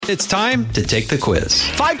It's time to take the quiz.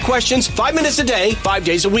 5 questions, 5 minutes a day, 5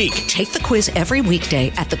 days a week. Take the quiz every weekday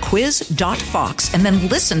at thequiz.fox and then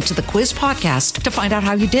listen to the quiz podcast to find out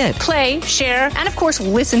how you did. Play, share, and of course,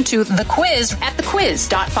 listen to the quiz at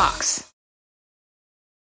thequiz.fox.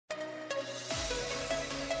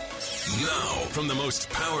 Now, from the most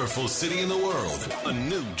powerful city in the world, a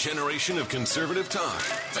new generation of conservative talk.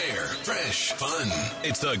 Fair, fresh, fun.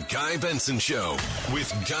 It's the Guy Benson Show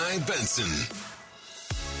with Guy Benson.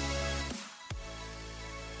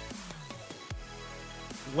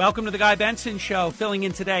 Welcome to the Guy Benson Show. Filling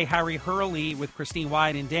in today, Harry Hurley with Christine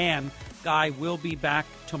Wyatt and Dan. Guy will be back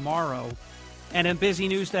tomorrow. And a busy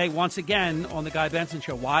news day once again on the Guy Benson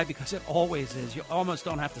Show. Why? Because it always is. You almost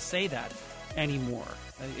don't have to say that anymore.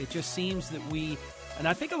 It just seems that and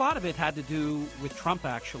I think a lot of it had to do with Trump,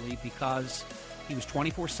 actually, because he was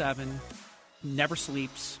 24/7, never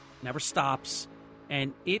sleeps, never stops,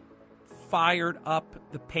 and it fired up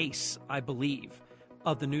the pace, I believe,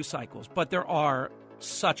 of the news cycles. But there are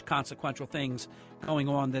such consequential things going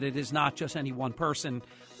on that it is not just any one person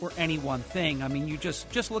or any one thing. I mean, you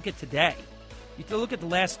just look at today. You look at the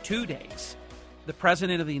last 2 days. The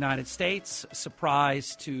President of the United States,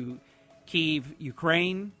 surprise to Kyiv,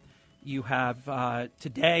 Ukraine. You have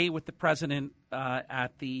today with the President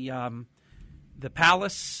at the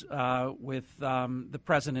palace with the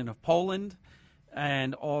President of Poland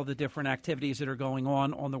and all the different activities that are going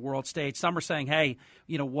on the world stage. Some are saying, hey,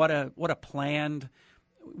 what a planned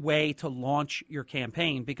way to launch your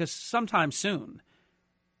campaign, because sometime soon,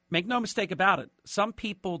 make no mistake about it, some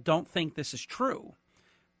people don't think this is true,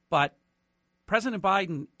 but President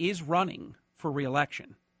Biden is running for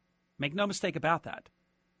re-election. Make no mistake about that.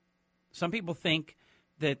 Some people think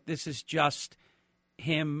that this is just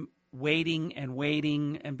him waiting,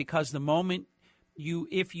 and because the moment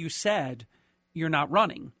if you said you're not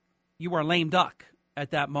running, you are lame duck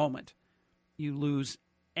at that moment. You lose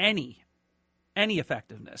any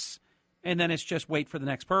effectiveness, and then it's just wait for the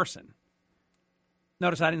next person.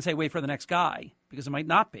 Notice I didn't say wait for the next guy, because it might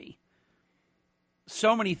not be.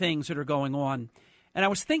 So many things that are going on. And I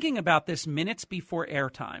was thinking about this minutes before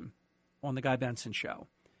airtime on the Guy Benson Show.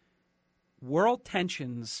 World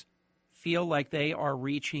tensions feel like they are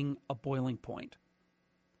reaching a boiling point.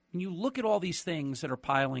 When you look at all these things that are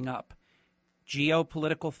piling up,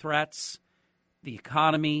 geopolitical threats, the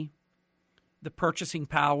economy, the purchasing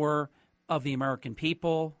power of the American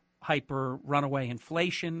people, hyper runaway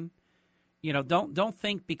inflation, don't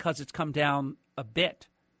think because it's come down a bit.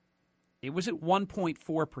 It was at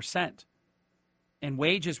 1.4%, and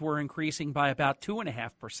wages were increasing by about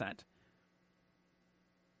 2.5%.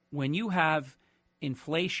 When you have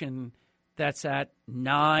inflation that's at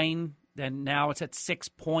 9, then now it's at 6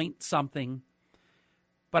 point something.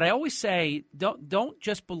 But I always say, don't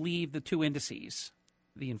just believe the two indices,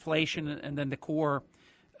 the inflation and then the core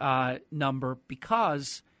number,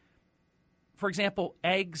 because, for example,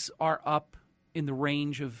 eggs are up in the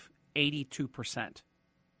range of 82%.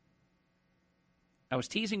 I was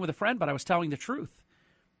teasing with a friend, but I was telling the truth.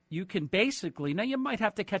 You can basically, now you might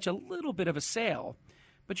have to catch a little bit of a sale,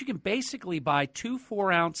 but you can basically buy 2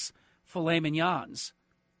 4-ounce filet mignons,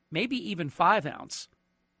 maybe even 5-ounce,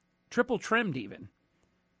 triple trimmed even,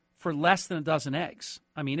 for less than a dozen eggs.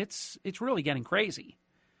 I mean, it's really getting crazy.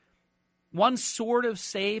 One sort of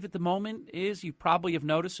save at the moment is, you probably have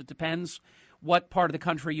noticed, it depends what part of the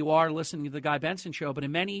country you are listening to the Guy Benson Show, but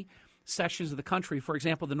in many sections of the country, for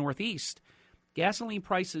example, the Northeast, gasoline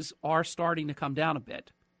prices are starting to come down a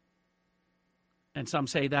bit. And some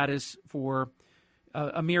say that is for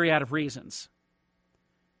a myriad of reasons.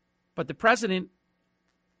 But the president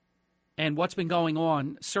and what's been going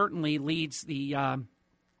on certainly leads the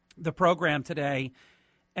program today.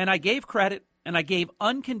 And I gave credit, and I gave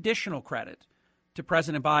unconditional credit to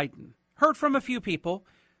President Biden. Heard from a few people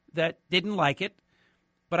that didn't like it,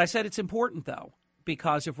 but I said it's important, though,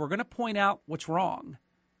 because if we're going to point out what's wrong,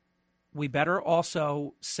 we better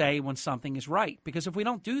also say when something is right. Because if we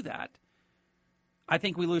don't do that, I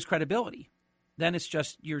think we lose credibility. Then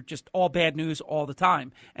you're just all bad news all the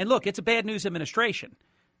time. And look, it's a bad news administration.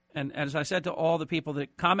 And as I said to all the people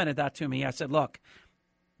that commented that to me, I said, look,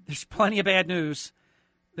 there's plenty of bad news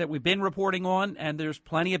that we've been reporting on, and there's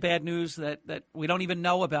plenty of bad news that we don't even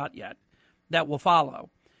know about yet that will follow.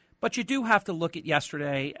 But you do have to look at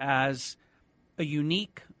yesterday as a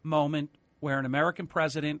unique moment where an American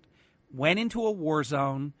president went into a war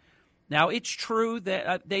zone. Now, it's true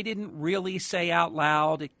that they didn't really say out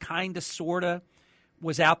loud. It kind of, sort of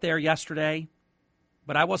was out there yesterday,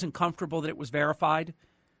 but I wasn't comfortable that it was verified.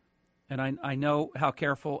 And I know how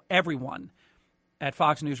careful everyone at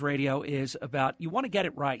Fox News Radio is about, you want to get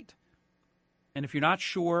it right. And if you're not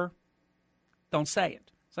sure, don't say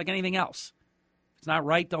it. It's like anything else. If it's not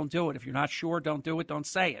right, don't do it. If you're not sure, don't do it. Don't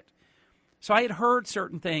say it. So I had heard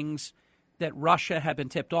certain things that Russia had been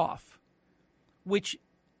tipped off, which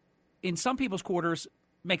in some people's quarters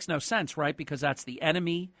makes no sense, right? Because that's the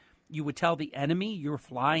enemy. You would tell the enemy you're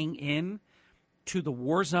flying in to the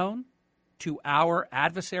war zone, to our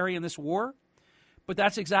adversary in this war. But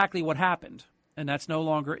that's exactly what happened, and that's no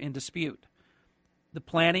longer in dispute. The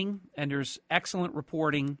planning, and there's excellent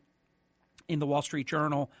reporting in the Wall Street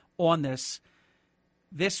Journal on this.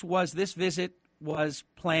 This visit was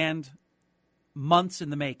planned months in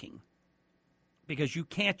the making, because you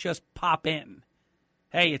can't just pop in,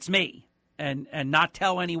 hey, it's me, and not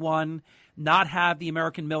tell anyone, not have the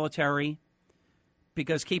American military,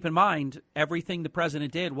 because keep in mind, everything the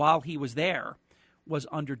president did while he was there was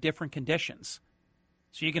under different conditions.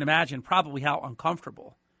 So you can imagine probably how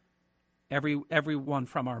uncomfortable everyone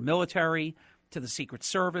from our military to the Secret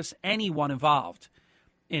Service, anyone involved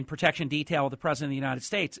in protection detail of the President of the United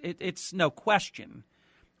States, it's no question.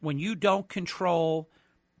 When you don't control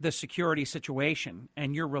the security situation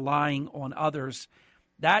and you're relying on others,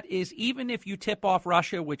 that is, even if you tip off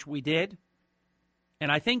Russia, which we did,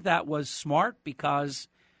 and I think that was smart, because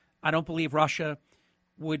I don't believe Russia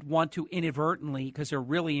would want to inadvertently, because they're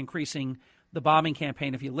really increasing the bombing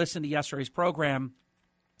campaign. If you listen to yesterday's program,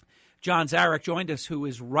 John Zarek joined us, who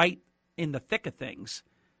is right in the thick of things.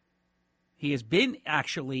 He has been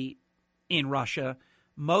actually in Russia.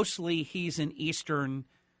 Mostly he's in eastern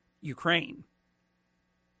Ukraine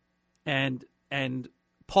and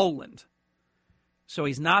Poland. So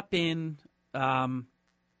he's not been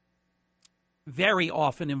very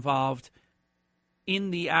often involved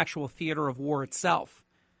in the actual theater of war itself.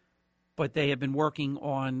 But they have been working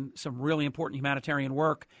on some really important humanitarian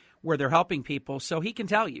work where they're helping people. So he can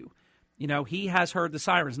tell you, he has heard the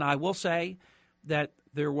sirens. Now, I will say that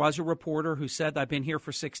there was a reporter who said, I've been here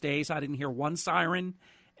for 6 days. I didn't hear one siren.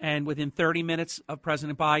 And within 30 minutes of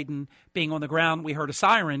President Biden being on the ground, we heard a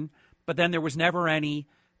siren. But then there was never any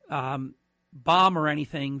bomb or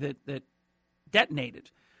anything that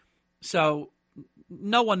detonated. So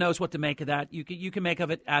no one knows what to make of that. You can make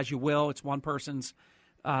of it as you will. It's one person's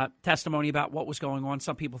testimony about what was going on.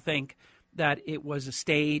 Some people think that it was a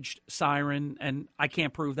staged siren, and I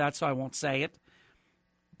can't prove that, so I won't say it.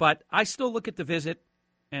 But I still look at the visit,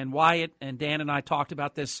 and Wyatt and Dan and I talked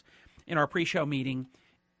about this in our pre-show meeting.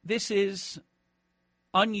 This is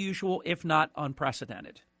unusual, if not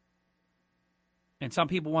unprecedented. And some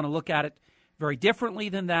people want to look at it very differently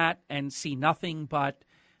than that and see nothing but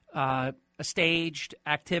a staged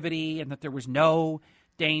activity and that there was no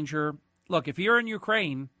danger. Look, if you're in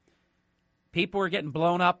Ukraine, people are getting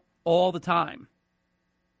blown up all the time.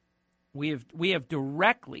 We have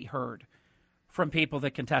directly heard from people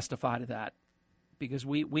that can testify to that, because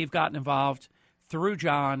we've gotten involved through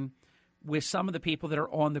John with some of the people that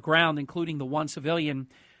are on the ground, including the one civilian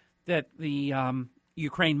that the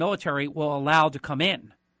Ukraine military will allow to come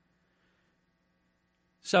in.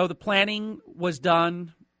 So the planning was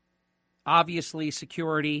done. Obviously,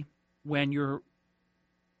 security, when you're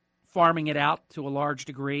farming it out to a large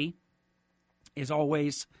degree, is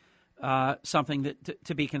always something that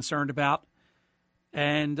to be concerned about.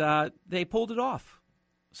 And they pulled it off.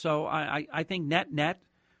 So I think net,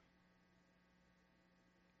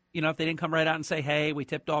 if they didn't come right out and say, hey, we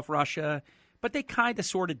tipped off Russia, but they kind of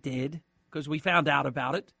sort of did, because we found out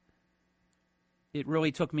about it. It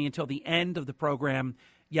really took me until the end of the program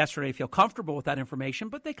yesterday to feel comfortable with that information,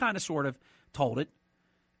 but they kind of sort of told it.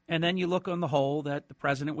 And then you look on the whole that the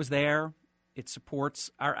president was there. It supports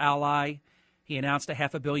our ally. He announced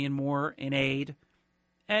 $500 million more in aid.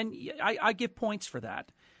 And I give points for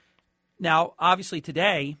that. Now, obviously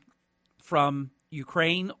today, from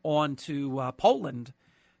Ukraine on to Poland,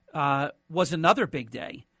 was another big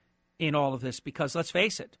day in all of this, because let's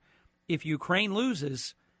face it, if Ukraine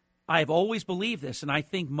loses, I've always believed this, and I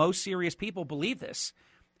think most serious people believe this,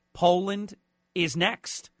 Poland is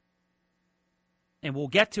next. And we'll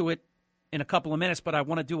get to it in a couple of minutes, but I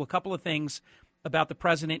want to do a couple of things about the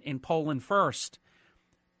president in Poland first.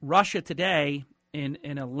 Russia today,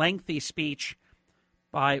 in a lengthy speech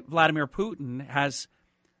by Vladimir Putin, has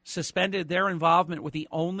suspended their involvement with the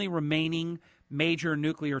only remaining major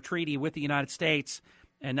nuclear treaty with the United States,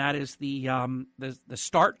 and that is the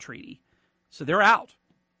START treaty. So they're out.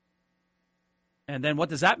 And then what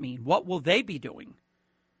does that mean? What will they be doing?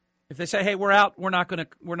 If they say, hey, we're out, we're not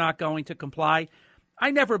going to comply.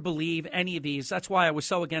 I never believe any of these. That's why I was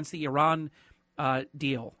so against the Iran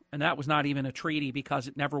deal. And that was not even a treaty, because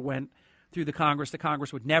it never went through the Congress. The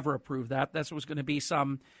Congress would never approve that. That was going to be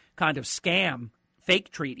some kind of scam,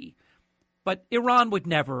 fake treaty. But Iran would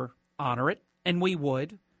never honor it, and we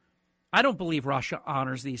would. I don't believe Russia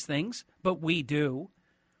honors these things, but we do.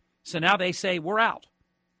 So now they say we're out.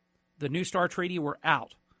 The New START Treaty, we're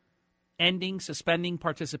out. Ending, suspending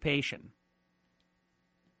participation.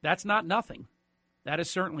 That's not nothing. That is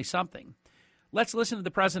certainly something. Let's listen to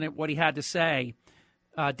the president, what he had to say.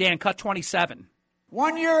 Dan, cut 27.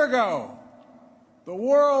 1 year ago, the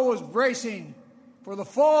world was bracing for the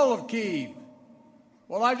fall of Kyiv.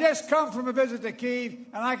 Well, I've just come from a visit to Kyiv,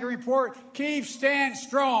 and I can report Kyiv stands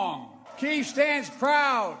strong. Kyiv stands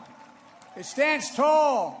proud. It stands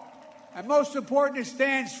tall. And most important, it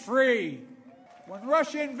stands free. When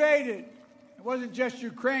Russia invaded, it wasn't just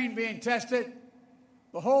Ukraine being tested.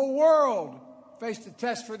 The whole world faced a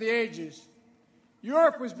test for the ages.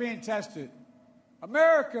 Europe was being tested.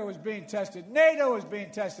 America was being tested. NATO was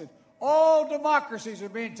being tested. All democracies are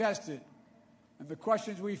being tested. And the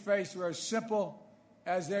questions we faced were as simple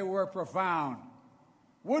as they were profound.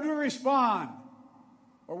 Would we respond?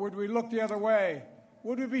 Or would we look the other way?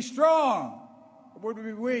 Would we be strong? Or would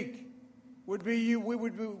we be weak? Would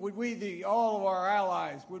we, all of our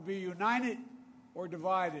allies, would be united or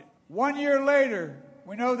divided? 1 year later,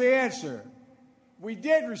 we know the answer. We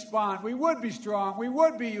did respond. We would be strong. We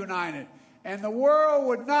would be united. And the world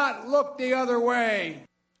would not look the other way.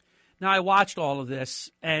 Now, I watched all of this,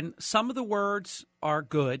 and some of the words are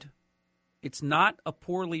good. It's not a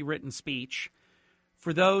poorly written speech.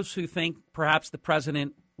 For those who think perhaps the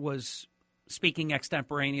president was speaking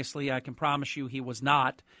extemporaneously, I can promise you he was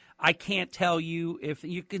not. I can't tell you if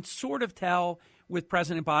you can sort of tell with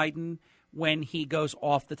President Biden when he goes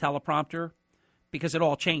off the teleprompter because it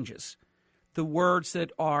all changes. The words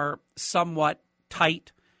that are somewhat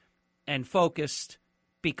tight and focused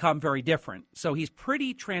become very different. So he's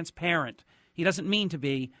pretty transparent. He doesn't mean to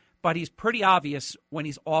be, but he's pretty obvious when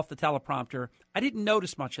he's off the teleprompter. I didn't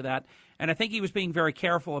notice much of that, and I think he was being very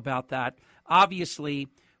careful about that. Obviously,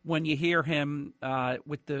 when you hear him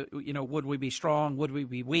with the, would we be strong? Would we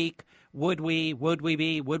be weak? Would we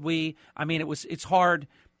be? I mean, it's hard.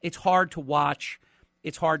 It's hard to watch.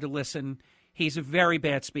 It's hard to listen. He's a very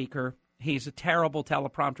bad speaker. He's a terrible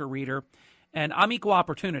teleprompter reader. And I'm equal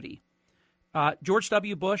opportunity. George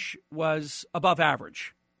W. Bush was above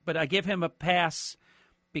average, but I give him a pass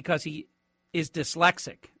because he is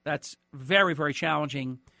dyslexic. That's very, very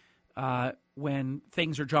challenging when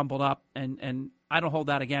things are jumbled up, and I don't hold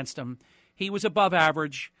that against him. He was above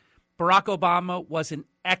average. Barack Obama was an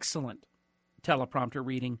excellent teleprompter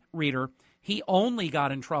reader. He only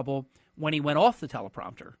got in trouble when he went off the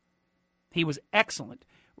teleprompter. He was excellent.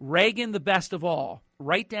 Reagan, the best of all,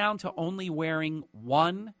 right down to only wearing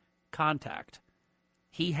one contact.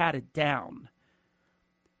 He had it down.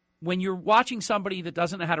 When you're watching somebody that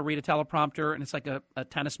doesn't know how to read a teleprompter and it's like a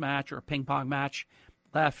tennis match or a ping pong match,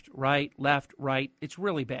 left, right, it's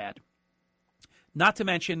really bad. Not to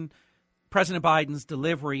mention, President Biden's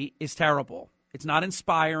delivery is terrible. It's not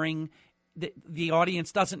inspiring. The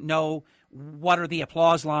audience doesn't know what are the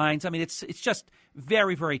applause lines. I mean, it's just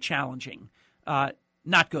very, very challenging.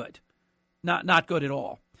 Not good. Not good at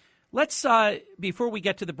all. Let's, before we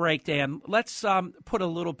get to the break, Dan, let's put a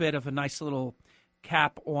little bit of a nice little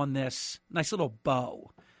cap on this, nice little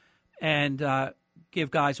bow, and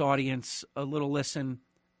give guys' audience a little listen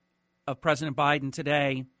of President Biden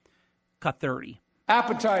today, cut 30.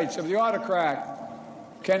 Appetites of the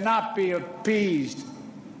autocrat cannot be appeased.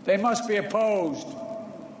 They must be opposed.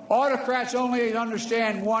 Autocrats only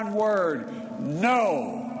understand one word: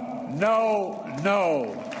 no, no,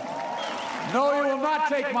 no. No, you will not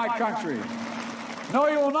take my country. No,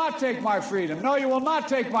 you will not take my freedom. No, you will not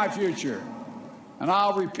take my future. And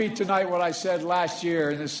I'll repeat tonight what I said last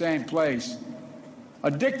year in the same place.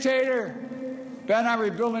 A dictator bent on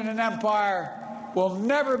rebuilding an empire will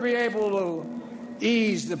never be able to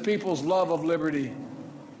ease the people's love of liberty.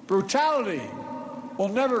 Brutality will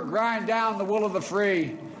never grind down the will of the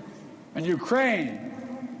free. And Ukraine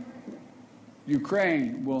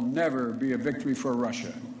will never be a victory for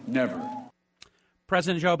Russia. Never.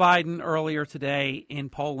 President Joe Biden earlier today in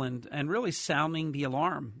Poland, and really sounding the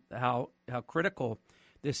alarm how critical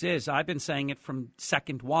this is. I've been saying it from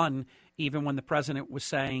second one, even when the president was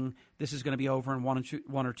saying this is going to be over in one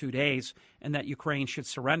or 2 days and that Ukraine should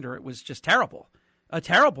surrender. It was just terrible, a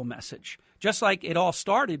terrible message. Just like it all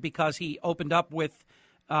started because he opened up with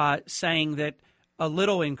saying that a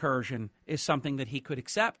little incursion is something that he could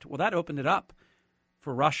accept. Well, that opened it up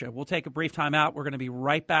for Russia. We'll take a brief time out. We're going to be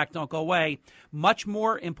right back. Don't go away. Much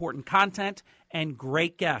more important content and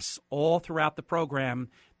great guests all throughout the program.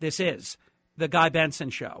 This is The Guy Benson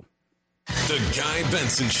Show. The Guy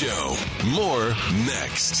Benson Show. More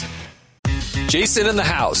next. Jason in the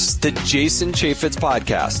House, the Jason Chaffetz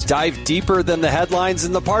Podcast. Dive deeper than the headlines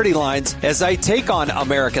and the party lines as I take on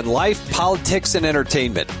American life, politics, and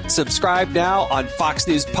entertainment. Subscribe now on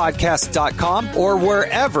FoxNewsPodcast.com or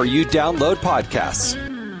wherever you download podcasts.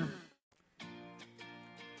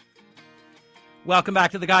 Welcome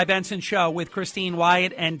back to the Guy Benson Show with Christine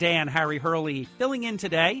Wyatt and Dan Harry Hurley filling in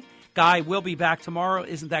today. Guy will be back tomorrow.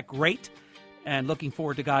 Isn't that great? And looking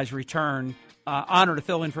forward to Guy's return. Honor to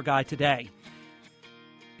fill in for Guy today.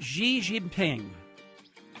 Xi Jinping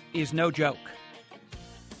is no joke.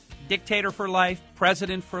 Dictator for life,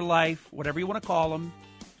 president for life, whatever you want to call him.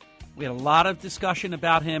 We had a lot of discussion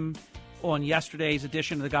about him on yesterday's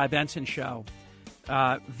edition of the Guy Benson Show.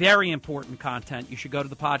 Very important content. You should go to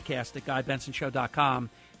the podcast at GuyBensonShow.com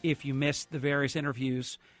if you missed the various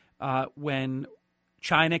interviews. When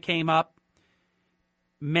China came up,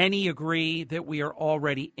 many agree that we are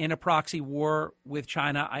already in a proxy war with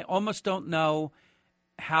China. I almost don't know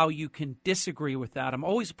how you can disagree with that. I'm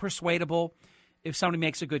always persuadable if somebody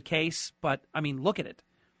makes a good case, but, I mean, look at it.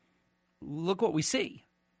 Look what we see.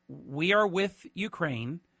 We are with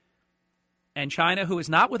Ukraine, and China, who is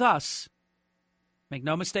not with us, make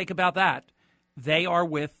no mistake about that, they are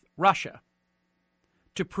with Russia.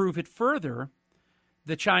 To prove it further,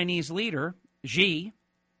 the Chinese leader, Xi,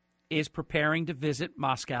 is preparing to visit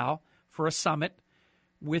Moscow for a summit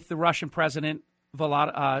with the Russian President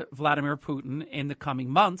Vladimir Putin in the coming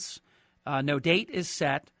months. No date is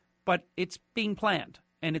set, but it's being planned,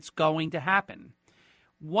 and it's going to happen.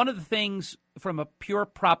 One of the things from a pure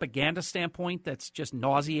propaganda standpoint that's just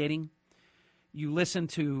nauseating, you listen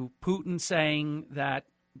to Putin saying that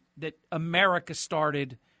America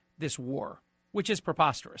started this war, which is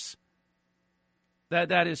preposterous.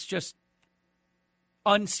 That is just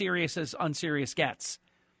unserious as unserious gets.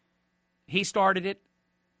 He started it.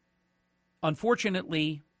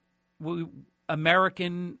 Unfortunately,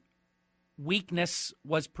 American weakness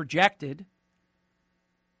was projected.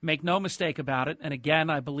 Make no mistake about it. And again,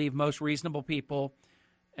 I believe most reasonable people,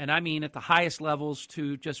 and I mean at the highest levels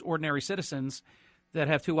to just ordinary citizens that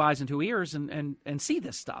have two eyes and two ears and see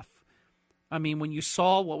this stuff. I mean, when you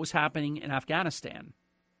saw what was happening in Afghanistan,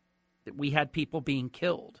 that we had people being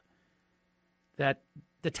killed, that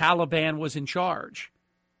the Taliban was in charge,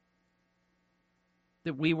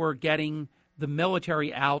 that we were getting the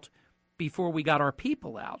military out before we got our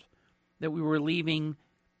people out, that we were leaving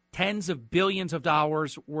tens of billions of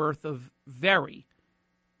dollars worth of very,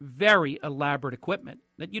 very elaborate equipment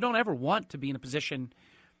that you don't ever want to be in a position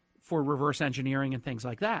for reverse engineering and things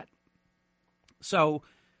like that. So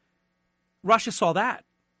Russia saw that.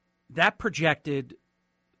 That projected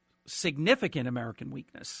significant American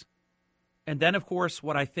weakness. And then, of course,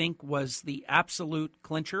 what I think was the absolute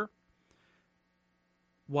clincher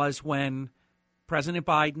was when President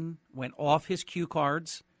Biden went off his cue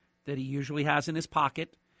cards that he usually has in his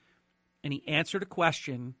pocket, and he answered a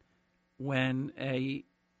question when a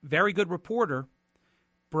very good reporter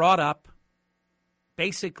brought up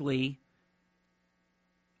basically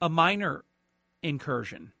a minor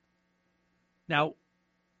incursion. Now,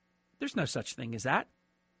 there's no such thing as that.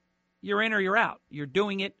 You're in or you're out. You're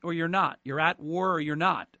doing it or you're not. You're at war or you're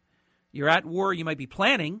not. You're at war, you might be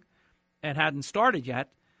planning and hadn't started yet.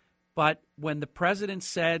 But when the president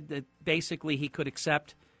said that basically he could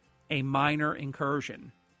accept a minor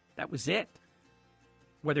incursion, that was it.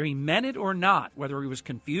 Whether he meant it or not, whether he was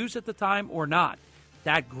confused at the time or not,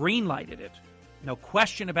 that green-lighted it. No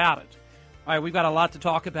question about it. All right, we've got a lot to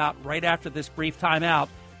talk about right after this brief timeout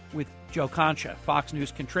with Joe Concha, Fox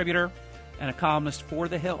News contributor and a columnist for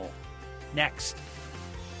The Hill. Next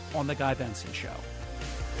on The Guy Benson Show.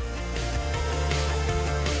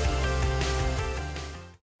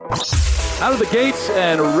 Out of the gates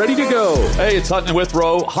and ready to go. Hey, it's Hutton and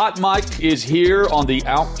Withrow. Hot Mike is here on the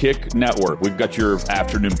Outkick Network. We've got your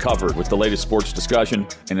afternoon covered with the latest sports discussion,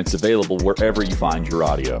 and it's available wherever you find your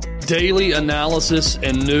audio. Daily analysis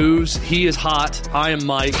and news. He is hot. I am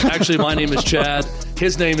Mike. Actually, my name is Chad.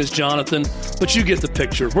 His name is Jonathan, but you get the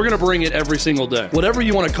picture. We're going to bring it every single day. Whatever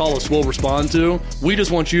you want to call us, we'll respond to. We just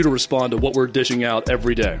want you to respond to what we're dishing out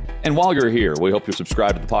every day. And while you're here, we hope you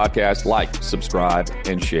subscribe to the podcast, like, subscribe,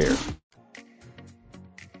 and share.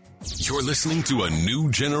 You're listening to a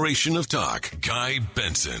new generation of talk. Guy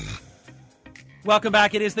Benson. Welcome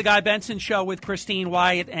back. It is the Guy Benson Show with Christine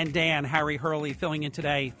Wyatt and Dan Harry Hurley filling in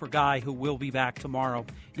today for Guy, who will be back tomorrow.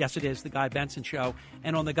 Yes, it is the Guy Benson Show.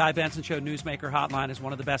 And on the Guy Benson Show Newsmaker Hotline is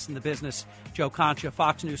one of the best in the business, Joe Concha,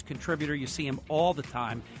 Fox News contributor. You see him all the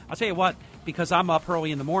time. I'll tell you what, because I'm up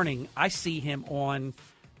early in the morning, I see him on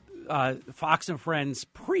Fox and Friends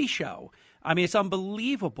pre-show. I mean, it's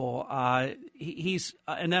unbelievable. He's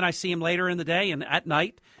and then I see him later in the day and at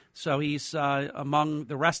night. So he's among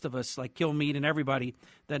the rest of us, like Kilmeade and everybody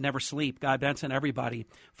that never sleep, Guy Benson, everybody.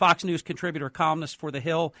 Fox News contributor, columnist for The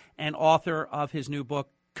Hill, and author of his new book,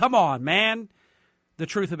 Come On, Man, The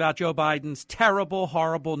Truth About Joe Biden's Terrible,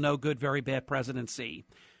 Horrible, No Good, Very Bad Presidency.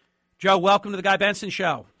 Joe, welcome to the Guy Benson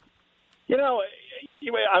Show. You know,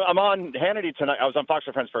 I'm on Hannity tonight. I was on Fox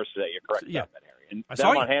and Friends first today. You're correct. Yeah. That, Harry. And I then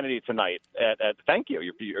saw I'm on you. Hannity tonight. Thank you.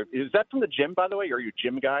 Is that from the gym, by the way? Are you a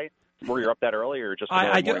gym guy? Where you're up that early, or just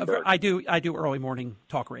I do early morning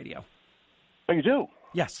talk radio. Oh, you do?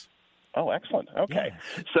 Yes. Oh, excellent. Okay.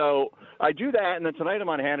 Yeah. So I do that, and then tonight I'm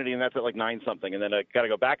on Hannity, and that's at like 9-something, and then I got to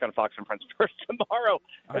go back on Fox and Friends first tomorrow.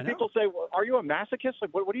 And people say, well, are you a masochist?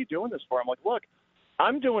 Like, what are you doing this for? I'm like, look,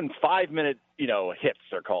 I'm doing 5-minute, hits,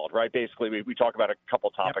 they're called, right? Basically, we talk about a couple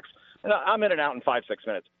topics, and I'm in and out in 5-6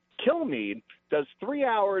 minutes. Kilmeade does 3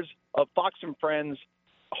 hours of Fox and Friends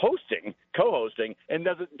co-hosting, and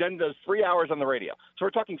then does 3 hours on the radio. So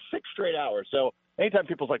we're talking 6 straight hours. So anytime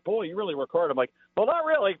people's like, boy, you really work hard, I'm like, well, not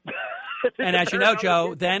really. And as you know,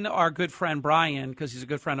 Joe, then our good friend Brian, because he's a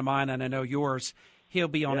good friend of mine and I know yours, he'll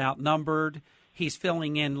be on Outnumbered. He's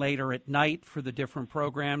filling in later at night for the different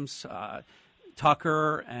programs,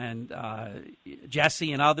 Tucker and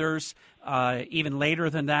Jesse and others, even later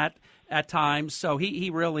than that at times. So he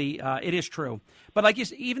really, it is true. But like you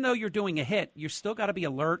said, even though you're doing a hit, you still got to be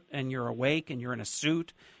alert and you're awake and you're in a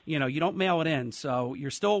suit. You don't mail it in. So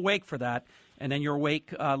you're still awake for that. And then you're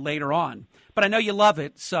awake later on. But I know you love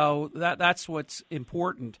it. So that's what's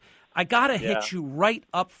important. I got to hit you right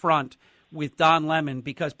up front with Don Lemon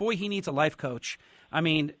because, boy, he needs a life coach. I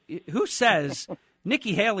mean, who says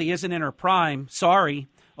Nikki Haley isn't in her prime? Sorry.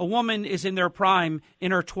 A woman is in their prime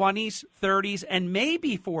in her 20s, 30s, and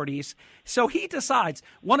maybe 40s. So he decides.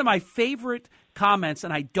 One of my favorite comments,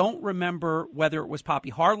 and I don't remember whether it was Poppy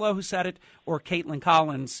Harlow who said it or Caitlin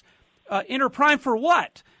Collins, in her prime for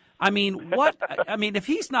what? I mean, what? I mean, if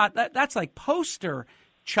he's not, that's like poster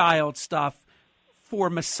child stuff for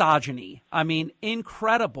misogyny. I mean,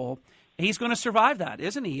 incredible. He's going to survive that,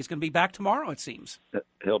 isn't he? He's going to be back tomorrow, it seems.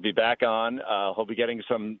 He'll be back on. He'll be getting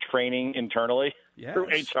some training internally through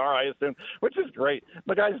HR, I assume, which is great.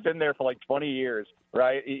 The guy's been there for like 20 years,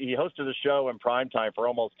 right? He hosted a show in primetime for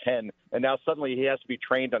almost 10, and now suddenly he has to be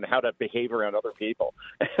trained on how to behave around other people.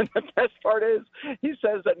 And the best part is he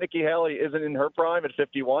says that Nikki Haley isn't in her prime at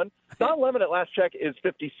 51. Don Lemon at last check is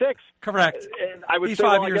 56. Correct. And I would He's say,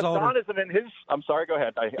 5 well, years I guess older. Don isn't in his – I'm sorry, go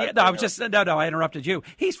ahead. I interrupted you.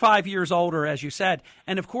 He's 5 years older, as you said.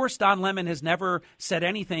 And, of course, Don Lemon has never said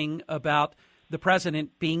anything about the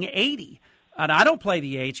president being 80. And I don't play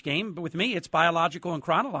the age game, but with me, it's biological and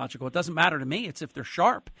chronological. It doesn't matter to me. It's if they're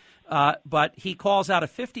sharp. But he calls out a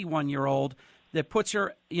 51-year-old that puts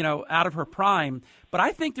her, out of her prime. But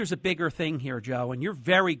I think there's a bigger thing here, Joe, and you're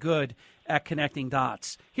very good at connecting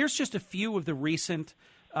dots. Here's just a few of the recent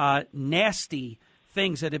nasty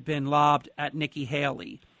things that have been lobbed at Nikki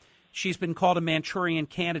Haley. She's been called a Manchurian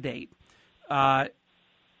candidate. Her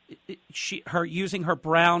using her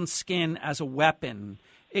brown skin as a weapon.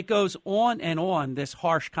 It goes on and on, this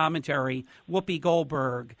harsh commentary. Whoopi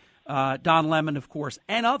Goldberg, Don Lemon, of course,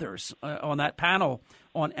 and others on that panel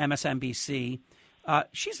on MSNBC.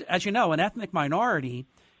 She's, as you know, an ethnic minority,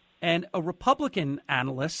 and a Republican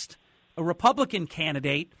analyst, a Republican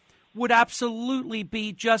candidate, would absolutely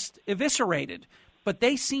be just eviscerated. But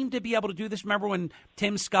they seem to be able to do this. Remember when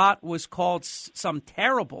Tim Scott was called some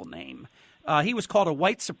terrible name? He was called a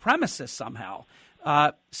white supremacist somehow.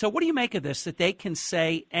 So what do you make of this, that they can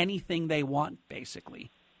say anything they want,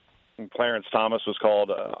 basically? Clarence Thomas was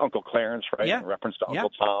called Uncle Clarence, right? Yeah. In reference to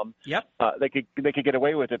Uncle Tom. Yep. They could get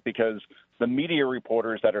away with it because the media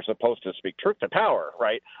reporters that are supposed to speak truth to power,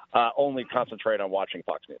 right, only concentrate on watching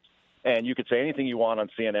Fox News. And you could say anything you want on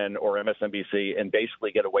CNN or MSNBC and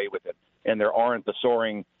basically get away with it. And there aren't the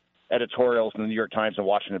soaring editorials in the New York Times and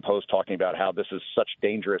Washington Post talking about how this is such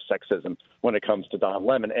dangerous sexism when it comes to Don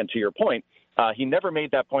Lemon. And to your point, he never made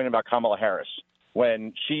that point about Kamala Harris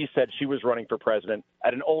when she said she was running for president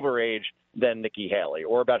at an older age than Nikki Haley,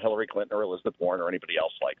 or about Hillary Clinton or Elizabeth Warren or anybody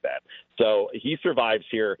else like that. So he survives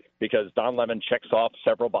here because Don Lemon checks off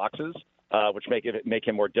several boxes, which make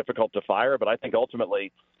him more difficult to fire. But I think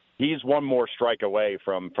ultimately he's one more strike away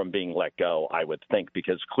from being let go, I would think,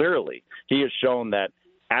 because clearly he has shown that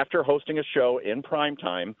after hosting a show in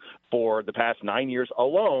primetime for the past 9 years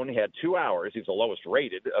alone, he had 2 hours. He's the lowest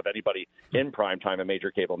rated of anybody in primetime in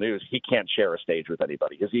major cable news. He can't share a stage with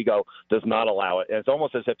anybody. His ego does not allow it. And it's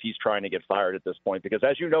almost as if he's trying to get fired at this point because,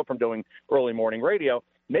 as you know from doing early morning radio,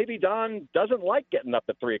 maybe Don doesn't like getting up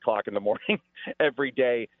at 3 o'clock in the morning every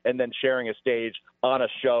day and then sharing a stage on a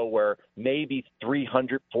show where maybe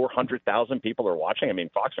 300, 400,000 people are watching. I mean,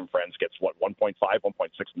 Fox and Friends gets, 1.5, 1.6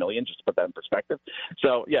 million, just to put that in perspective.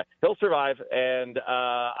 So, yeah, he'll survive, and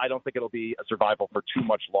I don't think it'll be a survival for too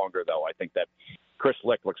much longer, though. I think that Chris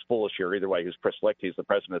Licht looks foolish here. Either way, who's Chris Licht? He's the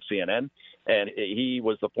president of CNN, and he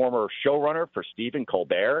was the former showrunner for Stephen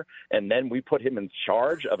Colbert, and then we put him in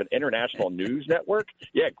charge of an international news network.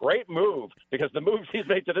 Yeah, great move, because the moves he's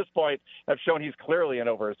made to this point have shown he's clearly in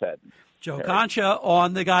over his head. Joe Concha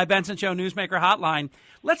on the Guy Benson Show Newsmaker Hotline.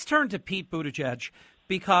 Let's turn to Pete Buttigieg,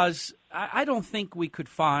 because I don't think we could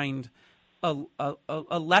find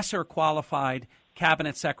a lesser qualified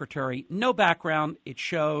cabinet secretary. No background, it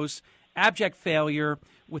shows. Abject failure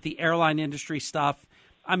with the airline industry stuff.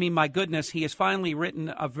 I mean, my goodness, he has finally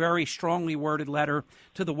written a very strongly worded letter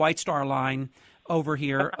to the White Star Line over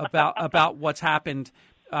here about what's happened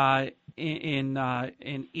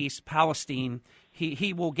in East Palestine.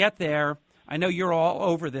 He will get there. I know you're all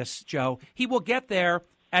over this, Joe. He will get there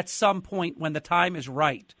at some point when the time is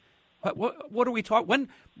right. What are we talking?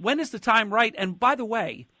 When is the time right? And by the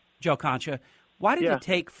way, Joe Concha, why did it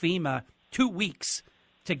take FEMA 2 weeks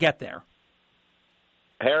to get there?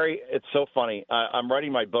 Harry, it's so funny. I'm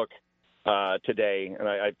writing my book today, and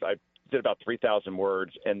I did about 3,000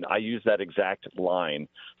 words, and I used that exact line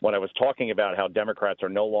when I was talking about how Democrats are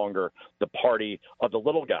no longer the party of the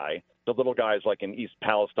little guy. The little guys like in East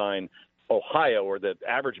Palestine, Ohio, where the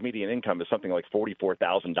average median income is something like $44,000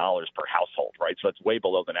 per household, right? So that's way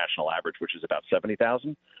below the national average, which is about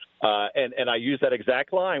 $70,000. And I use that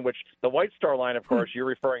exact line, which the White Star Line, of course, you're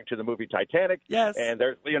referring to the movie Titanic. Yes. And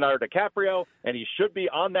there's Leonardo DiCaprio, and he should be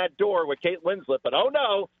on that door with Kate Winslet, but oh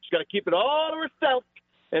no, she's got to keep it all to herself.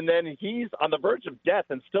 And then he's on the verge of death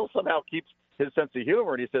and still somehow keeps his sense of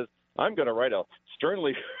humor, and he says, I'm going to write a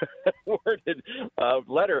sternly worded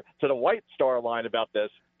letter to the White Star Line about this.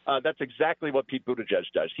 That's exactly what Pete Buttigieg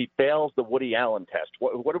does. He fails the Woody Allen test.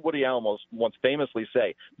 What did Woody Allen once famously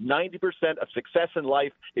say? 90% of success in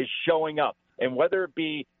life is showing up. And whether it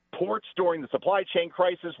be ports during the supply chain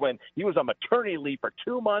crisis when he was on maternity leave for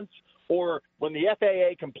 2 months, or when the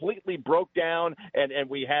FAA completely broke down and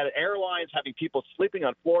we had airlines having people sleeping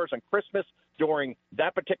on floors on Christmas during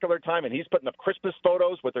that particular time, and he's putting up Christmas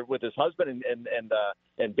photos with his husband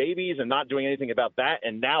and babies and not doing anything about that.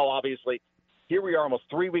 And now, obviously, here we are almost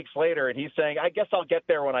 3 weeks later, and he's saying, I guess I'll get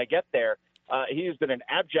there when I get there. He has been an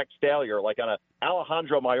abject failure, like on a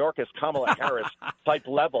Alejandro Mayorkas, Kamala Harris type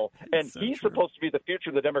level. And he's supposed to be the future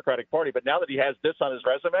of the Democratic Party. But now that he has this on his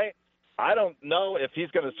resume, I don't know if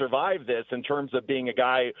he's going to survive this in terms of being a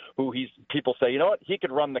guy who people say, you know what, he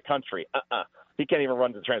could run the country. He can't even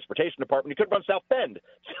run the transportation department. He could run South Bend.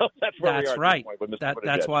 So that's where we are. Right. At this point with Mr.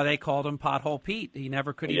 That's why they called him Pothole Pete. He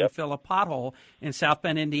never could even fill a pothole in South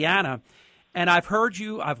Bend, Indiana. And I've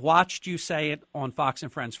watched you say it on Fox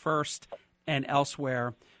and Friends First and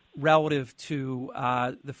elsewhere relative to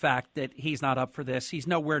the fact that he's not up for this. He's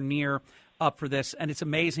nowhere near up for this. And it's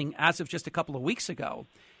amazing, as of just a couple of weeks ago,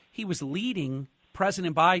 he was leading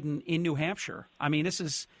President Biden in New Hampshire. I mean, this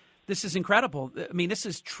is incredible. I mean, this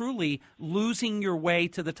is truly losing your way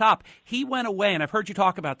to the top. He went away, and I've heard you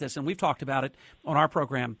talk about this, and we've talked about it on our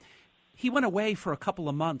program. He went away for a couple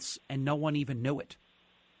of months, and no one even knew it.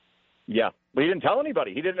 Yeah, but he didn't tell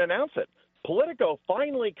anybody. He didn't announce it. Politico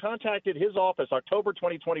finally contacted his office October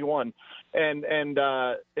 2021 and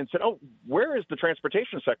said, oh, where is the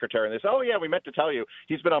transportation secretary? And they said, oh, yeah, we meant to tell you.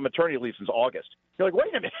 He's been on maternity leave since August. You're like, wait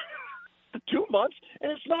a minute. 2 months?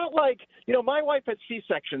 And it's not like, my wife had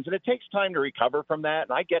C-sections, and it takes time to recover from that.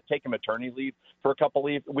 And I get taking maternity leave for a couple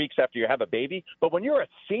of weeks after you have a baby. But when you're a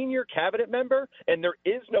senior cabinet member and there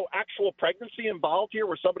is no actual pregnancy involved here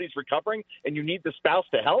where somebody's recovering and you need the spouse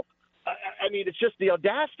to help, I mean, it's just the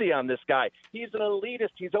audacity on this guy. He's an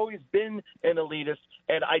elitist. He's always been an elitist.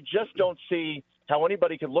 And I just don't see how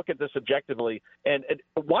anybody can look at this objectively. And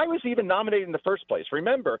why was he even nominated in the first place?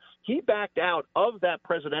 Remember, he backed out of that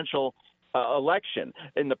presidential election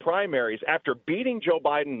in the primaries after beating Joe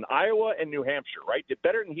Biden in Iowa and New Hampshire, right? Did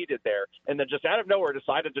better than he did there, and then just out of nowhere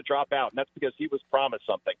decided to drop out, and that's because he was promised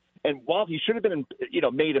something. And while he should have been,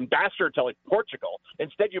 made ambassador to like Portugal,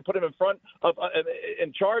 instead you put him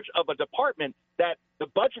in charge of a department that the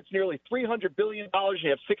budget's nearly $300 billion. You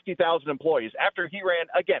have 60,000 employees. After he ran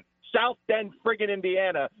again, South Bend, friggin'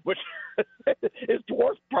 Indiana, which is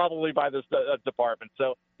dwarfed probably by this department.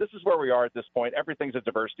 So this is where we are at this point. Everything's a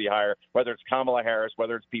diversity hire, whether it's Kamala Harris,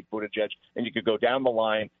 whether it's Pete Buttigieg, and you could go down the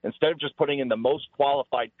line instead of just putting in the most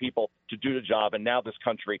qualified people to do the job. And now this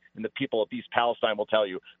country and the people of East Palestine will tell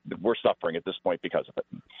you that we're suffering at this point because of it.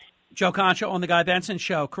 Joe Concha on the Guy Benson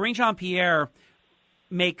Show. Karine Jean-Pierre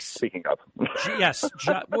makes... Speaking of. Yes,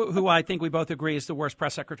 who I think we both agree is the worst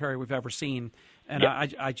press secretary we've ever seen. And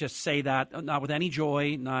I just say that not with any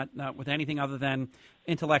joy, not with anything other than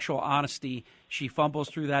intellectual honesty. She fumbles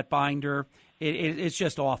through that binder. It's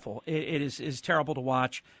just awful. It is terrible to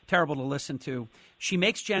watch, terrible to listen to. She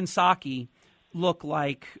makes Jen Psaki look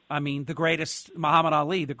like, the greatest, Muhammad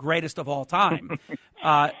Ali, the greatest of all time.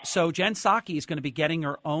 So Jen Psaki is going to be getting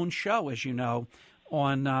her own show, as you know,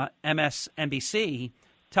 on MSNBC.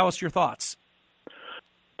 Tell us your thoughts.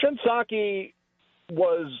 Jen Psaki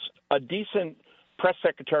was a decent press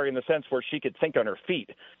secretary in the sense where she could think on her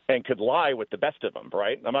feet and could lie with the best of them,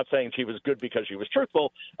 right? I'm not saying she was good because she was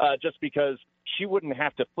truthful, just because she wouldn't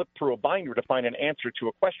have to flip through a binder to find an answer to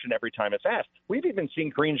a question every time it's asked. We've even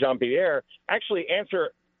seen Karine Jean-Pierre actually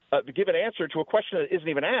give an answer to a question that isn't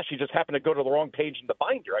even asked. She just happened to go to the wrong page in the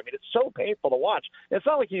binder. It's so painful to watch. And it's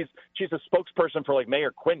not like she's a spokesperson for like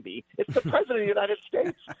Mayor Quimby. It's the president of the United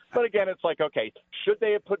States. But again, it's like, okay, should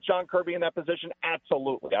they have put John Kirby in that position?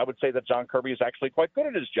 Absolutely. I would say that John Kirby is actually quite good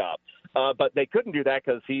at his job. But they couldn't do that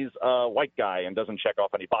because he's a white guy and doesn't check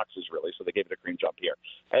off any boxes really. So they gave it to Karine Jean-Pierre.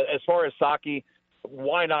 As far as Psaki,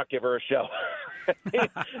 why not give her a show?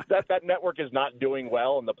 that network is not doing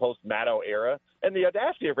well in the post-Maddow era. And the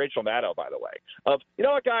audacity of Rachel Maddow, by the way, of, you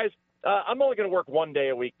know what, guys, I'm only going to work one day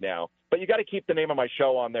a week now, but you got to keep the name of my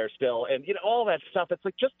show on there still. And, all that stuff, it's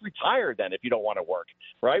like, just retire then if you don't want to work,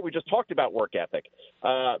 right? We just talked about work ethic.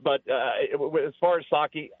 But as far as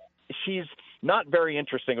Psaki, she's not very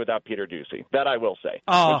interesting without Peter Doocy. That I will say.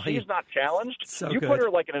 Oh, when she's not challenged, so you good. put her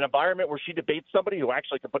like in an environment where she debates somebody who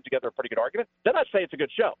actually can put together a pretty good argument, then I'd say it's a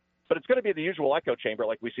good show. But it's going to be the usual echo chamber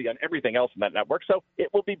like we see on everything else in that network. So it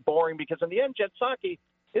will be boring because in the end, Jen Psaki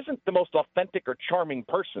isn't the most authentic or charming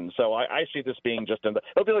person. So I see this being just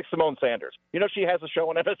it'll be like Simone Sanders. She has a show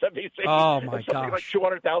on MSNBC. Oh, my gosh. Like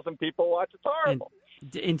 200,000 people watch. It's horrible.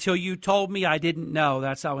 Until you told me, I didn't know.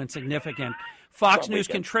 That's how insignificant. Fox News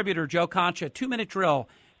contributor Joe Concha, 2-minute drill,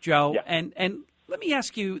 Joe. Yeah. And let me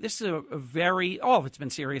ask you, this is a very, it's been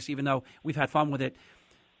serious, even though we've had fun with it.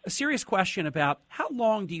 A serious question about how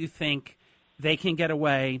long do you think they can get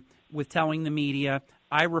away with telling the media,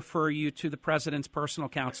 I refer you to the president's personal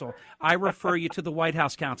counsel. I refer you to the White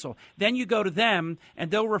House counsel. Then you go to them, and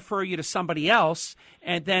they'll refer you to somebody else,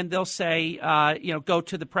 and then they'll say, go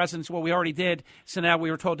to the president's. Well, we already did, so now we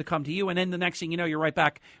were told to come to you. And then the next thing you know, you're right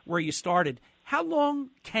back where you started. How long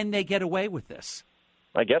can they get away with this?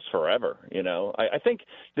 I guess forever. I think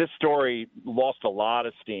this story lost a lot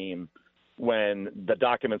of steam when the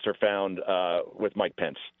documents are found with Mike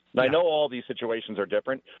Pence. Now, I know all these situations are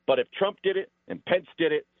different, but if Trump did it and Pence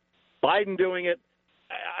did it, Biden doing it,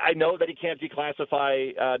 I know that he can't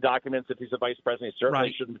declassify documents if he's a vice president. He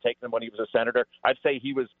certainly shouldn't have taken them when he was a senator. I'd say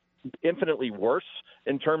he was infinitely worse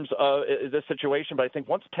in terms of this situation. But I think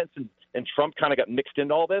once Pence and Trump kind of got mixed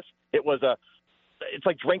into all this, it's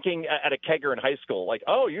like drinking at a kegger in high school. Like,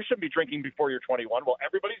 oh, you shouldn't be drinking before you're 21. Well,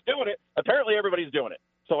 everybody's doing it. Apparently, everybody's doing it.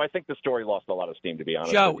 So I think the story lost a lot of steam, to be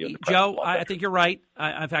honest. Joe, I think you're right.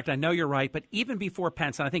 In fact, I know you're right. But even before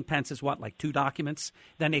Pence, and I think Pence is like 2 documents.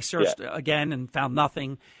 Then they searched again and found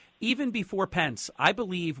nothing. Even before Pence, I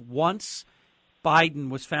believe once Biden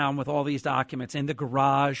was found with all these documents in the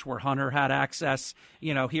garage where Hunter had access,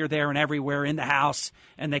 here, there, and everywhere in the house,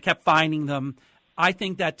 and they kept finding them. I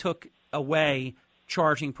think that took away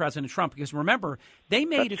charging President Trump, because remember, they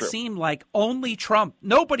made it seem like only Trump.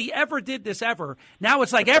 Nobody ever did this ever. Now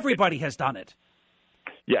it's like everybody has done it.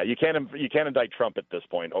 Yeah, you can't indict Trump at this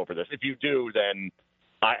point over this. If you do, then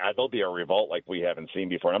there'll be a revolt like we haven't seen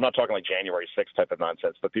before. And I'm not talking like January 6th type of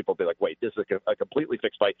nonsense, but people will be like, wait, this is a completely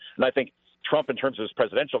fixed fight. And I think Trump, in terms of his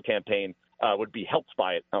presidential campaign, would be helped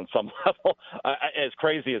by it on some level, as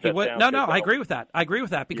crazy as that sounds. No, I agree with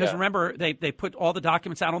that. Because remember, they put all the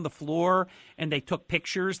documents out on the floor, and they took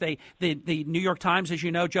pictures. The New York Times, as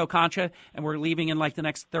you know, Joe Concha, and we're leaving in like the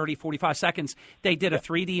next 30, 45 seconds, they did a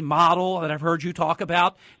 3D model that I've heard you talk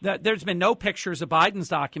about. There's been no pictures of Biden's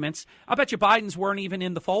documents. I bet you Biden's weren't even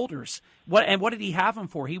in the folders. What did he have them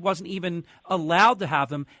for? He wasn't even allowed to have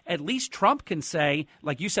them. At least Trump can say,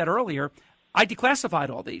 like you said earlier, I declassified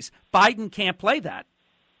all these. Biden can't play that.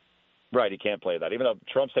 Right, he can't play that. Even though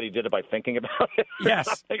Trump said he did it by thinking about it.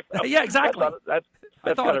 Yes. Yeah, exactly. That's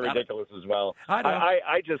kind of ridiculous as well. I know.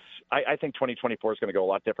 I think 2024 is going to go a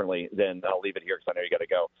lot differently than, I'll leave it here because I know you got to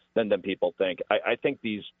go, than people think. I think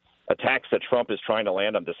these attacks that Trump is trying to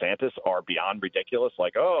land on DeSantis are beyond ridiculous.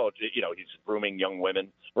 Like, he's grooming young women,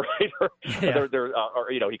 right? Or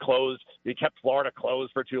he kept Florida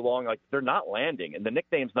closed for too long. Like, they're not landing, and the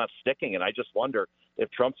nickname's not sticking. And I just wonder if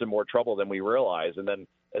Trump's in more trouble than we realize. And then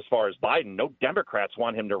as far as Biden, no Democrats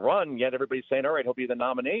want him to run, yet everybody's saying, all right, he'll be the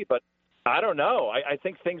nominee. But I don't know. I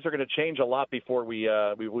think things are going to change a lot before we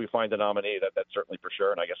find the nominee. That's certainly for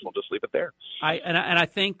sure, and I guess we'll just leave it there. I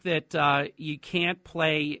think that you can't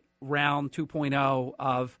play round 2.0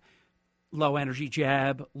 of low energy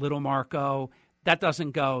Jeb, little Marco. That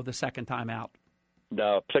doesn't go the second time out.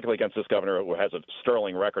 No, particularly against this governor who has a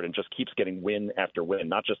sterling record and just keeps getting win after win,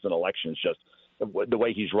 not just in elections, just the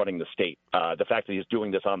way he's running the state. The fact that he's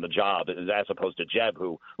doing this on the job as opposed to Jeb,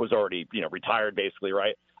 who was already retired basically,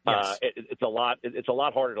 right? Yes. It's a lot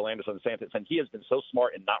harder to land this on DeSantis, and he has been so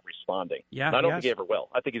smart in not responding. Yeah, and I don't think he ever will.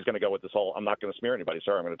 I think he's going to go with this whole I'm not going to smear anybody.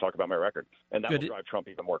 Sorry, I'm going to talk about my record. And that will drive Trump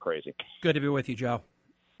even more crazy. Good to be with you, Joe.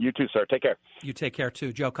 You too, sir. Take care. You take care,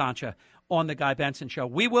 too. Joe Concha on The Guy Benson Show.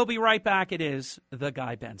 We will be right back. It is The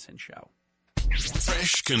Guy Benson Show.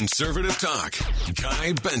 Fresh conservative talk.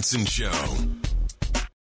 Guy Benson Show.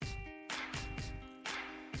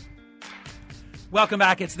 Welcome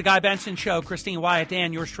back. It's The Guy Benson Show. Christine Wyatt,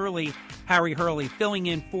 Dan, yours truly, Harry Hurley, filling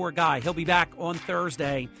in for Guy. He'll be back on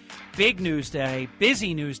Thursday. Big news day,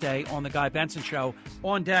 busy news day on The Guy Benson Show.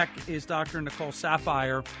 On deck is Dr. Nicole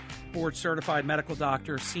Saphier, board-certified medical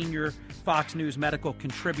doctor, senior Fox News medical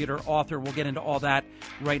contributor, author. We'll get into all that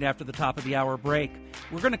right after the top of the hour break.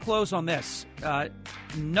 We're going to close on this.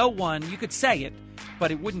 No one, you could say it,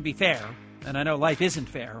 but it wouldn't be fair. And I know life isn't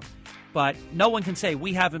fair. But no one can say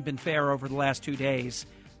we haven't been fair over the last 2 days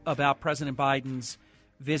about President Biden's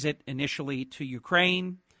visit initially to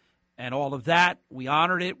Ukraine and all of that. We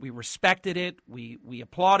honored it. We respected it. We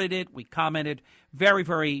applauded it. We commented very,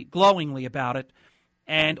 very glowingly about it,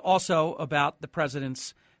 and also about the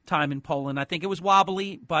president's time in Poland. I think it was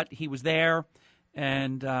wobbly, but he was there,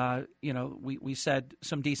 and, we said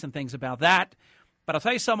some decent things about that. But I'll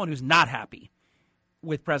tell you someone who's not happy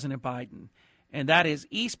with President Biden, and that is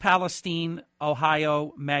East Palestine,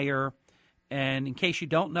 Ohio Mayor. And in case you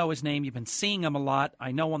don't know his name, you've been seeing him a lot,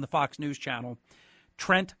 I know, on the Fox News channel,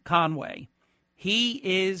 Trent Conway. He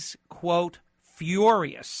is, quote,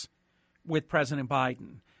 furious with President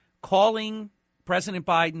Biden, calling President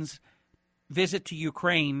Biden's visit to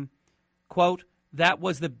Ukraine, quote, that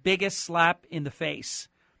was the biggest slap in the face.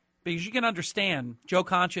 Because you can understand, Joe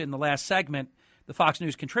Concha in the last segment, the Fox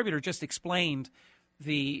News contributor, just explained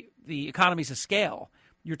the economies of scale.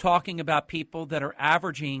 You're talking about people that are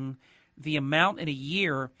averaging the amount in a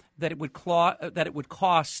year that it would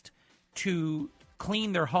cost to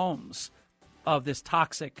clean their homes of this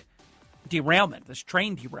toxic derailment, this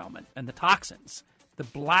train derailment, and the toxins, the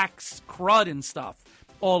black crud and stuff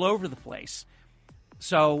all over the place.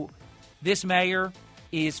 So this mayor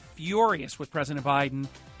is furious with President Biden,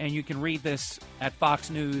 and you can read this at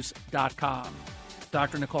foxnews.com.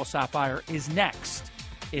 Dr. Nicole Saphier is next.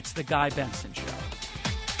 It's The Guy Benson Show.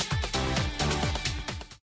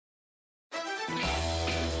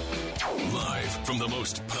 Live from the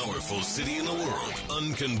most powerful city in the world,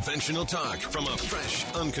 unconventional talk from a fresh,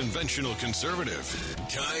 unconventional conservative.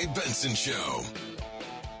 Guy Benson Show.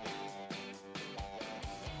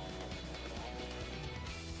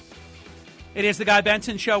 It is The Guy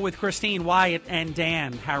Benson Show with Christine Wyatt and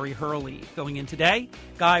Dan. Harry Hurley filling in today.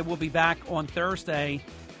 Guy will be back on Thursday.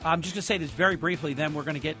 I'm just going to say this very briefly, then we're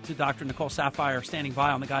going to get to Dr. Nicole Saphier standing by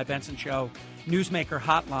on The Guy Benson Show Newsmaker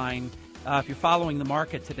Hotline. If you're following the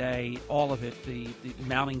market today, all of it, the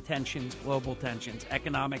mounting tensions, global tensions,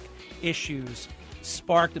 economic issues,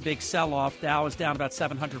 sparked a big sell-off. Dow is down about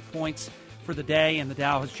 700 points for the day, and the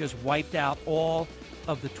Dow has just wiped out all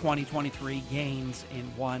of the 2023 gains in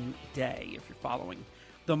one day. If you're following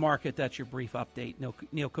the market, that's your brief update.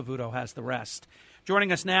 Neil Cavuto has the rest.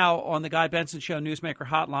 Joining us now on the Guy Benson Show Newsmaker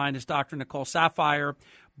Hotline is Dr. Nicole Saphier,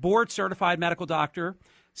 board-certified medical doctor,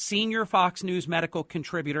 senior Fox News medical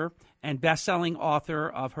contributor, and best-selling author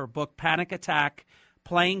of her book, Panic Attack,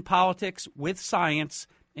 Playing Politics with Science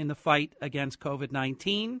in the Fight Against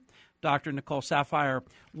COVID-19. Dr. Nicole Saphier,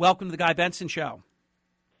 welcome to the Guy Benson Show.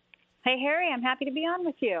 Hey, Harry, I'm happy to be on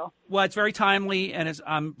with you. Well, it's very timely, and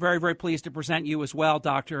I'm very, very pleased to present you as well,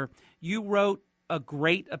 Doctor. You wrote a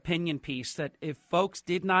great opinion piece that if folks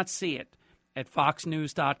did not see it at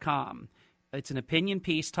foxnews.com, it's an opinion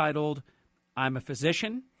piece titled, I'm a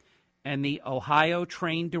Physician, and the Ohio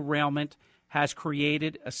train derailment has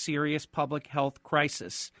created a serious public health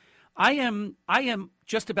crisis. I am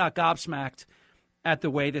just about gobsmacked at the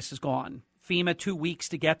way this has gone. FEMA, 2 weeks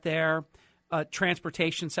to get there.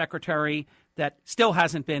 Transportation Secretary that still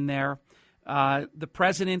hasn't been there. The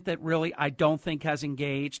president that really I don't think has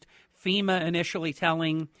engaged. FEMA initially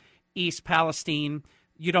telling East Palestine,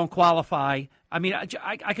 you don't qualify. I mean,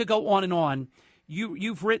 I could go on and on.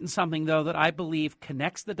 You've written something, though, that I believe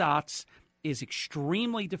connects the dots, is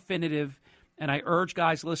extremely definitive, and I urge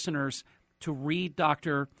listeners to read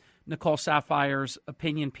Dr. Nicole Saffier's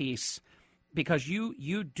opinion piece, because you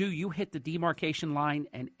hit the demarcation line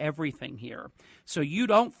and everything here. So you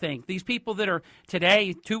don't think these people that are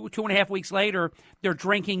today, two and a half weeks later, they're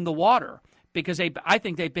drinking the water because I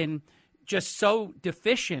think they've been just so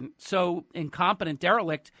deficient, so incompetent,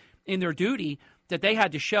 derelict in their duty that they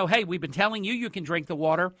had to show, hey, we've been telling you can drink the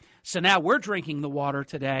water, so now we're drinking the water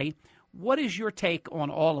today. What is your take on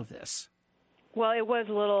all of this? Well, it was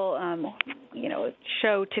a little,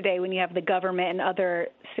 show today when you have the government and other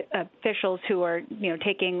officials who are,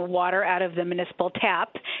 taking water out of the municipal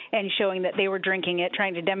tap and showing that they were drinking it,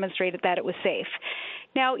 trying to demonstrate that it was safe.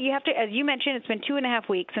 Now, you have to, as you mentioned, it's been 2.5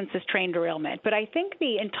 weeks since this train derailment, but I think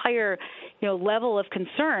the entire, level of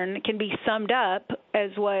concern can be summed up as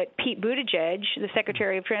what Pete Buttigieg, the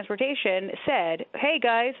Secretary of Transportation, said. Hey,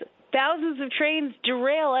 guys, thousands of trains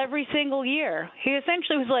derail every single year. He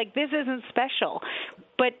essentially was like, this isn't special.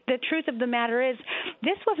 But the truth of the matter is,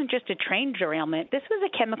 this wasn't just a train derailment. This was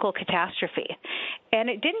a chemical catastrophe. And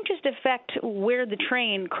it didn't just affect where the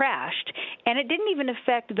train crashed, and it didn't even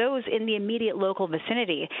affect those in the immediate local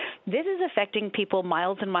vicinity. This is affecting people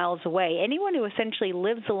miles and miles away. Anyone who essentially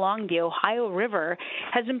lives along the Ohio River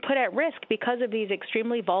has been put at risk because of these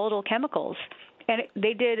extremely volatile chemicals. And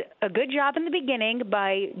they did a good job in the beginning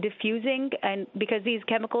by diffusing, and because these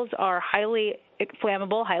chemicals are highly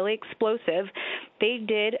flammable, highly explosive, they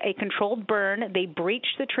did a controlled burn. They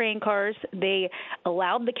breached the train cars. They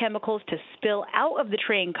allowed the chemicals to spill out of the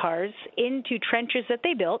train cars into trenches that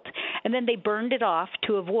they built, and then they burned it off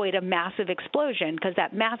to avoid a massive explosion, because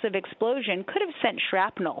that massive explosion could have sent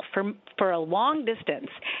shrapnel for a long distance,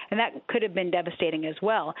 and that could have been devastating as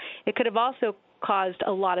well. It could have also caused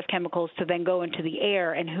a lot of chemicals to then go into the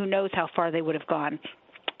air, and who knows how far they would have gone.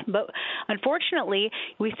 But unfortunately,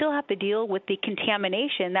 we still have to deal with the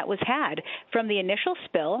contamination that was had from the initial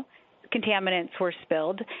spill. Contaminants were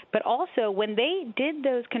spilled, but also when they did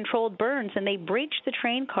those controlled burns and they breached the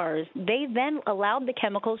train cars, they then allowed the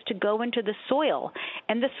chemicals to go into the soil.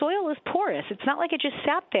 And the soil is porous. It's not like it just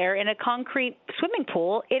sat there in a concrete swimming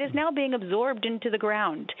pool. It is now being absorbed into the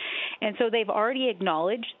ground. And so they've already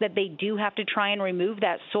acknowledged that they do have to try and remove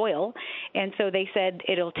that soil. And so they said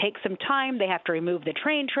it'll take some time. They have to remove the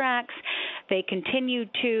train tracks.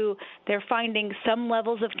 They're finding some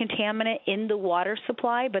levels of contaminant in the water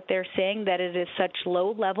supply, but they're saying that it is such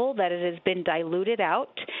low level that it has been diluted out,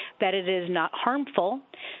 that it is not harmful.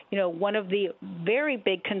 One of the very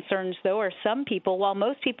big concerns, though, are some people, while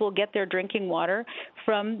most people get their drinking water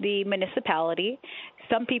from the municipality,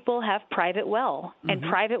 some people have private well, and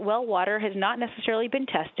private well water has not necessarily been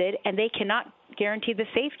tested, and they cannot guarantee the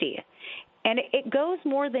safety. And it goes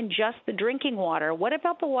more than just the drinking water. What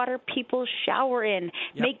about the water people shower in,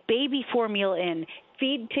 make baby formula in,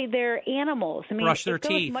 feed to their animals? I mean, brush their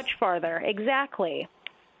teeth. Goes much farther. Exactly.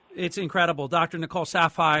 It's incredible. Dr. Nicole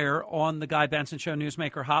Saffier on the Guy Benson Show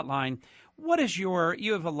Newsmaker Hotline. What is you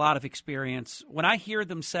have a lot of experience. When I hear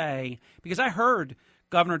them say, because I heard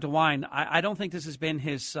Governor DeWine, I don't think this has been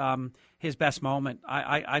his best moment.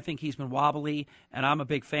 I think he's been wobbly, and I'm a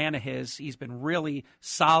big fan of his. He's been really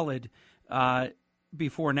solid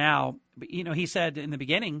before now. But, he said in the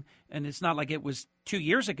beginning, and it's not like it was 2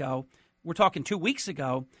 years ago, we're talking 2 weeks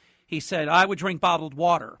ago, he said, I would drink bottled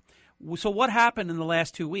water. So what happened in the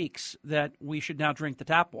last 2 weeks that we should now drink the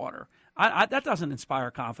tap water? That doesn't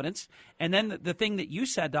inspire confidence. And then the thing that you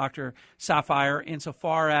said, Dr. Saffier,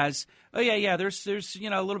 insofar as, there's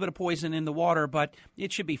a little bit of poison in the water, but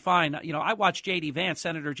it should be fine. I watched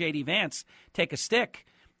Senator J.D. Vance, take a stick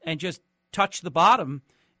and just touch the bottom,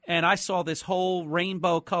 and I saw this whole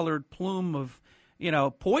rainbow-colored plume of,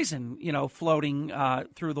 poison, floating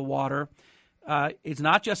through the water. It's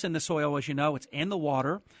not just in the soil, as you know. It's in the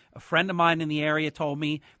water. A friend of mine in the area told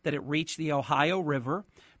me that it reached the Ohio River.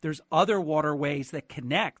 There's other waterways that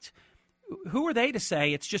connect. Who are they to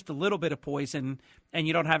say it's just a little bit of poison and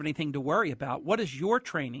you don't have anything to worry about? What does your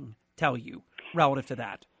training tell you relative to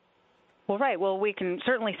that? Well, right. Well, we can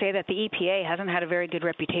certainly say that the EPA hasn't had a very good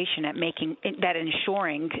reputation at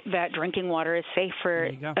ensuring that drinking water is safe for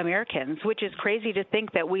Americans, which is crazy to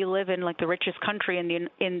think that we live in like the richest country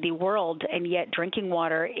in the world, and yet drinking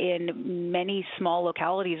water in many small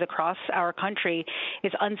localities across our country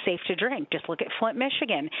is unsafe to drink. Just look at Flint,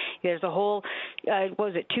 Michigan. There's a whole,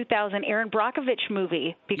 2000 Aaron Brockovich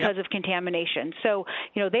movie because of contamination. So,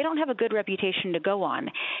 they don't have a good reputation to go on.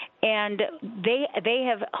 And they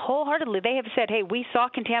have wholeheartedly, they have said, hey, we saw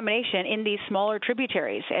contamination in these smaller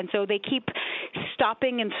tributaries. And so they keep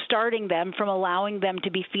stopping and starting them from allowing them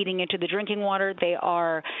to be feeding into the drinking water. They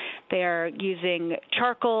are using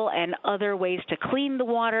charcoal and other ways to clean the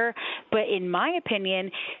water. But in my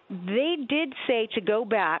opinion, they did say to go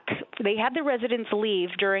back. They had the residents leave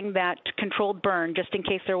during that controlled burn just in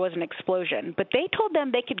case there was an explosion. But they told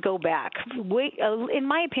them they could go back, in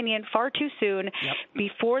my opinion, far too soon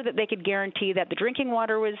before that they could guarantee that the drinking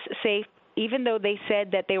water was safe, even though they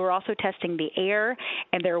said that they were also testing the air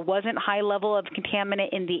and there wasn't high level of contaminant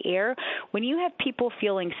in the air. When you have people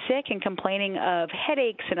feeling sick and complaining of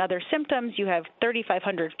headaches and other symptoms, you have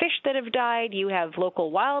 3,500 fish that have died, you have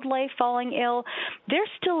local wildlife falling ill, there's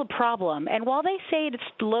still a problem. And while they say it's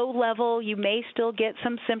low level, you may still get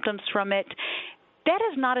some symptoms from it, that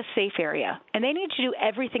is not a safe area, and they need to do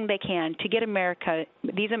everything they can to get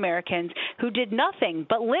these Americans who did nothing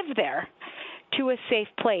but live there, to a safe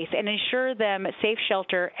place and ensure them safe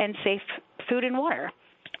shelter and safe food and water.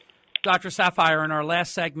 Dr. Saphier, in our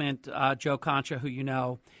last segment, Joe Concha, who you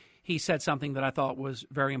know, he said something that I thought was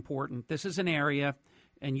very important. This is an area,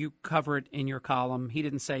 and you cover it in your column. He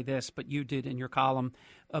didn't say this, but you did in your column,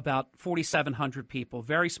 about 4,700 people,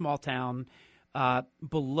 very small town,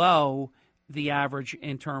 below the average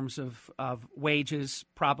in terms of wages,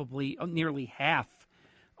 probably only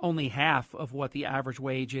half of what the average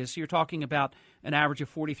wage is. So you're talking about an average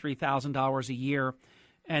of $43,000 a year,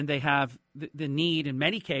 and they have the need in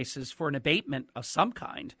many cases for an abatement of some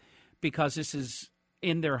kind because this is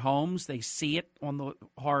in their homes. They see it on the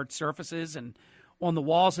hard surfaces and on the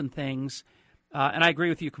walls and things. And I agree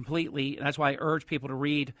with you completely. That's why I urge people to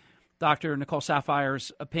read Dr. Nicole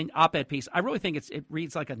Saphier's op-ed piece. I really think it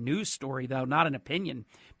reads like a news story, though, not an opinion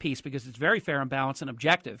piece, because it's very fair and balanced and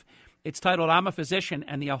objective. It's titled, "I'm a Physician,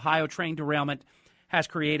 and the Ohio Train Derailment Has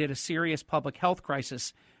Created a Serious Public Health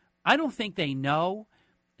Crisis." I don't think they know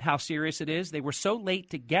how serious it is. They were so late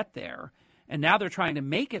to get there, and now they're trying to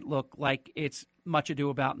make it look like it's much ado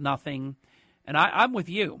about nothing. And I'm with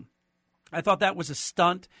you. I thought that was a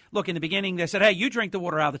stunt. Look, in the beginning, they said, hey, you drink the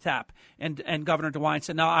water out of the tap. And Governor DeWine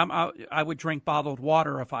said, no, I would drink bottled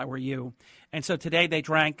water if I were you. And so today they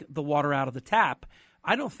drank the water out of the tap.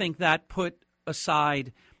 I don't think that put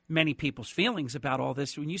aside many people's feelings about all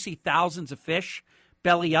this. When you see thousands of fish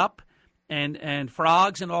belly up and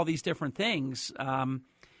frogs and all these different things. And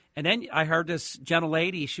then I heard this gentle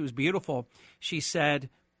lady, she was beautiful. She said,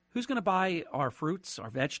 who's going to buy our fruits, our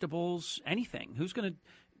vegetables, anything? Who's going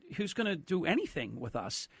to do anything with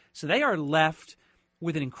us? So they are left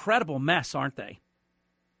with an incredible mess, aren't they?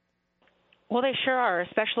 Well, they sure are,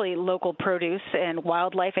 especially local produce and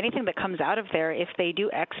wildlife, anything that comes out of there. If they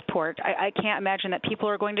do export, I can't imagine that people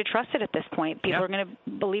are going to trust it at this point. People are going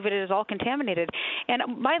to believe it is all contaminated.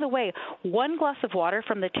 And by the way, one glass of water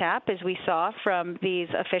from the tap, as we saw from these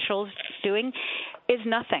officials doing, is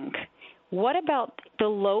nothing. What about the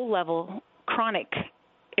low-level chronic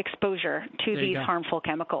exposure to these harmful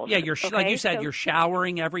chemicals? Yeah, like you said, you're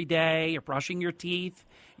showering every day, you're brushing your teeth,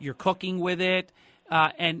 you're cooking with it,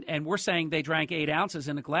 and we're saying they drank 8 ounces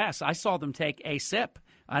in a glass. I saw them take a sip.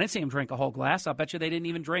 I didn't see them drink a whole glass. I'll bet you they didn't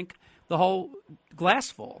even drink the whole glass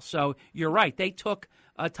full. So you're right. They took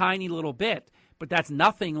a tiny little bit, but that's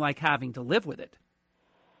nothing like having to live with it.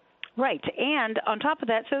 Right. And on top of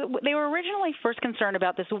that, so they were originally first concerned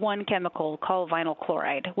about this one chemical called vinyl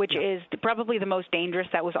chloride, which is probably the most dangerous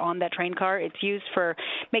that was on that train car. It's used for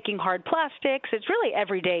making hard plastics. It's really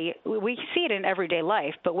everyday. We see it in everyday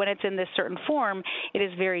life, but when it's in this certain form, it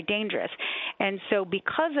is very dangerous. And so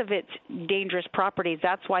because of its dangerous properties,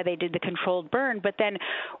 that's why they did the controlled burn. But then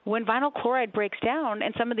when vinyl chloride breaks down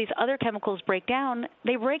and some of these other chemicals break down,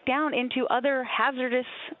 they break down into other hazardous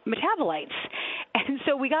metabolites. And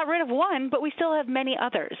so we got rid of one, but we still have many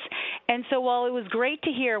others. And so while it was great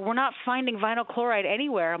to hear we're not finding vinyl chloride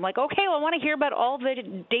anywhere, I'm like, okay, well, I want to hear about all the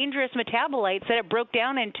dangerous metabolites that it broke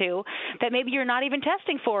down into that maybe you're not even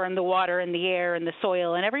testing for in the water and the air and the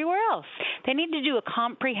soil and everywhere else. They need to do a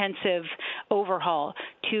comprehensive overhaul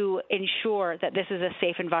to ensure that this is a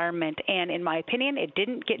safe environment. And in my opinion, it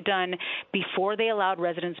didn't get done before they allowed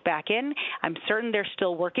residents back in. I'm certain they're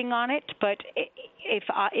still working on it, but if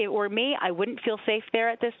it were me, I wouldn't feel safe there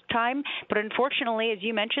at this time. But unfortunately, as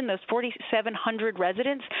you mentioned, those 4,700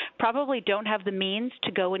 residents probably don't have the means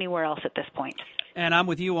to go anywhere else at this point. And I'm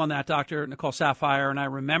with you on that, Dr. Nicole Saphier. And I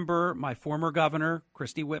remember my former governor,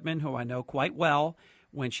 Christy Whitman, who I know quite well,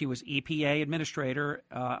 when she was EPA administrator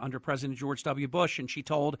under President George W. Bush, and she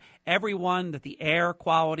told everyone that the air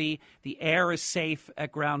quality, the air is safe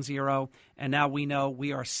at Ground Zero, and now we know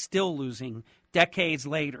we are still losing. Decades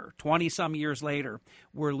later, 20-some years later,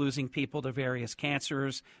 we're losing people to various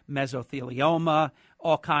cancers, mesothelioma,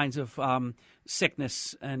 all kinds of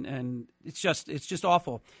sickness, and it's just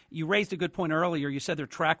awful. You raised a good point earlier. You said their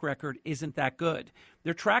track record isn't that good.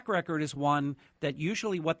 Their track record is one that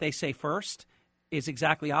usually what they say first is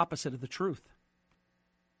exactly opposite of the truth.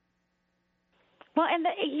 Well,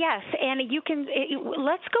 yes, and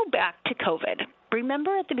let's go back to COVID.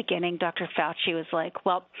 Remember at the beginning, Dr. Fauci was like,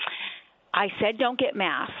 well, I said don't get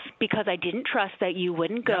masks because I didn't trust that you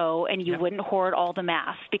wouldn't go and you wouldn't hoard all the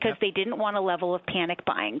masks because they didn't want a level of panic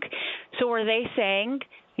buying. So are they saying,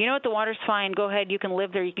 you know what, the water's fine, go ahead, you can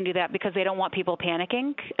live there, you can do that because they don't want people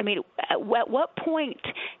panicking? I mean, at what point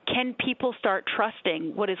can people start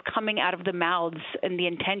trusting what is coming out of the mouths and the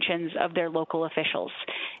intentions of their local officials?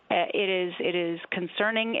 It is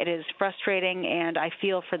concerning, it is frustrating, and I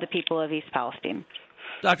feel for the people of East Palestine.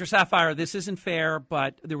 Dr. Saphier, this isn't fair,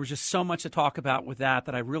 but there was just so much to talk about with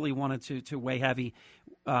that I really wanted to weigh heavy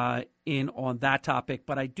in on that topic.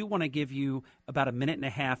 But I do want to give you about a minute and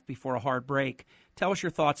a half before a hard break. Tell us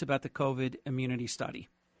your thoughts about the COVID immunity study.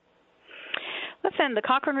 Listen, the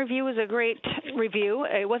Cochrane review was a great review.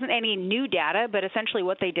 It wasn't any new data, but essentially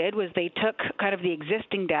what they did was they took kind of the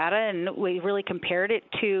existing data and we really compared it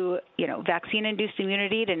to, vaccine-induced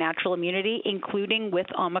immunity to natural immunity, including with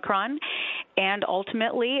Omicron. And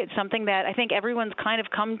ultimately, it's something that I think everyone's kind of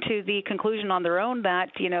come to the conclusion on their own that,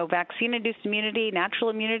 vaccine-induced immunity, natural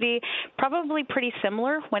immunity, probably pretty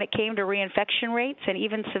similar when it came to reinfection rates and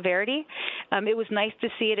even severity. It was nice to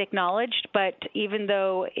see it acknowledged, but even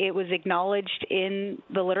though it was acknowledged in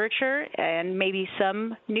the literature and maybe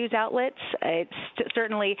some news outlets,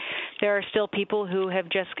 certainly there are still people who have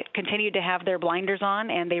just continued to have their blinders on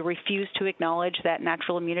and they refuse to acknowledge that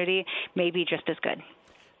natural immunity may be just as good.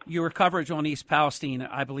 Your coverage on East Palestine,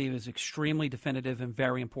 I believe, is extremely definitive and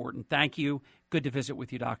very important. Thank you. Good to visit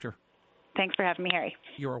with you, Doctor. Thanks for having me, Harry.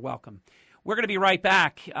 You're welcome. We're going to be right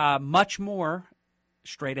back. Much more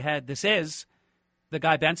straight ahead. This is The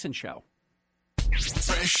Guy Benson Show.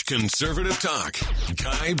 Fresh conservative talk.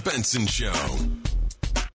 Guy Benson Show.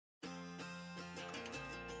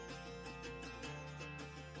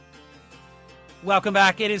 Welcome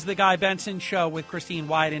back. It is The Guy Benson Show with Christine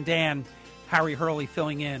Wyatt and Dan. Harry Hurley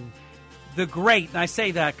filling in. The great, and I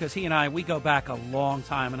say that because he and I, we go back a long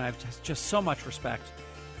time, and I have just so much respect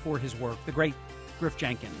for his work. The great Griff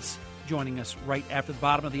Jenkins joining us right after the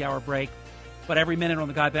bottom of the hour break. But every minute on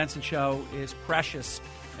The Guy Benson Show is precious,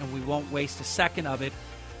 and we won't waste a second of it.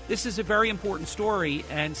 This is a very important story,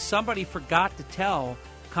 and somebody forgot to tell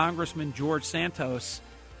Congressman George Santos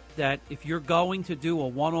that if you're going to do a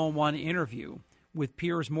one-on-one interview with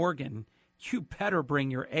Piers Morgan, you better bring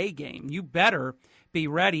your A game. You better be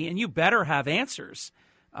ready, and you better have answers.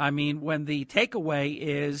 I mean, when the takeaway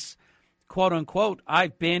is, quote unquote,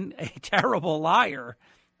 I've been a terrible liar,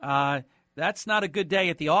 that's not a good day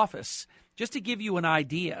at the office. Just to give you an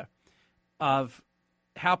idea of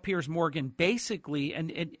how Piers Morgan basically,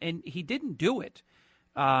 and he didn't do it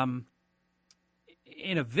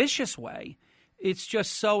in a vicious way. It's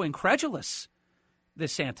just so incredulous,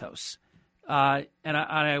 this Santos. And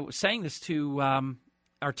I was saying this to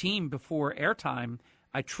our team before airtime.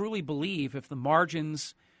 I truly believe if the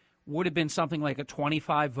margins would have been something like a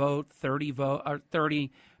 25-vote,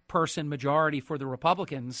 30-person majority for the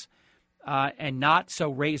Republicans and not so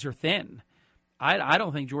razor thin, I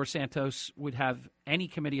don't think George Santos would have any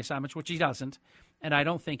committee assignments, which he doesn't, and I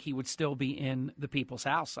don't think he would still be in the People's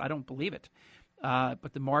House. I don't believe it.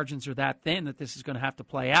 But the margins are that thin that this is going to have to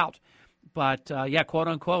play out. But, quote,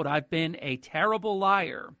 unquote, I've been a terrible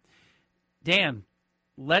liar. Dan,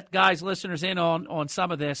 let guys, listeners in on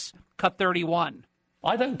some of this. Cut 31.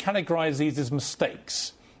 I don't categorize these as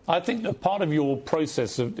mistakes. I think that part of your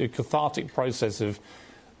process, of the cathartic process of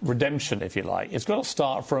redemption, if you like, it's got to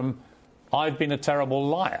start from, I've been a terrible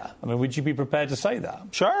liar. I mean, would you be prepared to say that?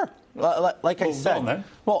 Sure. Like I said,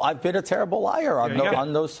 I've been a terrible liar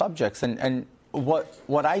on those subjects. And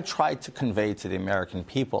what I tried to convey to the American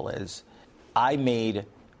people is I made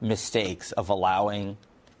mistakes of allowing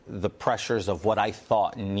the pressures of what I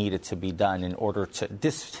thought needed to be done in order to...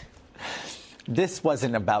 This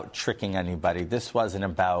wasn't about tricking anybody. This wasn't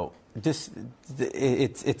about It's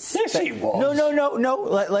yes, he was. No.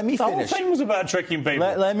 Let me finish. The whole thing was about tricking people.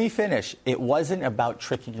 Let me finish. It wasn't about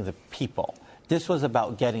tricking the people. This was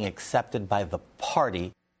about getting accepted by the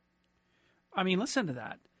party. I mean, listen to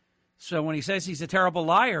that. So when he says he's a terrible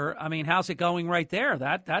liar, I mean, how's it going right there?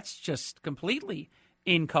 That's just completely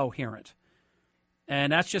incoherent.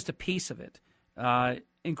 And that's just a piece of it.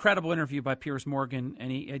 Incredible interview by Piers Morgan,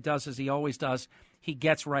 and he does as he always does. He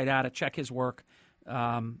gets right at it. Check his work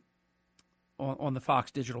on the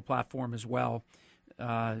Fox digital platform as well,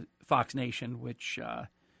 Fox Nation, which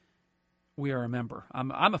we are a member.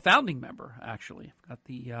 I'm a founding member, actually. I've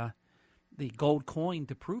got the gold coin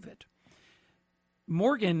to prove it.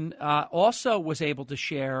 Morgan also was able to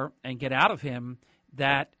share and get out of him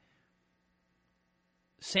that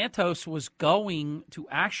Santos was going to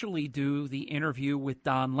actually do the interview with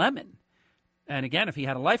Don Lemon. And again, if he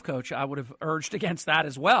had a life coach, I would have urged against that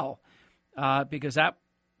as well, because that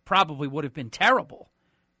probably would have been terrible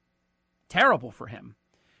for him.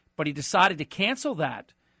 But he decided to cancel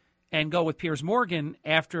that and go with Piers Morgan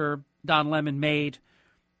after Don Lemon made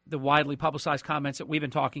the widely publicized comments that we've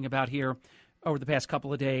been talking about here over the past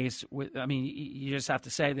couple of days. I mean, you just have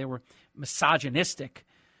to say they were misogynistic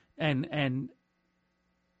and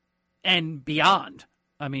beyond.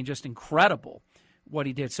 I mean, just incredible what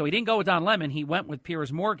he did. So he didn't go with Don Lemon. He went with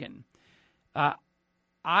Piers Morgan.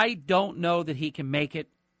 I don't know that he can make it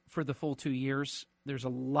for the full 2 years. There's a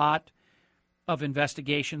lot of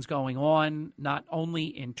investigations going on, not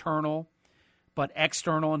only internal, but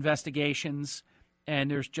external investigations,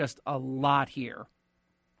 and there's just a lot here.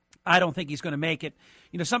 I don't think he's going to make it.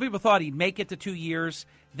 You know, some people thought he'd make it to 2 years,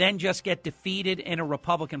 then just get defeated in a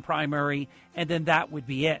Republican primary, and then that would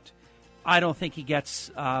be it. I don't think he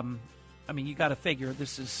gets, you got to figure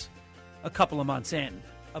this is a couple of months in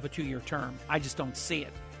of a 2-year term. I just don't see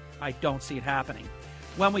it. I don't see it happening.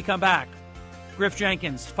 When we come back, Griff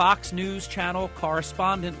Jenkins, Fox News Channel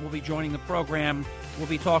correspondent, will be joining the program. We'll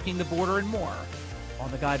be talking the border and more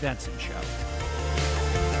on The Guy Benson Show.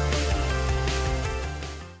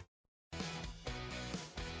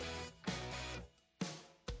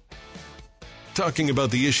 Talking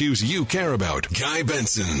about the issues you care about. Guy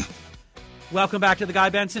Benson. Welcome back to The Guy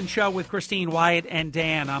Benson Show with Christine, Wyatt, and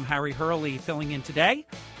Dan. I'm Harry Hurley filling in today.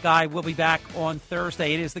 Guy will be back on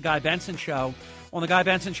Thursday. It is The Guy Benson Show. On The Guy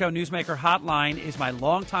Benson Show Newsmaker Hotline is my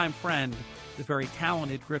longtime friend, the very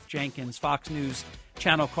talented Griff Jenkins, Fox News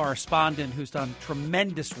Channel correspondent, who's done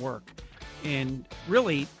tremendous work in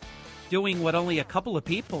really doing what only a couple of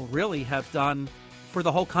people really have done for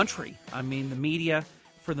the whole country. I mean, the media,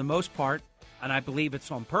 for the most part, and I believe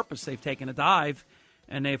it's on purpose, they've taken a dive,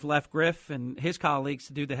 and they've left Griff and his colleagues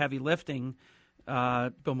to do the heavy lifting,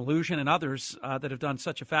 Bill Malugin and others that have done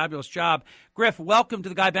such a fabulous job. Griff, welcome to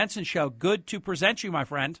the Guy Benson Show. Good to present you, my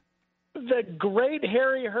friend. The great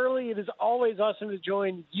Harry Hurley. It is always awesome to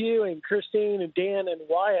join you and Christine and Dan and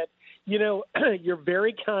Wyatt. You know, you're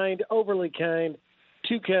very kind, overly kind,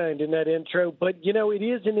 too kind in that intro. But, you know, it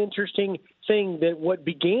is an interesting thing that what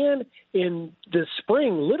began in the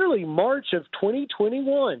spring, literally March of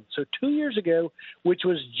 2021, so 2 years ago, which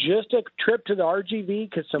was just a trip to the RGV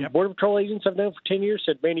because some Border Patrol agents I've known for 10 years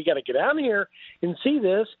said, man, you got to get out here and see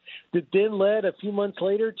this, that then led a few months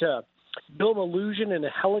later to Bill Malugin in a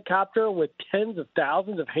helicopter with tens of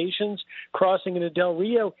thousands of Haitians crossing into Del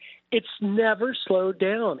Rio. It's never slowed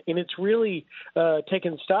down, and it's really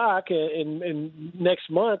taken stock in next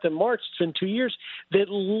month, in March. It's been 2 years that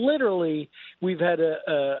literally we've had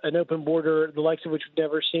an open border, the likes of which we've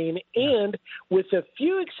never seen, and with a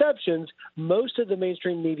few exceptions, most of the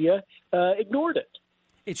mainstream media ignored it.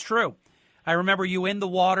 It's true. I remember you in the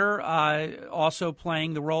water, also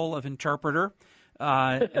playing the role of interpreter.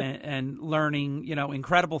 And learning, you know,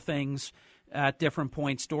 incredible things at different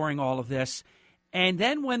points during all of this. And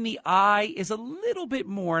then when the eye is a little bit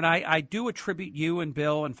more, and I do attribute you and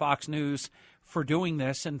Bill and Fox News for doing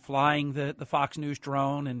this and flying the Fox News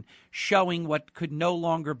drone and showing what could no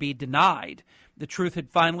longer be denied. The truth had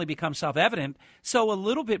finally become self-evident. So a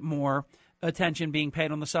little bit more attention being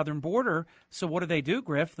paid on the southern border. So what do,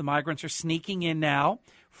 Griff? The migrants are sneaking in now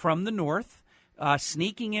from the north.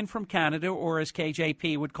 Sneaking in from Canada, or as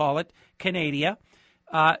KJP would call it, Canada.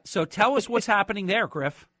 So tell us what's happening there,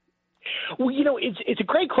 Griff. Well, you know, it's a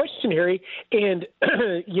great question, Harry. And,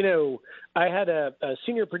 you know, I had a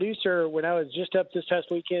senior producer when I was just up this past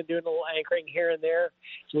weekend doing a little anchoring here and there.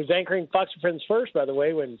 He was anchoring Fox and Friends first, by the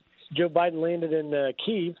way, when Joe Biden landed in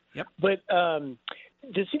Kyiv. Yep. But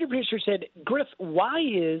the senior producer said, Griff, why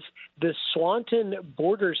is the Swanton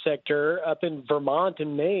border sector up in Vermont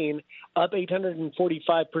and Maine up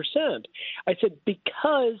 845%? I said,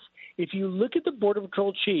 because if you look at the Border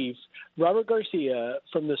Patrol chief, Robert Garcia,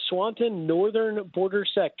 from the Swanton northern border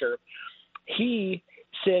sector, he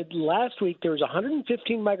said last week there was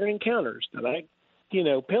 115 migrant encounters. Now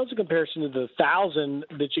that, pales in comparison to the 1,000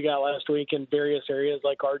 that you got last week in various areas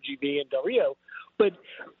like RGV and Del Rio. But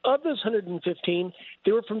of those 115,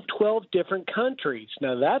 they were from 12 different countries.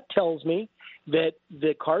 Now that tells me that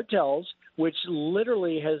the cartels, which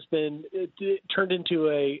literally has been turned into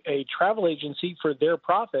a travel agency for their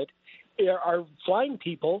profit, are flying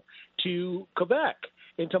people to Quebec,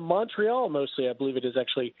 into Montreal mostly, I believe it is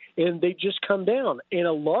actually, and they just come down. And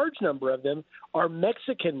a large number of them are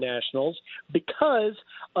Mexican nationals because,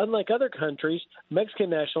 unlike other countries,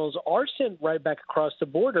 Mexican nationals are sent right back across the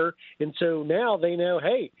border. And so now they know,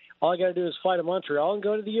 hey, all I got to do is fly to Montreal and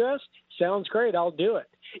go to the U.S.? Sounds great. I'll do it.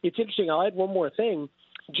 It's interesting. I'll add one more thing.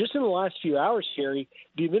 Just in the last few hours, Harry,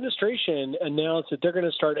 the administration announced that they're going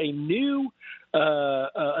to start a new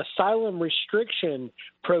asylum restriction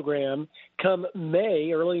program come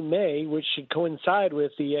May, early May, which should coincide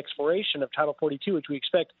with the expiration of Title 42, which we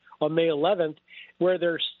expect on May 11th, where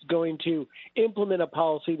they're going to implement a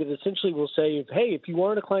policy that essentially will say, hey, if you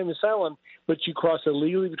want to claim asylum, but you cross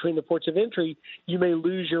illegally between the ports of entry, you may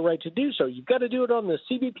lose your right to do so. You've got to do it on the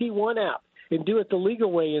CBP One app and do it the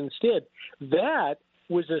legal way instead. That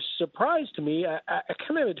was a surprise to me. I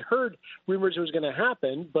kind of had heard rumors it was going to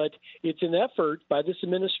happen, but it's an effort by this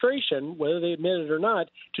administration, whether they admit it or not,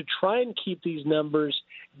 to try and keep these numbers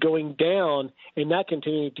going down and not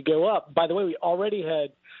continuing to go up. By the way, we already had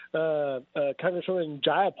Congresswoman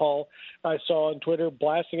Jayapal, I saw on Twitter,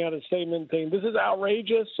 blasting out a statement saying this is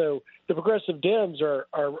outrageous. So the progressive Dems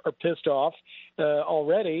are pissed off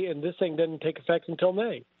already, and this thing doesn't take effect until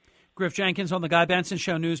May. Griff Jenkins on the Guy Benson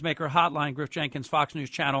Show Newsmaker Hotline. Griff Jenkins, Fox News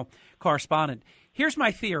Channel correspondent. Here's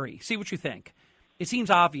my theory. See what you think. It seems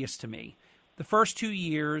obvious to me. The first 2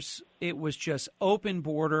 years, it was just open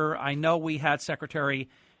border. I know we had Secretary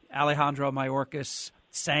Alejandro Mayorkas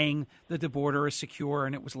saying that the border is secure,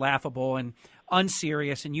 and it was laughable and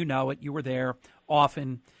unserious, and you know it. You were there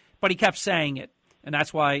often. But he kept saying it, and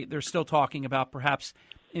that's why they're still talking about perhaps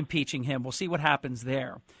impeaching him. We'll see what happens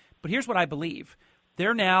there. But here's what I believe.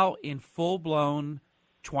 They're now in full-blown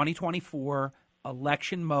 2024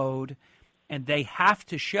 election mode, and they have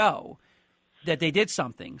to show that they did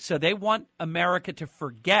something. So they want America to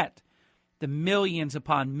forget the millions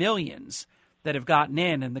upon millions that have gotten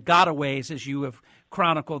in and the gotaways, as you have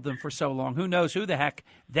chronicled them for so long. Who knows who the heck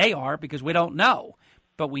they are, because we don't know.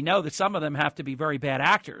 But we know that some of them have to be very bad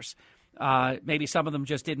actors. Maybe some of them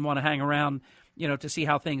just didn't want to hang around, to see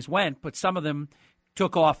how things went. But some of them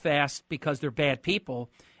took off fast because they're bad people,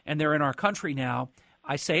 and they're in our country now.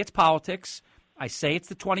 I say it's politics. I say it's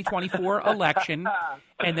the 2024 election,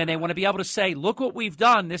 and then they want to be able to say, look what we've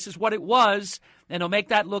done. This is what it was, and they'll make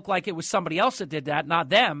that look like it was somebody else that did that, not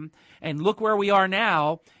them, and look where we are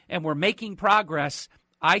now, and we're making progress.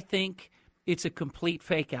 I think it's a complete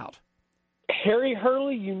fake out. Harry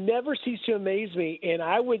Hurley, you never cease to amaze me, and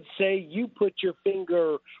I would say you put your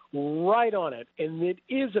finger right on it, and it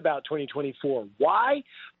is about 2024. Why?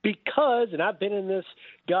 Because, and I've been in this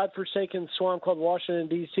godforsaken swamp called Washington,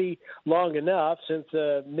 D.C. long enough, since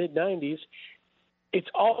the mid-'90s, it's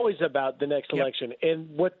always about the next election. And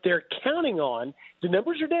what they're counting on, the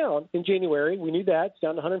numbers are down in January. We knew that. It's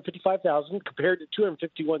down to 155,000 compared to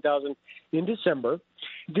 251,000 in December.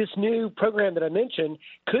 This new program that I mentioned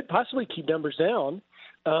could possibly keep numbers down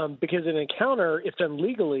because an encounter, if done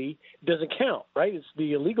legally, doesn't count, right? It's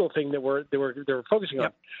the illegal thing that they were focusing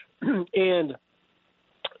on. And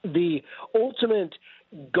the ultimate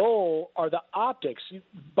goal are the optics.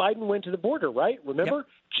 Biden went to the border, right? Remember?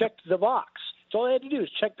 Checked the box. So all I had to do is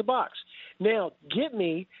check the box. Now, get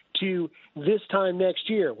me to this time next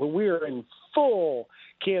year when we are in full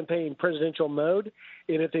campaign presidential mode.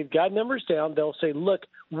 And if they've got numbers down, they'll say, look,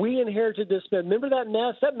 we inherited this mess. Remember that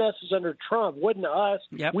mess? That mess was under Trump. It wasn't us.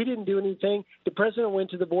 We didn't do anything. The president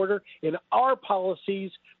went to the border, and our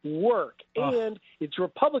policies work. And it's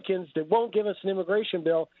Republicans that won't give us an immigration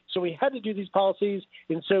bill. So we had to do these policies.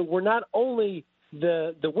 And so we're not only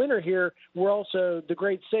the winner here, we're also the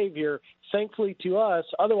great savior, thankfully to us.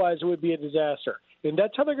 Otherwise, it would be a disaster. And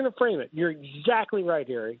that's how they're going to frame it. You're exactly right,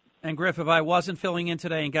 Harry. And, Griff, if I wasn't filling in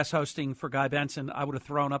today and guest hosting for Guy Benson, I would have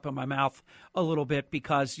thrown up in my mouth a little bit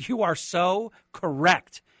because you are so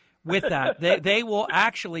correct with that. They will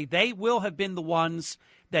have been the ones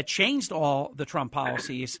that changed all the Trump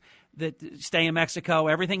policies, that stay in Mexico,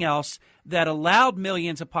 everything else, that allowed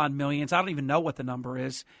millions upon millions. I don't even know what the number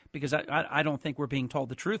is because I don't think we're being told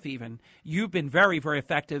the truth even. You've been very, very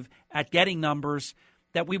effective at getting numbers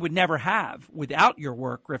that we would never have without your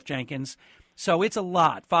work, Griff Jenkins. So it's a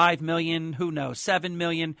lot. 5 million, who knows? 7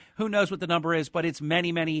 million, who knows what the number is, but it's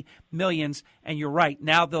many, many millions. And you're right.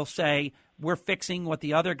 Now they'll say, we're fixing what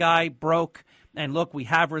the other guy broke. And look, we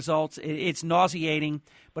have results. It's nauseating,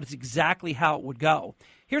 but it's exactly how it would go.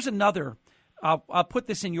 Here's another, I'll put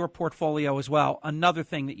this in your portfolio as well, another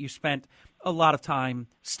thing that you spent a lot of time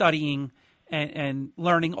studying and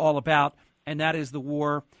learning all about, and that is the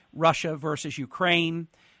war, Russia versus Ukraine.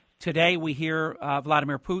 Today we hear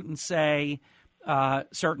Vladimir Putin say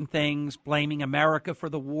certain things, blaming America for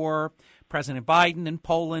the war. President Biden in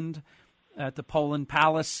Poland, at the Poland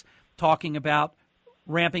Palace, talking about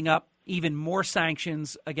ramping up even more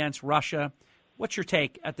sanctions against Russia. What's your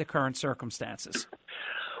take at the current circumstances?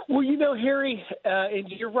 Well, Harry, and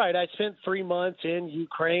you're right. I spent 3 months in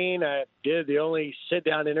Ukraine. I did the only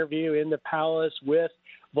sit-down interview in the palace with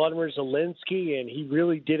Volodymyr Zelensky, and he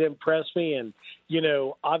really did impress me. And,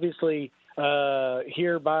 obviously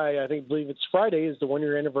here by, I believe it's Friday, is the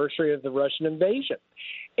one-year anniversary of the Russian invasion.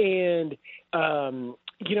 And,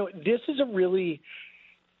 this is a really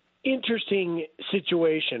interesting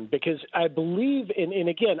situation because I believe, and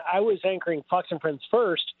again, I was anchoring Fox and Friends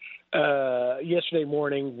First yesterday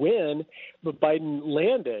morning when Biden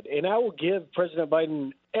landed, and I will give President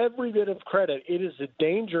Biden every bit of credit. It is a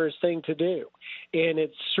dangerous thing to do, and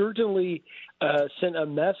it certainly sent a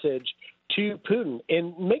message to Putin.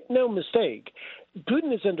 And make no mistake,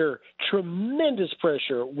 Putin is under tremendous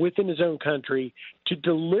pressure within his own country to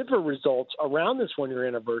deliver results around this one-year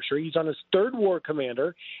anniversary. He's on his third war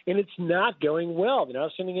commander, and it's not going well. They're now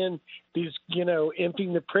sending in these,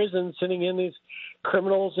 emptying the prisons, sending in these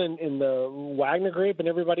criminals in the Wagner Group and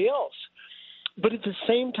everybody else. But at the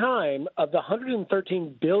same time, of the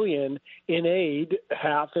 $113 billion in aid,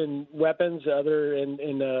 half in weapons, other in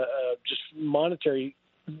just monetary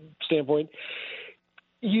standpoint,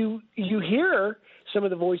 you hear some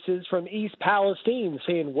of the voices from East Palestine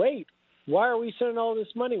saying, wait, why are we sending all this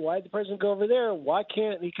money? Why did the president go over there? Why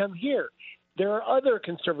can't he come here? There are other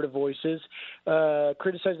conservative voices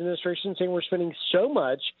criticizing the administration, saying we're spending so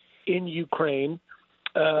much in Ukraine,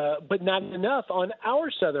 but not enough on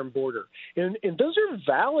our southern border. And those are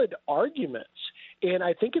valid arguments. And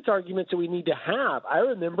I think it's arguments that we need to have. I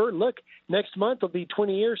remember, look, next month will be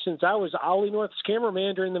 20 years since I was Ollie North's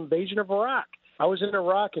cameraman during the invasion of Iraq. I was in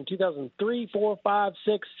Iraq in 2003, 4, 5,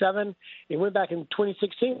 6, 7, and went back in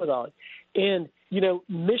 2016 with Ollie. And,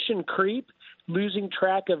 mission creep, losing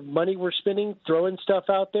track of money we're spending, throwing stuff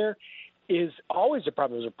out there is always a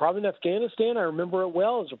problem. It was a problem in Afghanistan. I remember it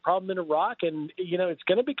well. It was a problem in Iraq. And, it's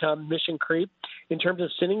going to become mission creep in terms of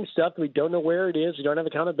sending stuff that we don't know where it is. We don't have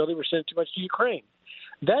accountability. We're sending too much to Ukraine.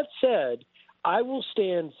 That said, I will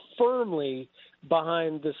stand firmly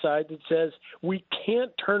behind the side that says we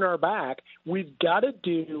can't turn our back. We've got to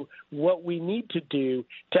do what we need to do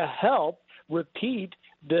to help repeat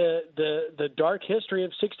the dark history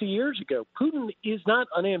of 60 years ago. Putin is not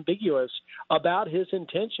unambiguous about his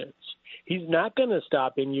intentions. He's not going to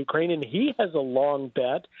stop in Ukraine, and he has a long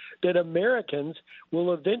bet that Americans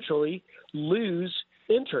will eventually lose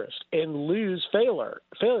interest and lose favor.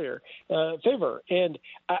 And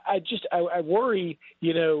I worry,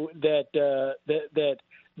 that the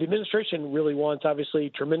administration really wants,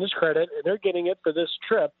 obviously, tremendous credit, and they're getting it for this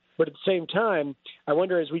trip. But at the same time, I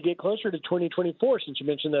wonder as we get closer to 2024, since you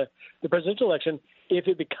mentioned the presidential election, if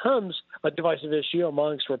it becomes a divisive issue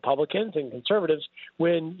amongst Republicans and conservatives,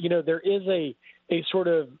 when, there is a sort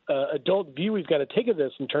of adult view we've got to take of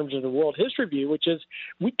this in terms of the world history view, which is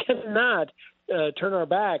we cannot turn our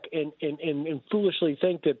back and foolishly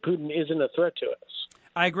think that Putin isn't a threat to us.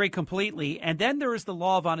 I agree completely. And then there is the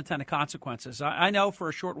law of unintended consequences. I know for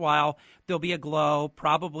a short while there'll be a glow.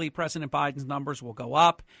 Probably President Biden's numbers will go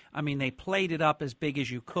up. I mean, they played it up as big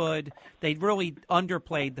as you could. They really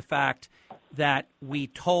underplayed the fact that we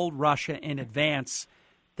told Russia in advance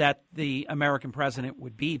that the American president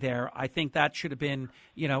would be there. I think that should have been,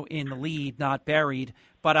 in the lead, not buried.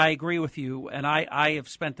 But I agree with you. And I have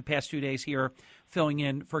spent the past 2 days here filling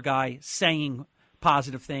in for Guy saying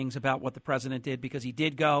positive things about what the president did because he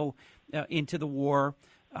did go into the war.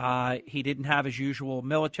 He didn't have his usual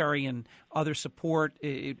military and other support.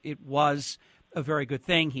 It was a very good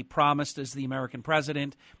thing. He promised, as the American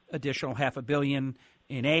president, additional $500 million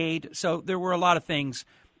in aid. So there were a lot of things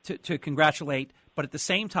to congratulate. But at the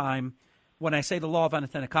same time, when I say the law of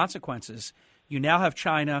unintended consequences, you now have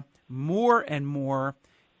China more and more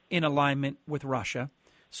in alignment with Russia.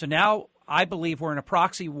 So now I believe we're in a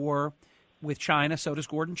proxy war with China. So does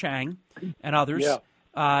Gordon Chang and others,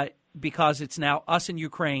 because it's now us and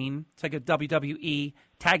Ukraine. It's like a WWE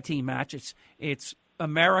tag team match. It's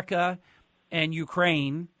America and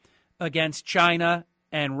Ukraine against China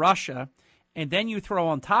and Russia. And then you throw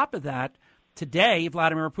on top of that, today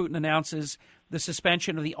Vladimir Putin announces the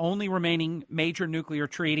suspension of the only remaining major nuclear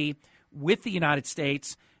treaty with the United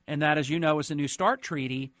States, and that, as you know, is the New START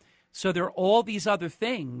treaty. So there are all these other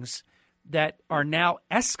things that are now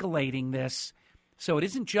escalating this. So it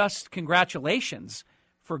isn't just congratulations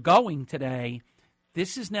for going today.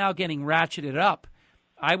 This is now getting ratcheted up,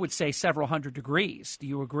 I would say, several hundred degrees. Do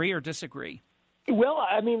you agree or disagree? Well,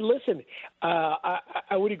 I mean, listen, I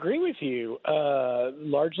would agree with you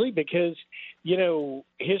largely because,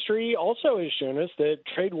 history also has shown us that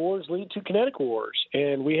trade wars lead to kinetic wars.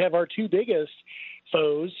 And we have our two biggest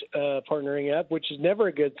foes partnering up, which is never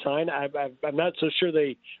a good sign. I'm not so sure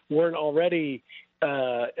they weren't already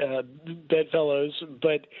bedfellows,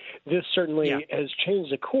 but this certainly has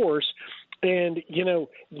changed the course. And,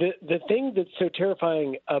 the thing that's so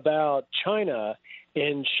terrifying about China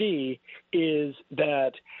and Xi is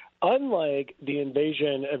that unlike the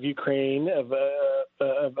invasion of Ukraine, of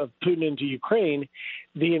Putin into Ukraine,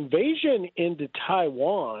 the invasion into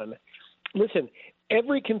Taiwan, listen,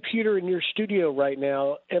 every computer in your studio right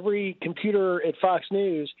now, every computer at Fox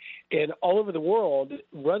News and all over the world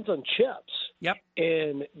runs on chips. Yep.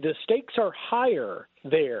 And the stakes are higher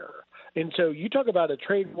there. And so you talk about a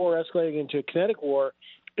trade war escalating into a kinetic war,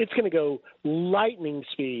 it's going to go lightning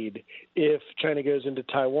speed if China goes into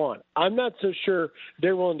Taiwan. I'm not so sure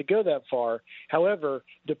they're willing to go that far. However,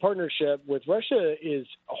 the partnership with Russia is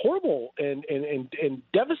horrible and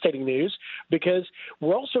devastating news because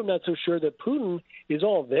we're also not so sure that Putin is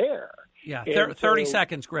all there. Yeah, 30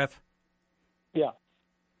 seconds, Griff. Yeah.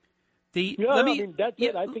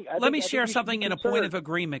 Let me share something in a point of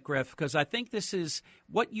agreement, Griff, because I think this is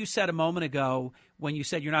what you said a moment ago when you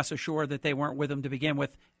said you're not so sure that they weren't with them to begin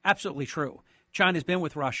with. Absolutely true. China's been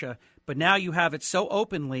with Russia, but now you have it so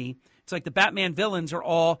openly. It's like the Batman villains are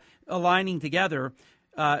all aligning together.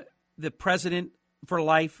 The president for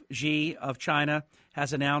life, Xi of China,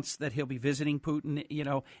 has announced that he'll be visiting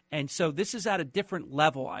Putin, and so this is at a different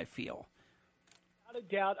level, I feel. Without a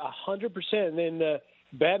doubt, 100%. And then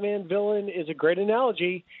Batman villain is a great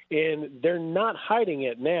analogy, and they're not hiding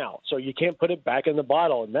it now. So you can't put it back in the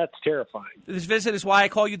bottle, and that's terrifying. This visit is why I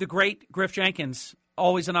call you the great Griff Jenkins.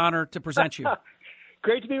 Always an honor to present you.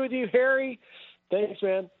 Great to be with you, Harry. Thanks,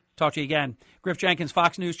 man. Talk to you again. Griff Jenkins,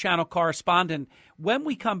 Fox News Channel correspondent. When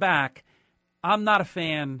we come back, I'm not a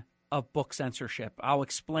fan of book censorship. I'll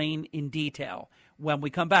explain in detail when we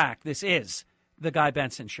come back. This is The Guy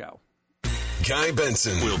Benson Show. Guy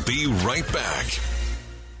Benson will be right back.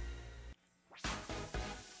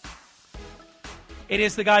 It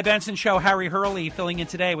is The Guy Benson Show. Harry Hurley filling in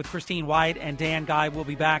today with Christine White and Dan Guy will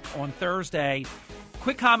be back on Thursday.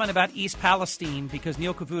 Quick comment about East Palestine, because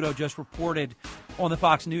Neil Cavuto just reported on the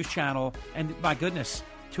Fox News Channel, and my goodness,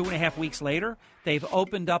 2.5 weeks later, they've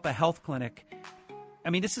opened up a health clinic. I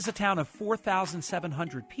mean, this is a town of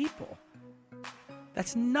 4,700 people.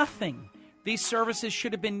 That's nothing. These services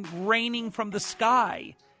should have been raining from the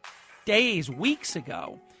sky days, weeks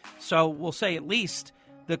ago. So we'll say at least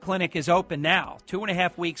the clinic is open now,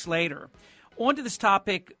 2.5 weeks later. On to this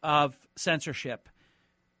topic of censorship.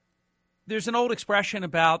 There's an old expression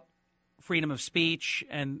about freedom of speech,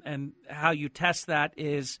 and how you test that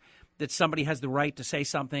is that somebody has the right to say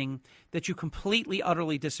something that you completely,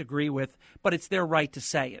 utterly disagree with, but it's their right to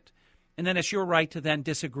say it. And then it's your right to then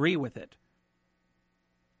disagree with it.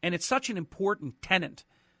 And it's such an important tenet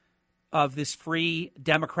of this free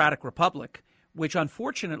democratic republic, which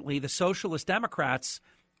unfortunately the socialist Democrats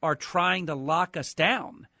are trying to lock us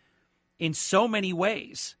down in so many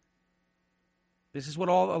ways. This is what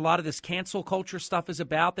a lot of this cancel culture stuff is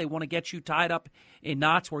about. They want to get you tied up in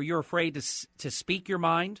knots where you're afraid to speak your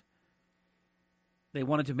mind. They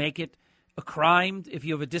wanted to make it a crime if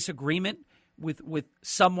you have a disagreement with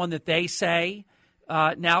someone that they say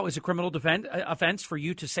now is a criminal offense for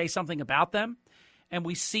you to say something about them. And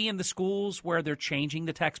we see in the schools where they're changing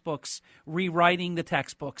the textbooks, rewriting the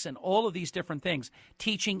textbooks, and all of these different things,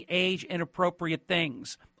 teaching age-inappropriate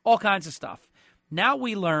things, all kinds of stuff. Now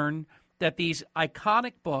we learn that these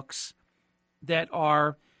iconic books that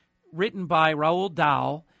are written by Roald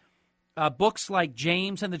Dahl, books like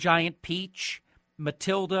James and the Giant Peach,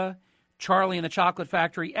 Matilda, Charlie and the Chocolate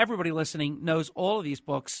Factory, everybody listening knows all of these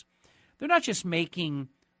books. They're not just making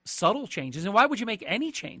subtle changes. And why would you make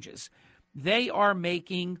any changes? They are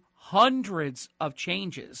making hundreds of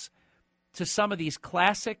changes to some of these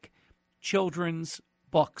classic children's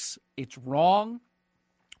books. It's wrong.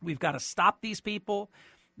 We've got to stop these people.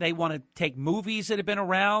 They want to take movies that have been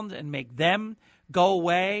around and make them go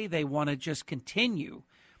away. They want to just continue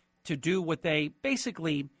to do what they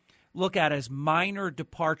basically look at as minor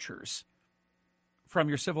departures from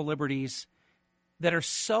your civil liberties that are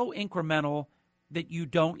so incremental that you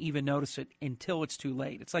don't even notice it until it's too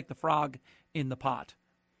late. It's like the frog in the pot.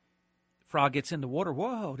 Frog gets in the water.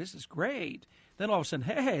 Whoa, this is great. Then all of a sudden,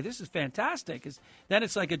 hey, this is fantastic. Then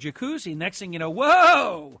it's like a jacuzzi. Next thing you know,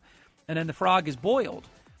 whoa! And then the frog is boiled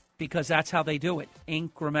because that's how they do it,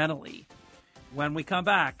 incrementally. When we come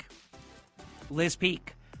back, Liz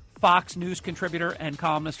Peek, Fox News contributor and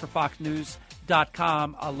columnist for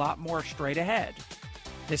FoxNews.com. A lot more straight ahead.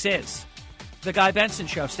 This is The Guy Benson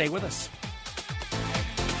Show. Stay with us.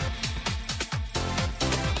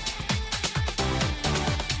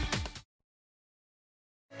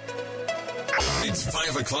 It's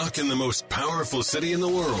 5 o'clock in the most powerful city in the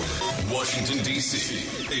world, Washington,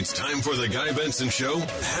 D.C. It's time for the Guy Benson Show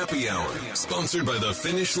Happy Hour, sponsored by the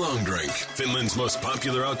Finnish Long Drink. Finland's most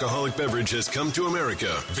popular alcoholic beverage has come to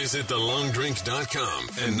America. Visit thelongdrink.com.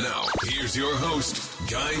 And now, here's your host,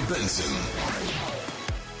 Guy Benson.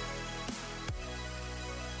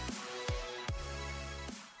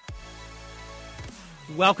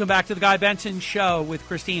 Welcome back to the Guy Benson Show with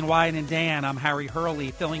Christine Wyatt and Dan. I'm Harry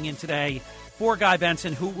Hurley, filling in today for Guy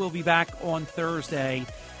Benson, who will be back on Thursday.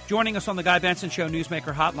 Joining us on the Guy Benson Show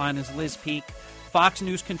Newsmaker Hotline is Liz Peek, Fox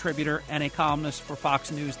News contributor and a columnist for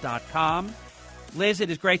FoxNews.com. Liz,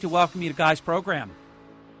 it is great to welcome you to Guy's program.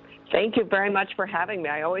 Thank you very much for having me.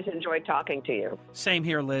 I always enjoy talking to you. Same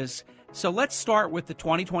here, Liz. So let's start with the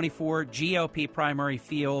 2024 GOP primary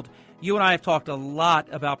field. You and I have talked a lot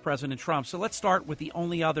about President Trump, so let's start with the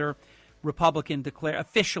only other Republican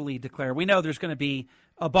officially declared. We know there's going to be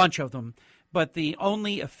a bunch of them, but the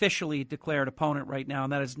only officially declared opponent right now,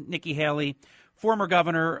 and that is Nikki Haley, former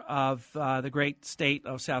governor of the great state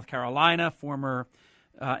of South Carolina, former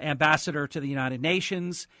ambassador to the United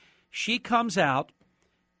Nations. She comes out,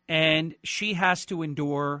 and she has to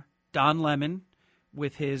endure Don Lemon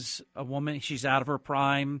with a woman. She's out of her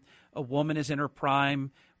prime. A woman is in her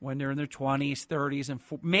prime when they're in their 20s, 30s, and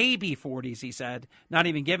maybe 40s, he said. Not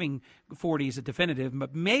even giving 40s a definitive,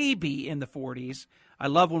 but maybe in the 40s. I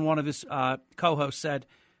love when one of his co-hosts said,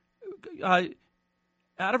 out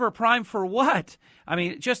of her prime for what? I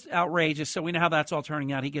mean, just outrageous. So we know how that's all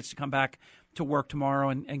turning out. He gets to come back to work tomorrow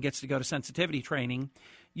and gets to go to sensitivity training.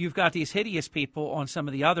 You've got these hideous people on some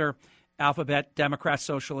of the other alphabet Democrat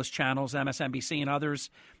socialist channels, MSNBC and others,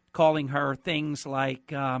 calling her things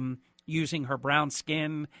like using her brown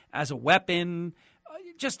skin as a weapon,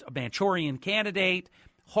 just a Manchurian candidate,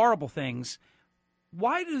 horrible things.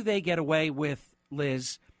 Why do they get away with,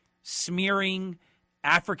 Liz, smearing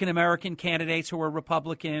African-American candidates who are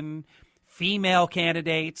Republican, female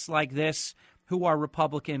candidates like this who are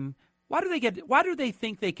Republican? Why do they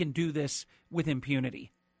think they can do this with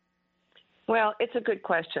impunity? Well, it's a good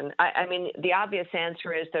question. I mean, the obvious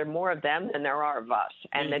answer is there are more of them than there are of us,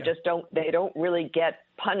 and they don't really get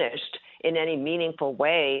punished in any meaningful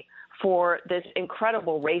way for this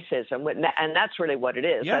incredible racism, and that's really what it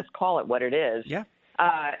is. Yeah. Let's call it what it is. Yeah.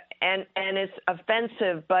 And it's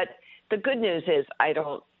offensive, but the good news is I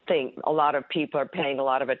don't think a lot of people are paying a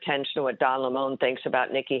lot of attention to what Don Lemon thinks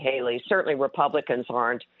about Nikki Haley. Certainly Republicans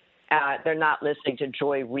aren't. They're not listening to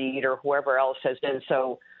Joy Reid or whoever else has been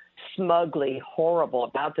so smugly horrible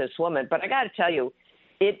about this woman. But I got to tell you,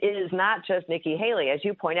 it is not just Nikki Haley. As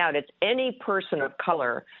you point out, it's any person of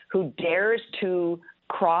color who dares to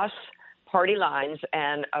cross party lines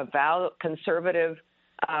and avow conservative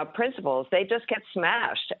principles. They just get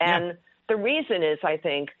smashed. And the reason is, I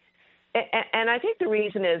think, the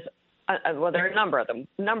reason is, well, there are a number of them.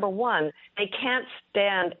 Number one, they can't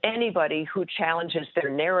stand anybody who challenges their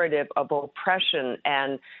narrative of oppression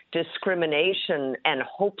and discrimination and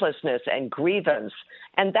hopelessness and grievance.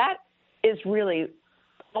 And that is really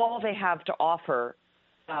all they have to offer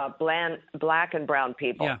black and brown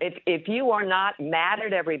people. Yeah. If you are not mad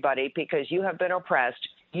at everybody because you have been oppressed,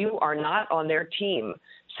 you are not on their team.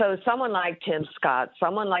 So someone like Tim Scott,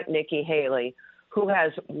 someone like Nikki Haley, who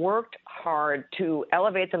has worked hard to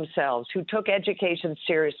elevate themselves, who took education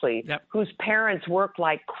seriously, whose parents worked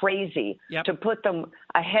like crazy to put them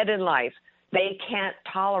ahead in life, they can't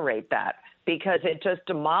tolerate that because it just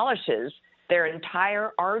demolishes their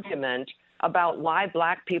entire argument about why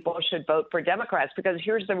black people should vote for Democrats. Because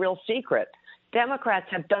here's the real secret. Democrats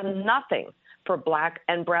have done nothing for black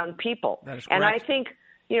and brown people. That is correct. And I think,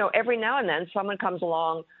 every now and then someone comes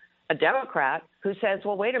along, a Democrat, who says,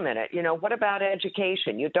 well, wait a minute, what about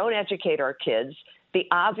education? You don't educate our kids. The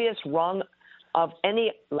obvious rung of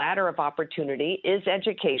any ladder of opportunity is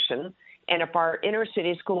education. And if our inner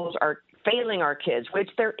city schools are failing our kids, which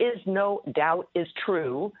there is no doubt is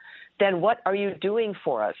true, then what are you doing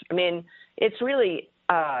for us? I mean, it's really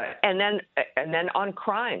and then on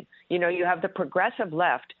crime, you have the progressive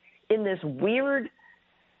left in this weird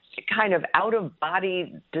kind of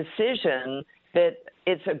out-of-body decision that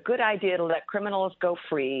it's a good idea to let criminals go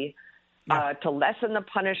free, to lessen the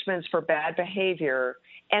punishments for bad behavior.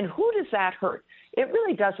 And who does that hurt? It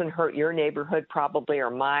really doesn't hurt your neighborhood probably or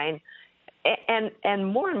mine. And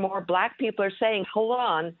more black people are saying, hold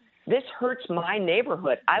on, this hurts my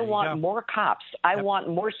neighborhood. I want more cops. I want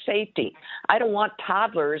more safety. I don't want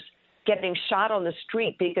toddlers getting shot on the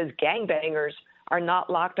street because gangbangers are not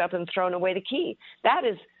locked up and thrown away the key. That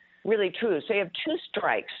is really true. So you have two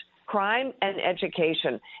strikes, crime and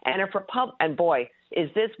education. And and boy, is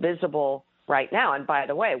this visible right now. And by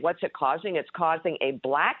the way, what's it causing? It's causing a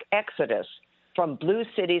black exodus from blue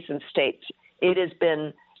cities and states. It has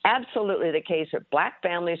been absolutely the case that black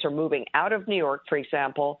families are moving out of New York, for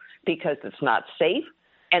example, because it's not safe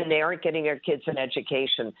and they aren't getting their kids an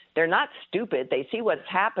education. They're not stupid. They see what's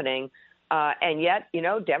happening. And yet,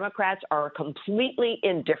 Democrats are completely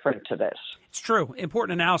indifferent to this. It's true.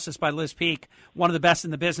 Important analysis by Liz Peek, one of the best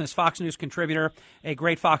in the business, Fox News contributor, a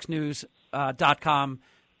great FoxNews.com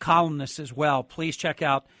columnist as well. Please check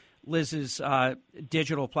out Liz's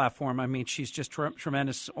digital platform. I mean, she's just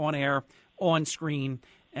tremendous on air, on screen,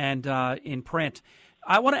 and in print.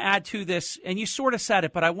 I want to add to this, and you sort of said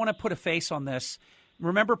it, but I want to put a face on this.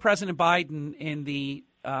 Remember President Biden in the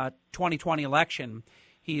 2020 election?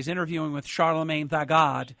 He's interviewing with Charlemagne the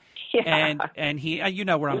God, and he, you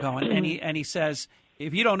know where I'm going, and he says,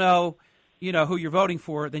 if you don't know, who you're voting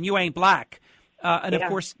for, then you ain't black. And of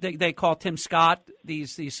course, they call Tim Scott,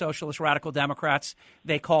 these socialist radical Democrats,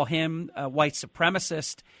 they call him a white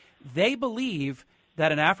supremacist. They believe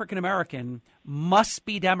that an African American must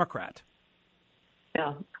be Democrat.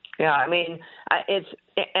 Yeah. I mean,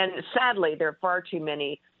 and sadly, there are far too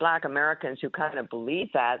many black Americans who kind of believe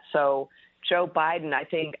that. So Joe Biden, I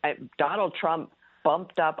think Donald Trump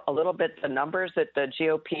bumped up a little bit the numbers that the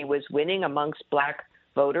GOP was winning amongst black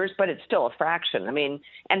voters, but it's still a fraction. I mean,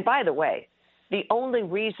 and by the way, the only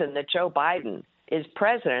reason that Joe Biden is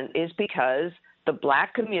president is because the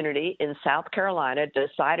black community in South Carolina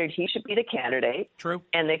decided he should be the candidate. True.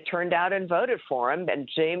 And they turned out and voted for him. And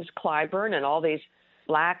James Clyburn and all these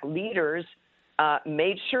black leaders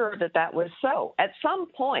made sure that was so. At some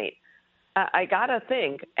point, I got to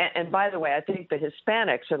think, and by the way, I think the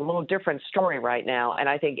Hispanics are a little different story right now, and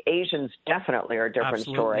I think Asians definitely are a different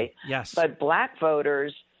story. Yes. But black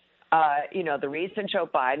voters, the reason Joe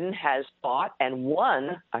Biden has fought and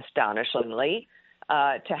won, astonishingly,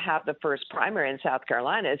 to have the first primary in South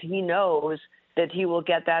Carolina is he knows that he will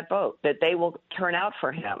get that vote, that they will turn out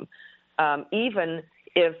for him, even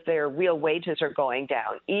if their real wages are going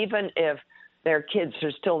down, even if their kids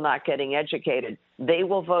are still not getting educated. They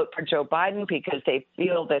will vote for Joe Biden because they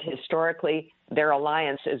feel that historically their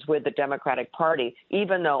alliance is with the Democratic Party,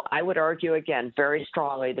 even though I would argue again very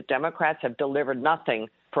strongly the Democrats have delivered nothing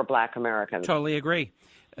for black Americans. Totally agree.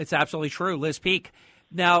 It's absolutely true. Liz Peek.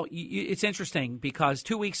 Now, it's interesting because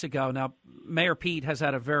 2 weeks ago, now Mayor Pete has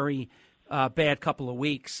had a very bad couple of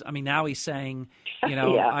weeks. I mean, now he's saying,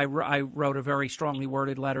 I wrote a very strongly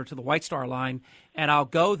worded letter to the White Star Line, and I'll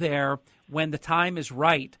go there when the time is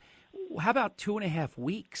right. How about 2.5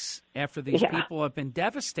 weeks after these people have been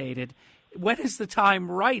devastated? When is the time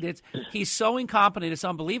right? He's so incompetent, it's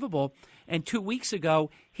unbelievable. And 2 weeks ago,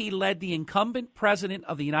 he led the incumbent president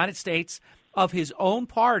of the United States of his own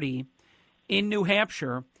party in New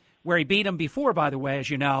Hampshire, where he beat him before, by the way, as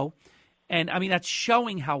you know. And, I mean, that's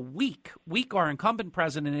showing how weak our incumbent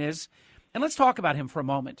president is. And let's talk about him for a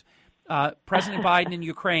moment. President Biden in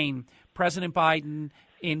Ukraine, President Biden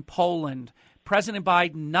in Poland, President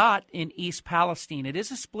Biden not in East Palestine. It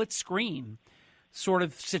is a split screen sort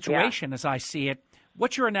of situation as I see it.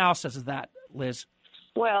 What's your analysis of that, Liz?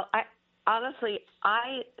 Well, honestly,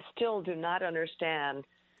 I still do not understand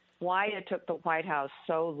why it took the White House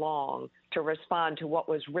so long to respond to what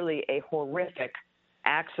was really a horrific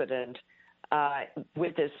accident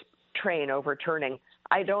with this train overturning.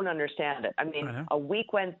 I don't understand it. I mean, a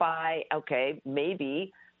week went by, okay,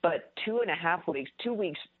 maybe, but 2.5 weeks, 2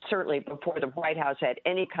 weeks certainly before the White House had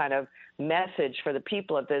any kind of message for the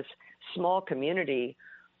people of this small community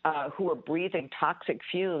who were breathing toxic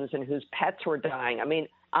fumes and whose pets were dying. I mean,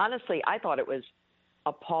 honestly, I thought it was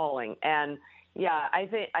appalling. And yeah, I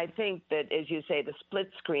think that, as you say, the split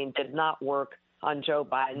screen did not work on Joe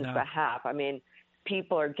Biden's behalf. I mean,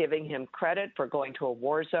 people are giving him credit for going to a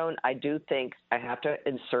war zone. I do think I have to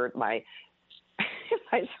insert my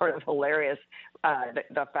sort of hilarious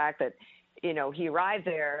the fact that, he arrived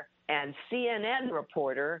there and CNN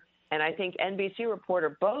reporter and I think NBC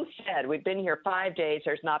reporter both said, we've been here 5 days,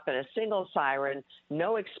 there's not been a single siren,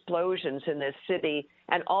 no explosions in this city,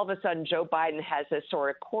 and all of a sudden Joe Biden has this sort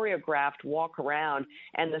of choreographed walk around,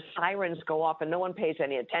 and the sirens go off, and no one pays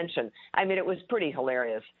any attention. I mean, it was pretty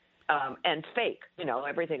hilarious and fake. You know,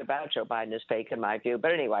 everything about Joe Biden is fake in my view.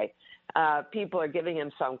 But anyway, people are giving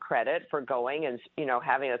him some credit for going and, you know,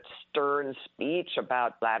 having a stern speech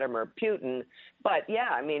about Vladimir Putin. But, yeah,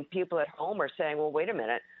 I mean, people at home are saying, well, wait a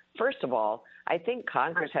minute. First of all, I think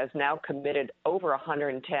Congress has now committed over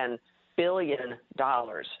 $110 billion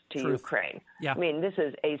to Ukraine. Yeah. I mean, this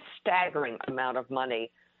is a staggering amount of money.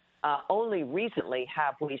 Only recently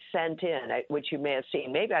have we sent in, which you may have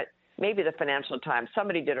seen, maybe the Financial Times,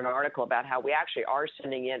 somebody did an article about how we actually are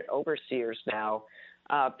sending in overseers now,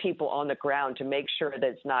 people on the ground to make sure that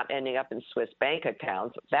it's not ending up in Swiss bank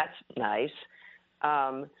accounts. That's nice.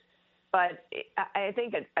 But I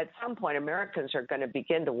think at some point Americans are going to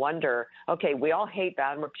begin to wonder, okay, we all hate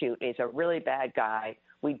Vladimir Putin. He's a really bad guy.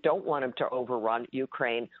 We don't want him to overrun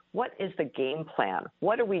Ukraine. What is the game plan?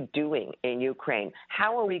 What are we doing in Ukraine?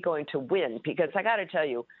 How are we going to win? Because I got to tell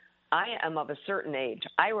you, I am of a certain age.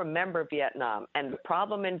 I remember Vietnam, and the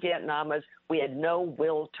problem in Vietnam was we had no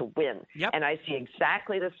will to win. Yep. And I see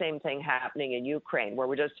exactly the same thing happening in Ukraine, where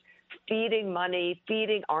we're just feeding money,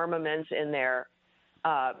 feeding armaments in there,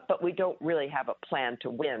 but we don't really have a plan to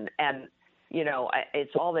win. And, you know,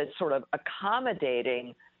 it's all this sort of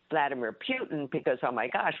accommodating Vladimir Putin because, oh, my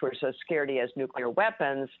gosh, we're so scared he has nuclear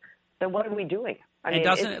weapons. Then what are we doing? I mean,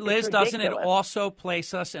 doesn't it also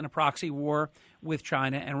place us in a proxy war with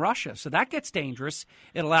China and Russia? So that gets dangerous.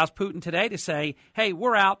 It allows Putin today to say, hey,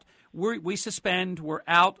 we're out. We suspend. We're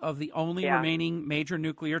out of the only remaining major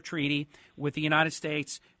nuclear treaty with the United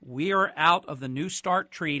States. We are out of the New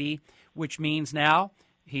START treaty, which means now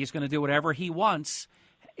he's going to do whatever he wants.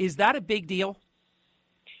 Is that a big deal?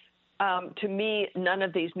 To me, none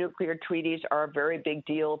of these nuclear treaties are a very big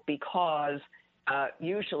deal because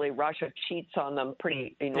usually Russia cheats on them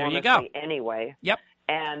pretty enormously anyway. Yep.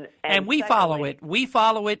 And we follow it. We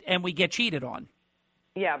follow it, and we get cheated on.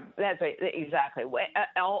 Yeah, that's right. Exactly.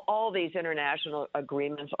 All these international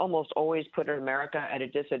agreements almost always put America at a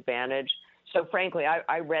disadvantage. So, frankly,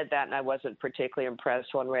 I read that, and I wasn't particularly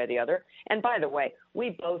impressed one way or the other. And by the way,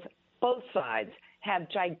 we both sides have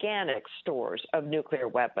gigantic stores of nuclear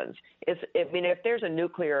weapons. If there's a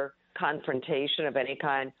nuclear confrontation of any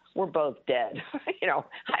kind, we're both dead. You know,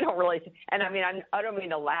 I don't mean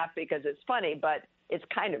to laugh because it's funny, but it's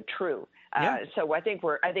kind of true. So I think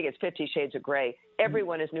it's 50 Shades of Gray.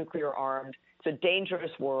 Everyone is nuclear armed. It's a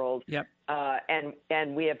dangerous world. Yep.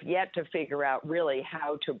 And we have yet to figure out really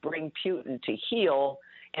how to bring Putin to heel.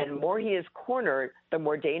 And the more he is cornered, the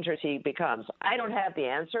more dangerous he becomes. I don't have the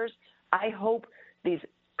answers. I hope these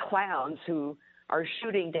clowns who are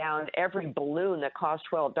shooting down every balloon that costs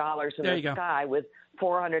 $12 in the sky with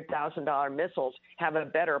 $400,000 missiles have a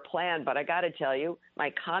better plan. But I got to tell you,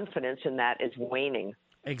 my confidence in that is waning.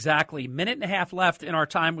 Exactly. Minute and a half left in our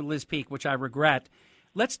time with Liz Peek, which I regret.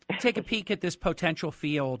 Let's take a peek at this potential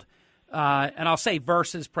field, and I'll say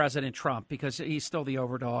versus President Trump because he's still the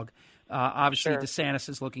overdog. Obviously, Sure. DeSantis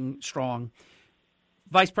is looking strong.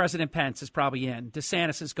 Vice President Pence is probably in.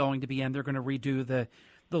 DeSantis is going to be in. They're going to redo the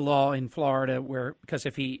law in Florida because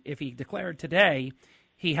if he declared today,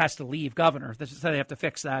 he has to leave governor. So they have to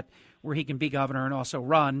fix that where he can be governor and also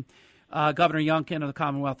run. Governor Youngkin of the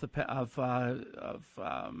Commonwealth of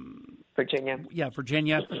Virginia. Yeah,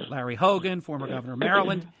 Virginia. Larry Hogan, former governor of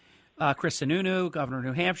Maryland. Chris Sununu, governor of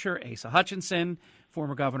New Hampshire. Asa Hutchinson,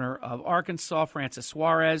 former governor of Arkansas. Francis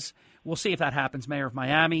Suarez. We'll see if that happens. Mayor of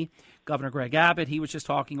Miami. Governor Greg Abbott. He was just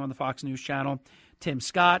talking on the Fox News channel. Tim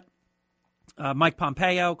Scott. Mike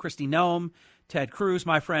Pompeo. Kristi Noem. Ted Cruz,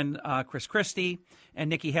 my friend Chris Christie. And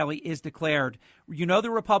Nikki Haley is declared. You know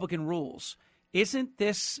the Republican rules. Isn't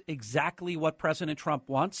this exactly what President Trump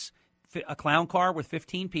wants? A clown car with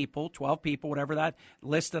 15 people, 12 people, whatever that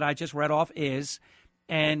list that I just read off is.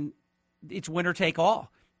 And it's winner take all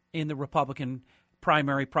in the Republican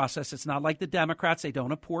primary process. It's not like the Democrats. They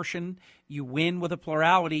don't apportion. You win with a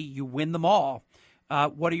plurality. You win them all.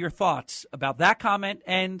 What are your thoughts about that comment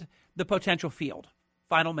and the potential field?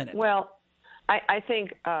 Final minute. Well, I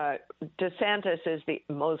think DeSantis is the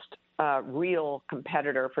most real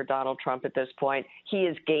competitor for Donald Trump at this point. He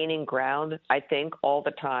is gaining ground, I think, all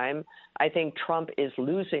the time. I think Trump is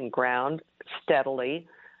losing ground steadily.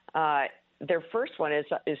 Their first one is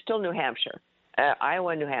still New Hampshire,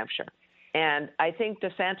 Iowa, New Hampshire. And I think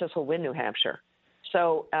DeSantis will win New Hampshire.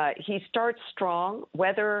 So he starts strong.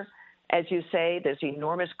 Whether as you say, this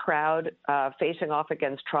enormous crowd facing off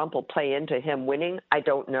against Trump will play into him winning? I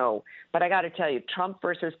don't know. But I got to tell you, Trump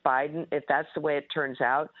versus Biden, if that's the way it turns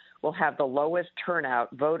out, will have the lowest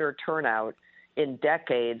voter turnout in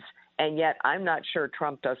decades. And yet I'm not sure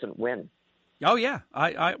Trump doesn't win. Oh, yeah.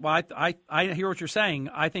 I hear what you're saying.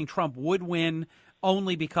 I think Trump would win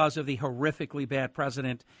only because of the horrifically bad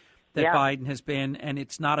president that Biden has been. And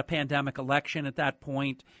it's not a pandemic election at that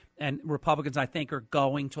point. And Republicans, I think, are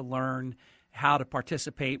going to learn how to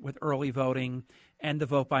participate with early voting and the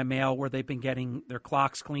vote by mail where they've been getting their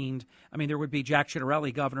clocks cleaned. I mean, there would be Jack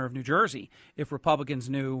Ciattarelli, governor of New Jersey, if Republicans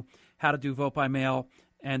knew how to do vote by mail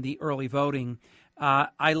and the early voting.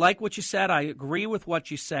 I like what you said. I agree with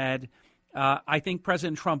what you said. I think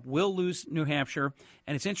President Trump will lose New Hampshire.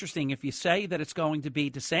 And it's interesting, if you say that it's going to be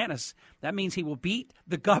DeSantis, that means he will beat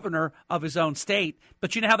the governor of his own state.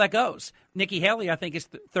 But you know how that goes. Nikki Haley, I think, is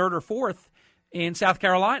third or fourth in South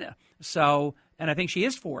Carolina. So, and I think she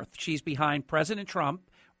is fourth. She's behind President Trump,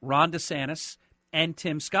 Ron DeSantis, and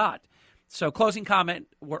Tim Scott. So closing comment,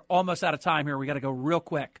 we're almost out of time here. We got to go real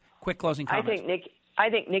quick. Quick closing comment. I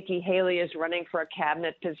think Nikki Haley is running for a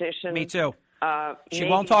cabinet position. Me too. She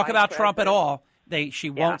won't talk about Trump at all. She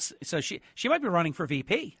won't. So she might be running for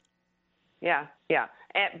VP. Yeah.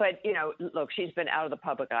 But, look, she's been out of the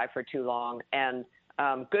public eye for too long. And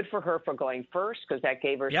good for her for going first because that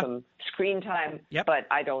gave her some screen time. But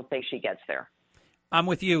I don't think she gets there. I'm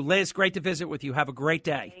with you. Liz, great to visit with you. Have a great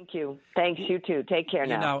day. Thank you. Thanks, you too. Take care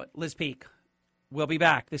now. Liz Peek. We'll be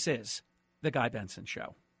back. This is The Guy Benson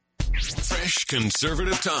Show. Fresh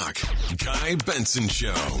conservative talk. Guy Benson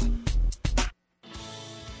Show.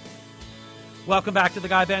 Welcome back to The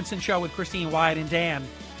Guy Benson Show with Christine Wyatt and Dan.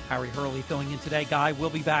 Harry Hurley filling in today. Guy will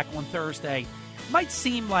be back on Thursday. Might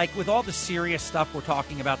seem like, with all the serious stuff we're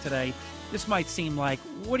talking about today, this might seem like,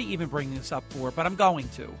 what are you even bringing this up for? But I'm going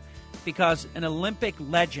to, because an Olympic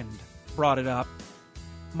legend brought it up.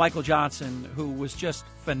 Michael Johnson, who was just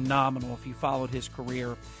phenomenal if you followed his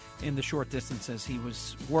career in the short distances. He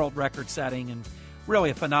was world record setting and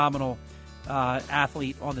really a phenomenal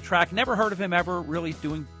athlete on the track. Never heard of him ever really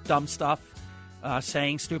doing dumb stuff.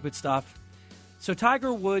 Saying stupid stuff. So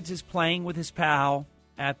Tiger Woods is playing with his pal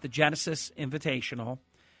at the Genesis Invitational.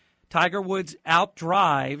 Tiger Woods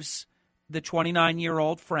outdrives the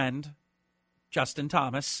 29-year-old friend, Justin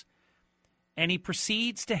Thomas, and he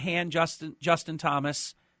proceeds to hand Justin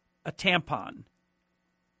Thomas a tampon.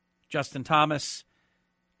 Justin Thomas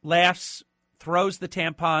laughs, throws the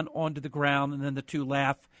tampon onto the ground, and then the two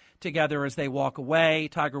laugh together as they walk away.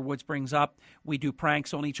 Tiger Woods brings up, we do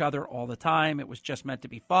pranks on each other all the time. It was just meant to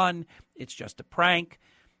be fun. It's just a prank.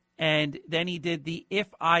 And then he did the if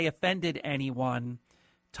I offended anyone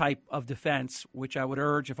type of defense, which I would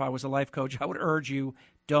urge, if I was a life coach, I would urge you,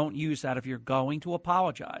 don't use that if you're going to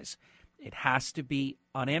apologize. It has to be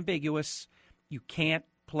unambiguous. You can't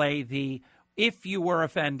play the if you were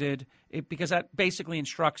offended, because that basically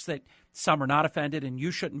instructs that some are not offended and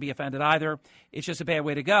you shouldn't be offended either. It's just a bad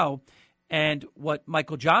way to go. And what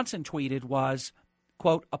Michael Johnson tweeted was,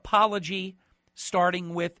 quote, apology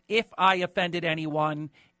starting with if I offended anyone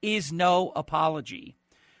is no apology.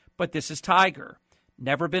 But this is Tiger.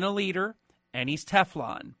 Never been a leader, and he's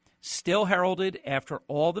Teflon. Still heralded after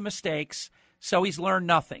all the mistakes, so he's learned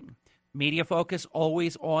nothing. Media focus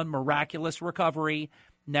always on miraculous recovery,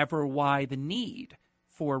 never why the need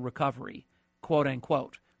for recovery, quote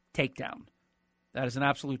unquote, takedown. That is an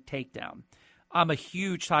absolute takedown. I'm a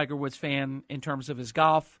huge Tiger Woods fan in terms of his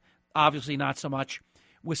golf, obviously not so much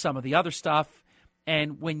with some of the other stuff.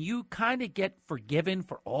 And when you kind of get forgiven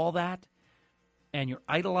for all that and you're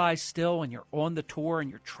idolized still and you're on the tour and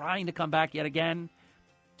you're trying to come back yet again,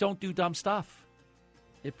 don't do dumb stuff.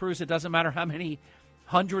 It proves it doesn't matter how many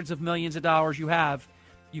hundreds of millions of dollars you have,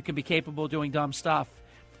 you can be capable of doing dumb stuff.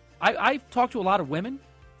 I've talked to a lot of women,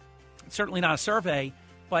 certainly not a survey,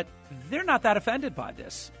 but they're not that offended by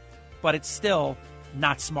this. But it's still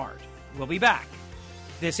not smart. We'll be back.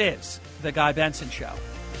 This is The Guy Benson Show.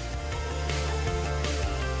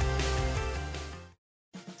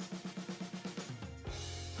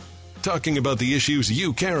 Talking about the issues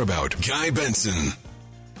you care about. Guy Benson.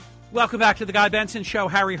 Welcome back to The Guy Benson Show.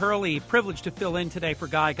 Harry Hurley, privileged to fill in today for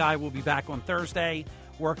Guy. Guy will be back on Thursday,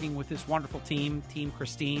 working with this wonderful team, Team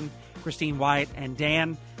Christine Wyatt, and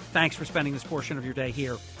Dan. Thanks for spending this portion of your day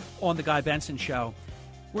here on The Guy Benson Show.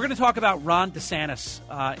 We're going to talk about Ron DeSantis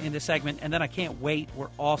in this segment, and then I can't wait. We're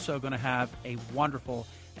also going to have a wonderful,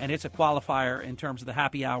 and it's a qualifier in terms of the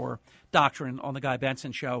happy hour doctrine on The Guy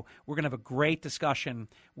Benson Show. We're going to have a great discussion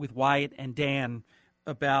with Wyatt and Dan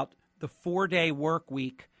about the 4-day work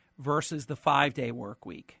week versus the 5-day work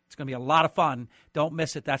week. It's going to be a lot of fun. Don't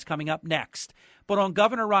miss it. That's coming up next. But on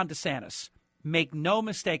Governor Ron DeSantis, make no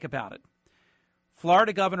mistake about it,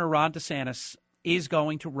 Florida Governor Ron DeSantis is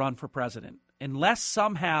going to run for president. Unless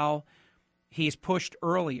somehow he's pushed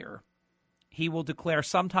earlier, he will declare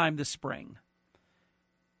sometime this spring.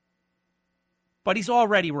 But he's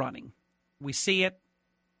already running. We see it.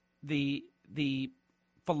 The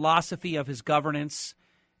philosophy of his governance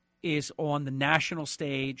is on the national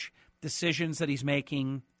stage. Decisions that he's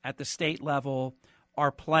making at the state level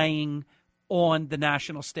are playing on the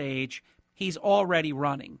national stage. He's already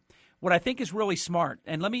running. What I think is really smart,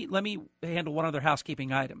 and let me handle one other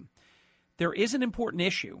housekeeping item. There is an important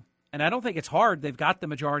issue, and I don't think it's hard. They've got the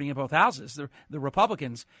majority in both houses, the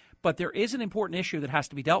Republicans, but there is an important issue that has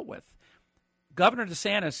to be dealt with. Governor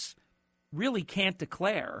DeSantis really can't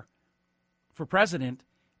declare for president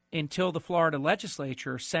until the Florida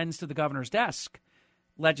legislature sends to the governor's desk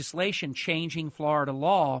legislation changing Florida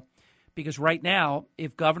law, because right now,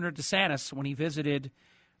 if Governor DeSantis, when he visited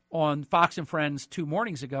on Fox and Friends 2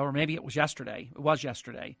 mornings ago, or maybe it was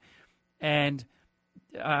yesterday, and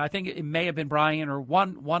I think it may have been Brian or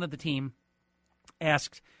one of the team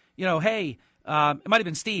asked, hey, it might have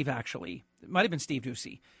been Steve, actually. It might have been Steve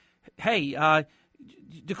Ducey. Hey,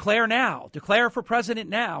 declare now. Declare for president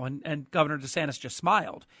now. And Governor DeSantis just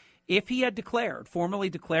smiled. If he had formally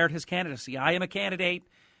declared his candidacy, I am a candidate,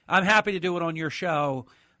 I'm happy to do it on your show,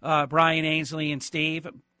 Brian Ainsley and Steve.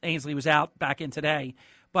 Ainsley was out back in today.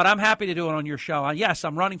 But I'm happy to do it on your show. Yes,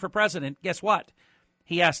 I'm running for president. Guess what?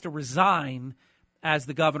 He has to resign as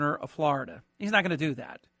the governor of Florida. He's not going to do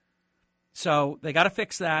that. So they got to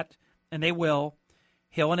fix that, and they will.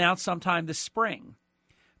 He'll announce sometime this spring.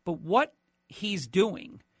 But what he's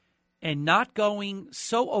doing and not going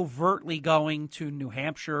so overtly going to New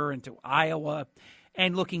Hampshire and to Iowa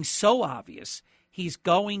and looking so obvious, he's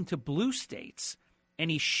going to blue states and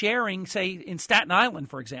he's sharing, say, in Staten Island,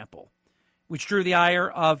 for example, which drew the ire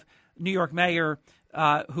of New York mayor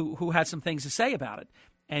who had some things to say about it.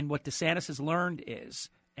 And what DeSantis has learned is,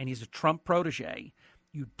 and he's a Trump protege,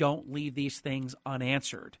 you don't leave these things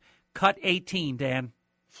unanswered. Cut 18, Dan.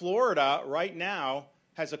 Florida right now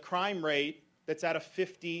has a crime rate that's at a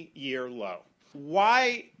 50-year low.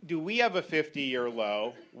 Why do we have a 50-year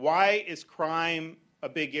low? Why is crime a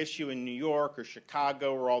big issue in New York or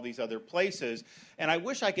Chicago or all these other places? And I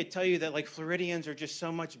wish I could tell you that, Floridians are just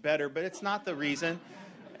so much better, but it's not the reason.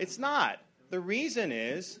 It's not. The reason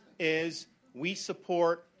is we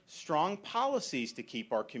support strong policies to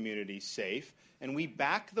keep our communities safe, and we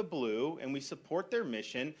back the Blue, and we support their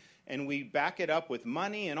mission, and we back it up with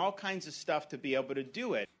money and all kinds of stuff to be able to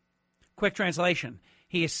do it. Quick translation.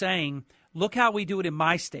 He is saying, look how we do it in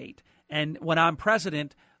my state, and when I'm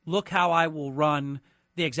president, look how I will run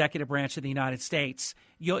the executive branch of the United States.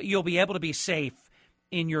 You'll be able to be safe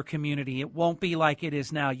in your community. It won't be like it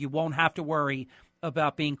is now. You won't have to worry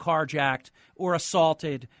about being carjacked or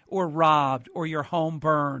assaulted or robbed or your home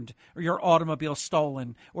burned or your automobile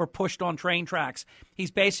stolen or pushed on train tracks.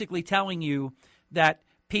 He's basically telling you that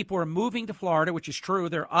people are moving to Florida, which is true.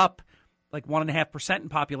 They're up like 1.5% in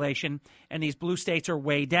population, and these blue states are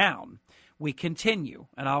way down. We continue,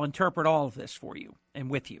 and I'll interpret all of this for you, and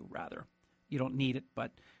with you, rather. You don't need it,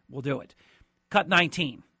 but we'll do it. Cut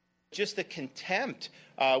 19. Just the contempt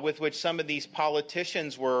with which some of these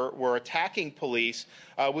politicians were attacking police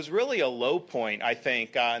was really a low point, I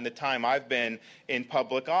think, in the time I've been in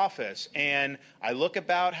public office. And I look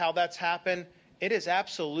about how that's happened. It has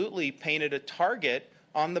absolutely painted a target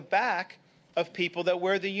on the back of people that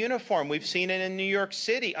wear the uniform. We've seen it in New York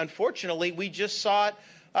City. Unfortunately, we just saw it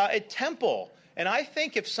at Temple. And I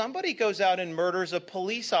think if somebody goes out and murders a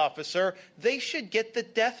police officer, they should get the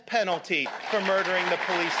death penalty for murdering the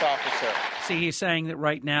police officer. See, he's saying that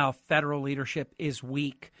right now federal leadership is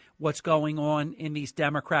weak. What's going on in these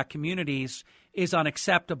Democrat communities is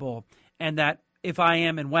unacceptable. And that if I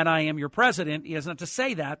am and when I am your president, he doesn't have to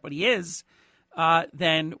say that, but he is,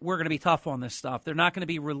 then we're going to be tough on this stuff. They're not going to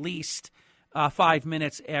be released 5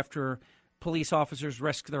 minutes after police officers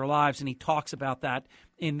risk their lives, and he talks about that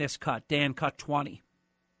in this cut. Dan, cut 20.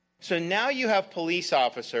 So now you have police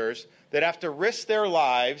officers that have to risk their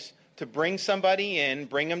lives to bring somebody in,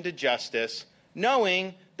 bring them to justice,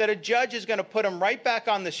 knowing that a judge is going to put them right back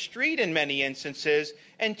on the street in many instances,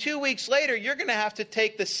 and 2 weeks later you're going to have to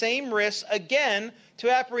take the same risk again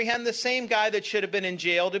to apprehend the same guy that should have been in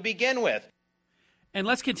jail to begin with. And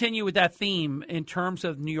let's continue with that theme in terms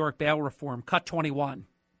of New York bail reform. Cut 21.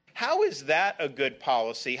 How is that a good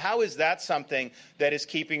policy? How is that something that is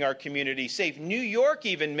keeping our community safe? New York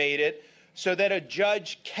even made it so that a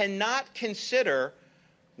judge cannot consider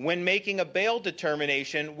when making a bail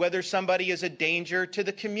determination whether somebody is a danger to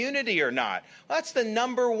the community or not. That's the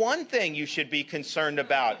number one thing you should be concerned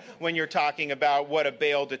about when you're talking about what a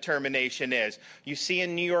bail determination is. You see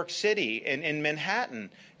in New York City, in Manhattan,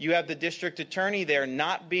 you have the district attorney there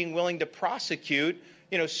not being willing to prosecute,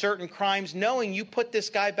 certain crimes, knowing you put this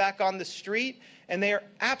guy back on the street and they are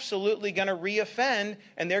absolutely going to reoffend,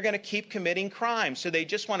 and they're going to keep committing crimes. So they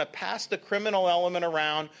just want to pass the criminal element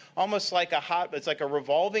around, almost like it's like a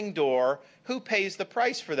revolving door. Who pays the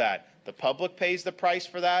price for that? The public pays the price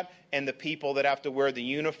for that, and the people that have to wear the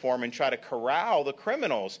uniform and try to corral the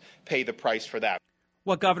criminals pay the price for that.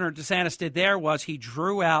 What Governor DeSantis did there was he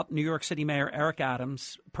drew out New York City Mayor Eric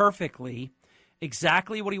Adams perfectly,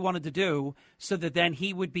 exactly what he wanted to do, so that then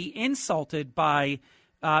he would be insulted by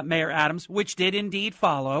Mayor Adams, which did indeed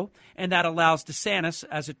follow, and that allows DeSantis,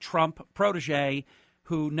 as a Trump protege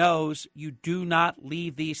who knows you do not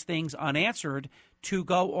leave these things unanswered, to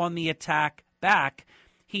go on the attack back.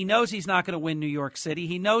 He knows he's not going to win New York City.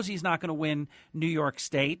 He knows he's not going to win New York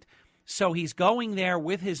State. So he's going there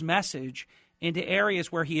with his message into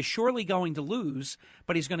areas where he is surely going to lose,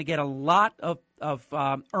 but he's going to get a lot of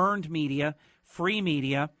earned media, free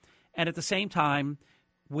media, and at the same time,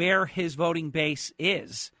 where his voting base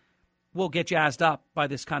is, will get jazzed up by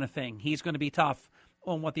this kind of thing. He's going to be tough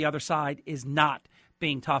on what the other side is not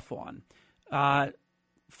being tough on.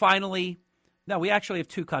 Finally, no, we actually have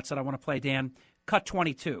two cuts that I want to play, Dan. Cut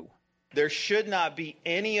 22. There should not be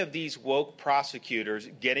any of these woke prosecutors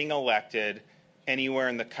getting elected anywhere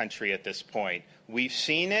in the country at this point. We've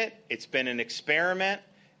seen it. It's been an experiment,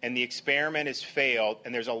 and the experiment has failed.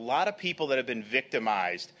 And there's a lot of people that have been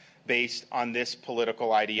victimized based on this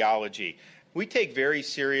political ideology. We take very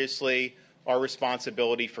seriously our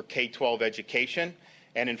responsibility for K-12 education.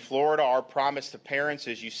 And in Florida, our promise to parents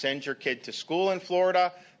is you send your kid to school in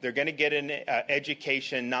Florida, they're going to get an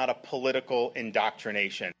education, not a political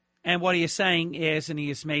indoctrination. And what he is saying is, and he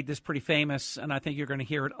has made this pretty famous, and I think you're going to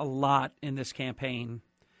hear it a lot in this campaign,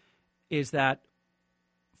 is that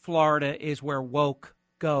Florida is where woke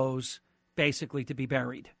goes basically to be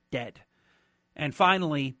buried, dead. And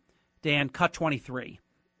finally, Dan, cut 23.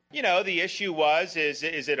 The issue is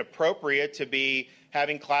it appropriate to be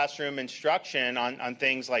having classroom instruction on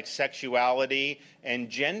things like sexuality and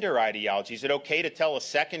gender ideology? Is it okay to tell a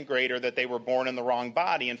second grader that they were born in the wrong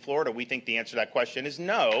body? In Florida, we think the answer to that question is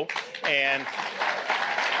no. And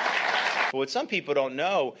what some people don't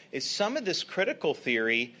know is some of this critical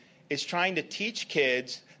theory is trying to teach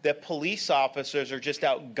kids that police officers are just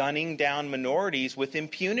out gunning down minorities with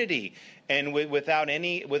impunity and without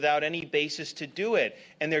any basis to do it.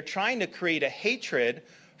 And they're trying to create a hatred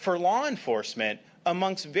for law enforcement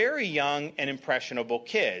amongst very young and impressionable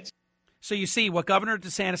kids. So you see, what Governor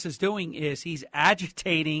DeSantis is doing is he's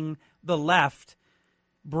agitating the left,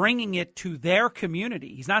 bringing it to their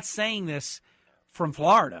community. He's not saying this from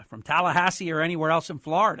Florida, from Tallahassee or anywhere else in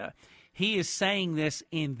Florida. He is saying this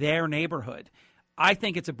in their neighborhood. I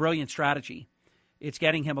think it's a brilliant strategy. It's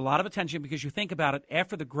getting him a lot of attention because you think about it,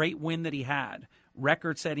 after the great win that he had,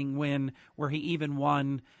 record-setting win where he even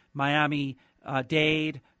won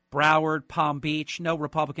Miami-Dade, Broward, Palm Beach. No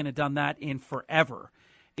Republican had done that in forever.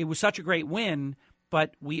 It was such a great win,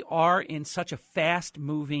 but we are in such a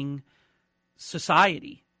fast-moving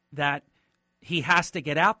society that he has to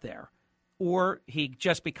get out there, or he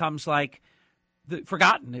just becomes like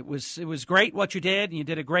forgotten. It was great what you did, and you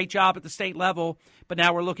did a great job at the state level, but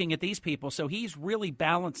now we're looking at these people. So he's really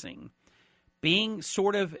balancing being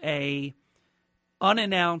sort of a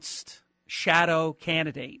unannounced shadow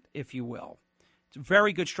candidate, if you will. It's a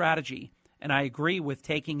very good strategy, and I agree with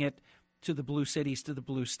taking it to the blue cities, to the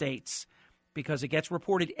blue states, because it gets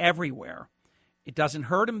reported everywhere. It doesn't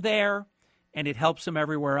hurt him there, and it helps him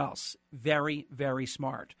everywhere else. Very, very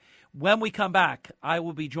smart. When we come back, I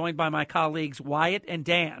will be joined by my colleagues Wyatt and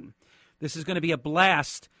Dan. This is going to be a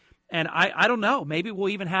blast, and I don't know. Maybe we'll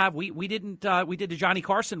even have we did the Johnny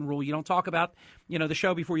Carson rule. You don't talk about the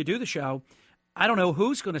show before you do the show. I don't know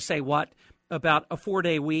who's going to say what about a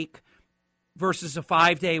 4-day week versus a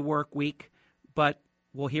 5-day work week, but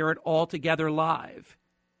we'll hear it all together live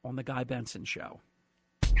on The Guy Benson Show.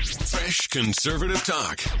 Fresh conservative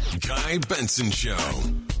talk. Guy Benson Show.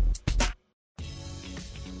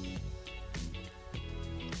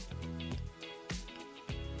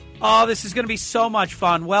 Oh, this is going to be so much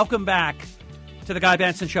fun. Welcome back to the Guy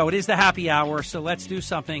Benson Show. It is the happy hour, so let's do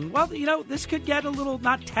something. Well, this could get a little,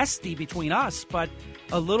 not testy between us, but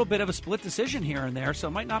a little bit of a split decision here and there, so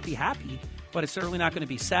it might not be happy, but it's certainly not going to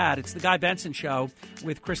be sad. It's the Guy Benson Show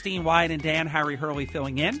with Christine Wyatt and Dan Harry Hurley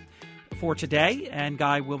filling in for today, and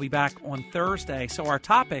Guy will be back on Thursday. So our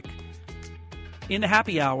topic in the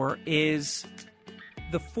happy hour is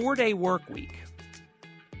the 4-day work week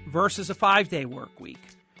versus a 5-day work week.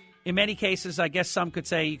 In many cases, I guess some could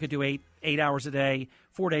say you could do eight hours a day,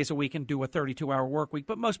 4 days a week, and do a 32-hour work week.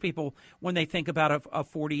 But most people, when they think about a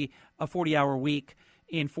 40-hour week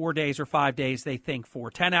in 4 days or 5 days, they think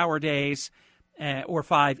 4 10-hour days or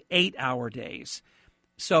 5 8-hour days.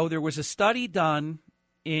 So there was a study done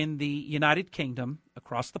in the United Kingdom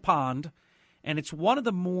across the pond, and it's one of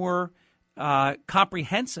the more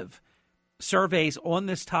comprehensive surveys on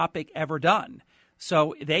this topic ever done.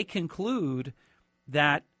 So they conclude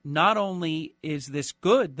that not only is this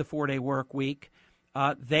good, the 4-day work week,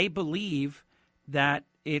 they believe that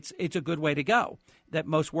it's a good way to go, that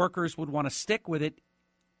most workers would want to stick with it,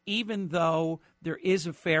 even though there is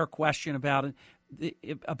a fair question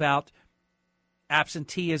about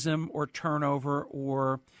absenteeism or turnover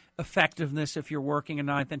or effectiveness if you're working a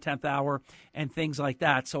 9th and 10th hour and things like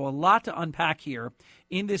that. So a lot to unpack here.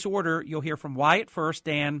 In this order, you'll hear from Wyatt first,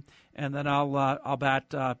 Dan, and then I'll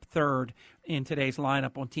bat third in today's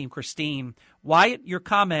lineup on Team Christine. Wyatt, your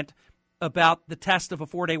comment about the test of a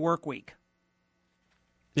 4-day work week.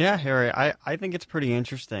 Yeah, Harry, I think it's pretty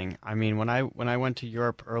interesting. I mean, when I went to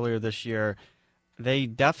Europe earlier this year, they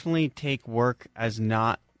definitely take work as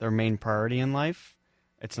not their main priority in life.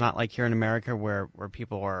 It's not like here in America where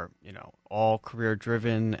people are, all career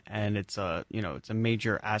driven, and it's a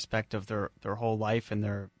major aspect of their whole life and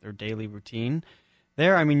their daily routine.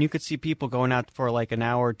 There, I mean, you could see people going out for like an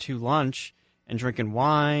hour or two lunch and drinking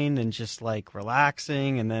wine and just like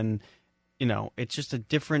relaxing, and then, it's just a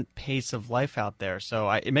different pace of life out there. So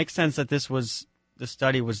it makes sense that the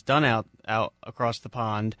study was done out across the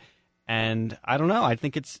pond, and I don't know. I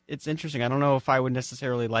think it's interesting. I don't know if I would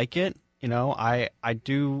necessarily like it. I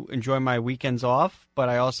do enjoy my weekends off, but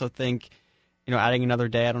I also think, adding another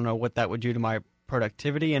day, I don't know what that would do to my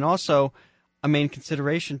productivity. And also, a main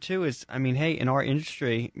consideration, too, is, I mean, hey, in our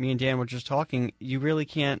industry, me and Dan were just talking, you really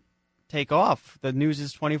can't take off. The news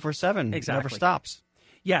is 24/7. Exactly. It never stops.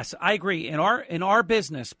 Yes, I agree. In our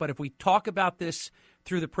business, but if we talk about this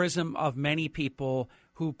through the prism of many people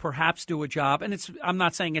who perhaps do a job, and I'm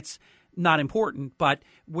not saying it's not important, but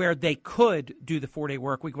where they could do the 4-day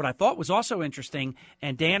work week. What I thought was also interesting,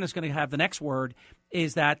 and Dan is going to have the next word,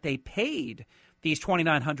 is that they paid these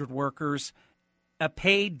 2,900 workers a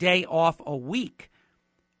paid day off a week,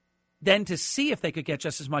 then to see if they could get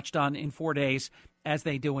just as much done in 4 days as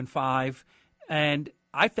they do in 5. And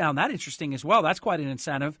I found that interesting as well. That's quite an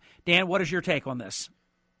incentive. Dan, what is your take on this?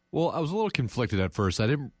 Well, I was a little conflicted at first. I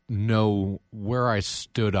didn't know where I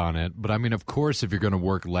stood on it. But, I mean, of course, if you're going to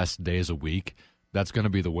work less days a week, that's going to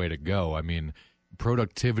be the way to go. I mean,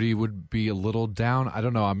 productivity would be a little down. I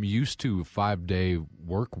don't know. I'm used to a 5-day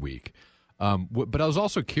work week. But I was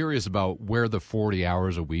also curious about where the 40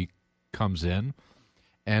 hours a week comes in.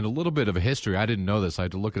 And a little bit of a history. I didn't know this. I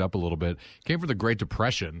had to look it up a little bit. It came from the Great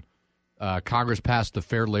Depression. Congress passed the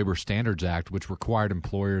Fair Labor Standards Act, which required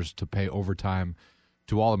employers to pay overtime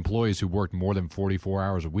to all employees who worked more than 44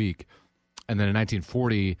 hours a week. And then in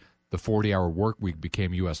 1940, the 40-hour work week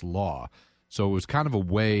became U.S. law. So it was kind of a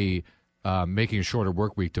way, making a shorter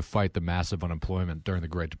work week to fight the massive unemployment during the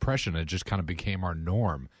Great Depression. It just kind of became our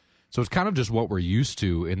norm. So it's kind of just what we're used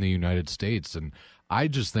to in the United States. And I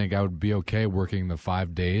just think I would be okay working the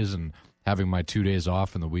 5 days and having my 2 days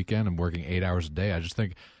off in the weekend and working 8 hours a day. I just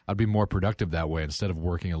think I'd be more productive that way instead of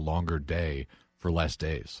working a longer day for less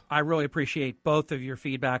days. I really appreciate both of your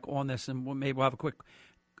feedback on this, and maybe we'll have a quick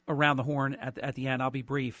around the horn at the end. I'll be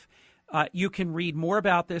brief. You can read more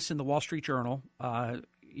about this in the Wall Street Journal.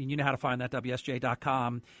 You know how to find that,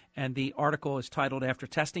 WSJ.com. And the article is titled, After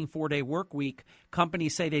Testing 4-Day Work Week,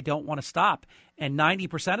 Companies Say They Don't Want to Stop. And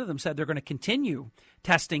 90% of them said they're going to continue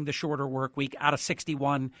testing the shorter work week out of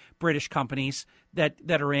 61 British companies that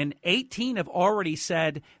are in. 18 have already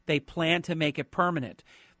said they plan to make it permanent.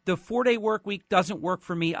 The 4-day work week doesn't work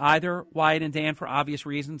for me either, Wyatt and Dan, for obvious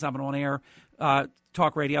reasons. I'm an on-air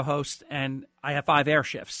talk radio host, and I have 5 air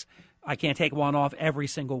shifts. I can't take one off every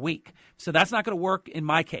single week. So that's not going to work in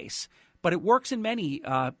my case. But it works in many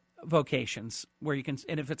vocations where you can,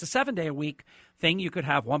 and if it's a 7-day-a-week thing, you could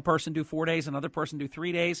have one person do 4 days, another person do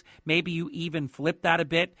 3 days. Maybe you even flip that a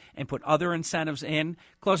bit and put other incentives in.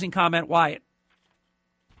 Closing comment, Wyatt.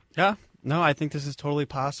 Yeah. No, I think this is totally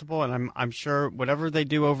possible, and I'm sure whatever they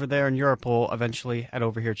do over there in Europe will eventually head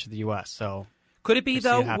over here to the U.S. So, could it be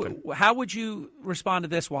though? How would you respond to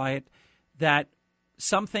this, Wyatt? That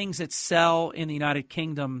some things that sell in the United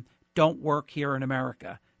Kingdom don't work here in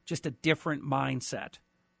America. Just a different mindset.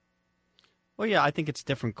 Well, yeah, I think it's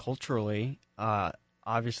different culturally,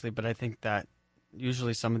 obviously, but I think that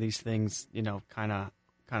usually some of these things, kind of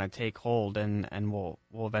kind of take hold and will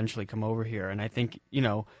eventually come over here. And I think,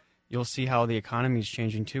 you'll see how the economy is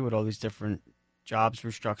changing too with all these different jobs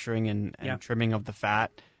restructuring and trimming of the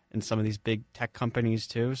fat in some of these big tech companies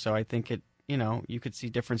too. So I think you could see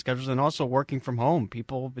different schedules, and also working from home.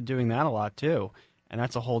 People have been doing that a lot too. And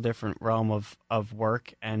that's a whole different realm of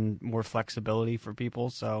work and more flexibility for people.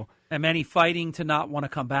 So, and many fighting to not want to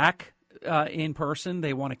come back in person.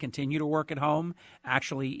 They want to continue to work at home.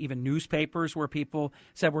 Actually, even newspapers where people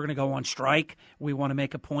said we're going to go on strike. We want to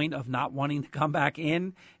make a point of not wanting to come back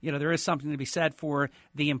in. There is something to be said for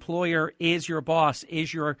the employer is your boss,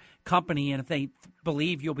 is your company. And if they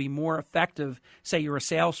believe you'll be more effective, say you're a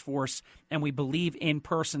sales force, and we believe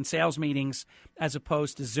in-person sales meetings as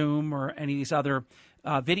opposed to Zoom or any of these other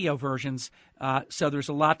video versions. So there's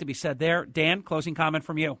a lot to be said there. Dan, closing comment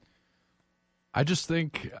from you. I just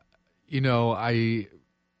think, I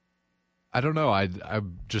don't know. I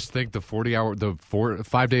just think the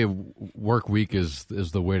 5-day work week is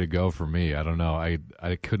the way to go for me. I don't know.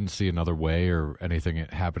 I couldn't see another way or anything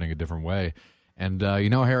happening a different way. And,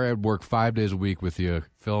 Harry, I'd work 5 days a week with you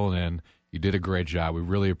filling in. You did a great job. We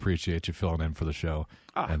really appreciate you filling in for the show.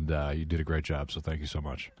 And you did a great job, so thank you so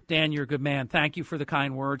much. Dan, you're a good man. Thank you for the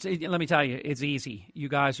kind words. Let me tell you, it's easy. You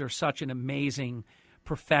guys are such an amazing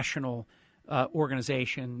professional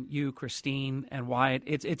organization, you, Christine, and Wyatt.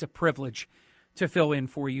 It's a privilege to fill in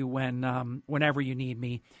for you whenever you need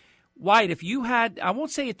me. Wyatt, if you had, I won't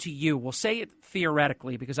say it to you, we'll say it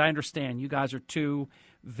theoretically, because I understand you guys are two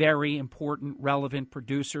very important, relevant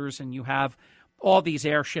producers, and you have all these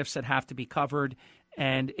air shifts that have to be covered,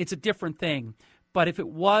 and it's a different thing. But if it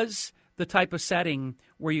was the type of setting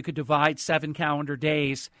where you could divide 7 calendar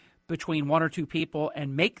days between 1 or 2 people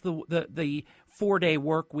and make the 4-day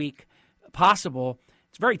work week possible,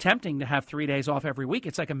 it's very tempting to have 3 days off every week.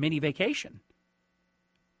 It's like a mini vacation.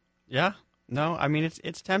 Yeah. No, I mean,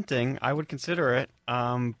 it's tempting. I would consider it.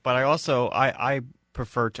 But I also, I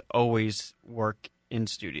prefer to always work in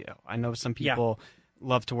studio. I know some people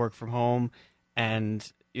love to work from home and,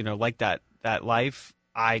 like that life.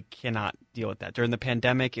 I cannot deal with that. During the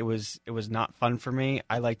pandemic, it was not fun for me.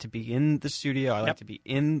 I like to be in the studio. I like to be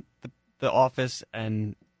in the office,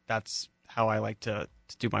 and that's how I like to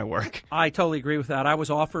do my work. I totally agree with that. I was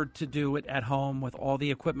offered to do it at home with all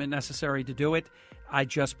the equipment necessary to do it. I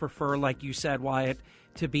just prefer, like you said, Wyatt,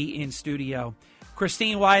 to be in studio.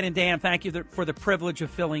 Christine, Wyatt, and Dan, thank you for the privilege of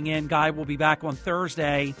filling in. Guy will be back on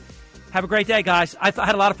Thursday. Have a great day, guys. I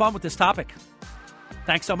had a lot of fun with this topic.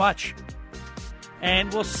 Thanks so much.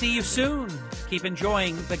 And we'll see you soon. Keep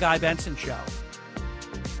enjoying The Guy Benson Show.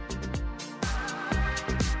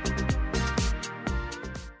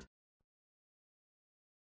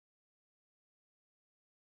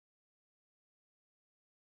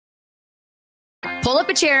 Pull up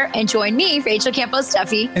a chair and join me, Rachel Campos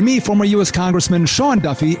Duffy. And me, former U.S. Congressman Sean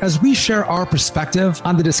Duffy, as we share our perspective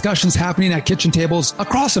on the discussions happening at kitchen tables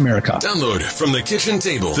across America. Download From the Kitchen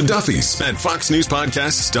Table, The Duffys, at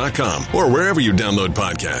foxnewspodcasts.com or wherever you download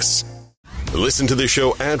podcasts. Listen to the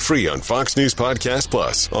show ad-free on Fox News Podcast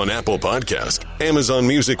Plus, on Apple Podcast, Amazon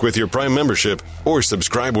Music with your Prime membership, or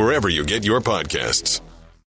subscribe wherever you get your podcasts.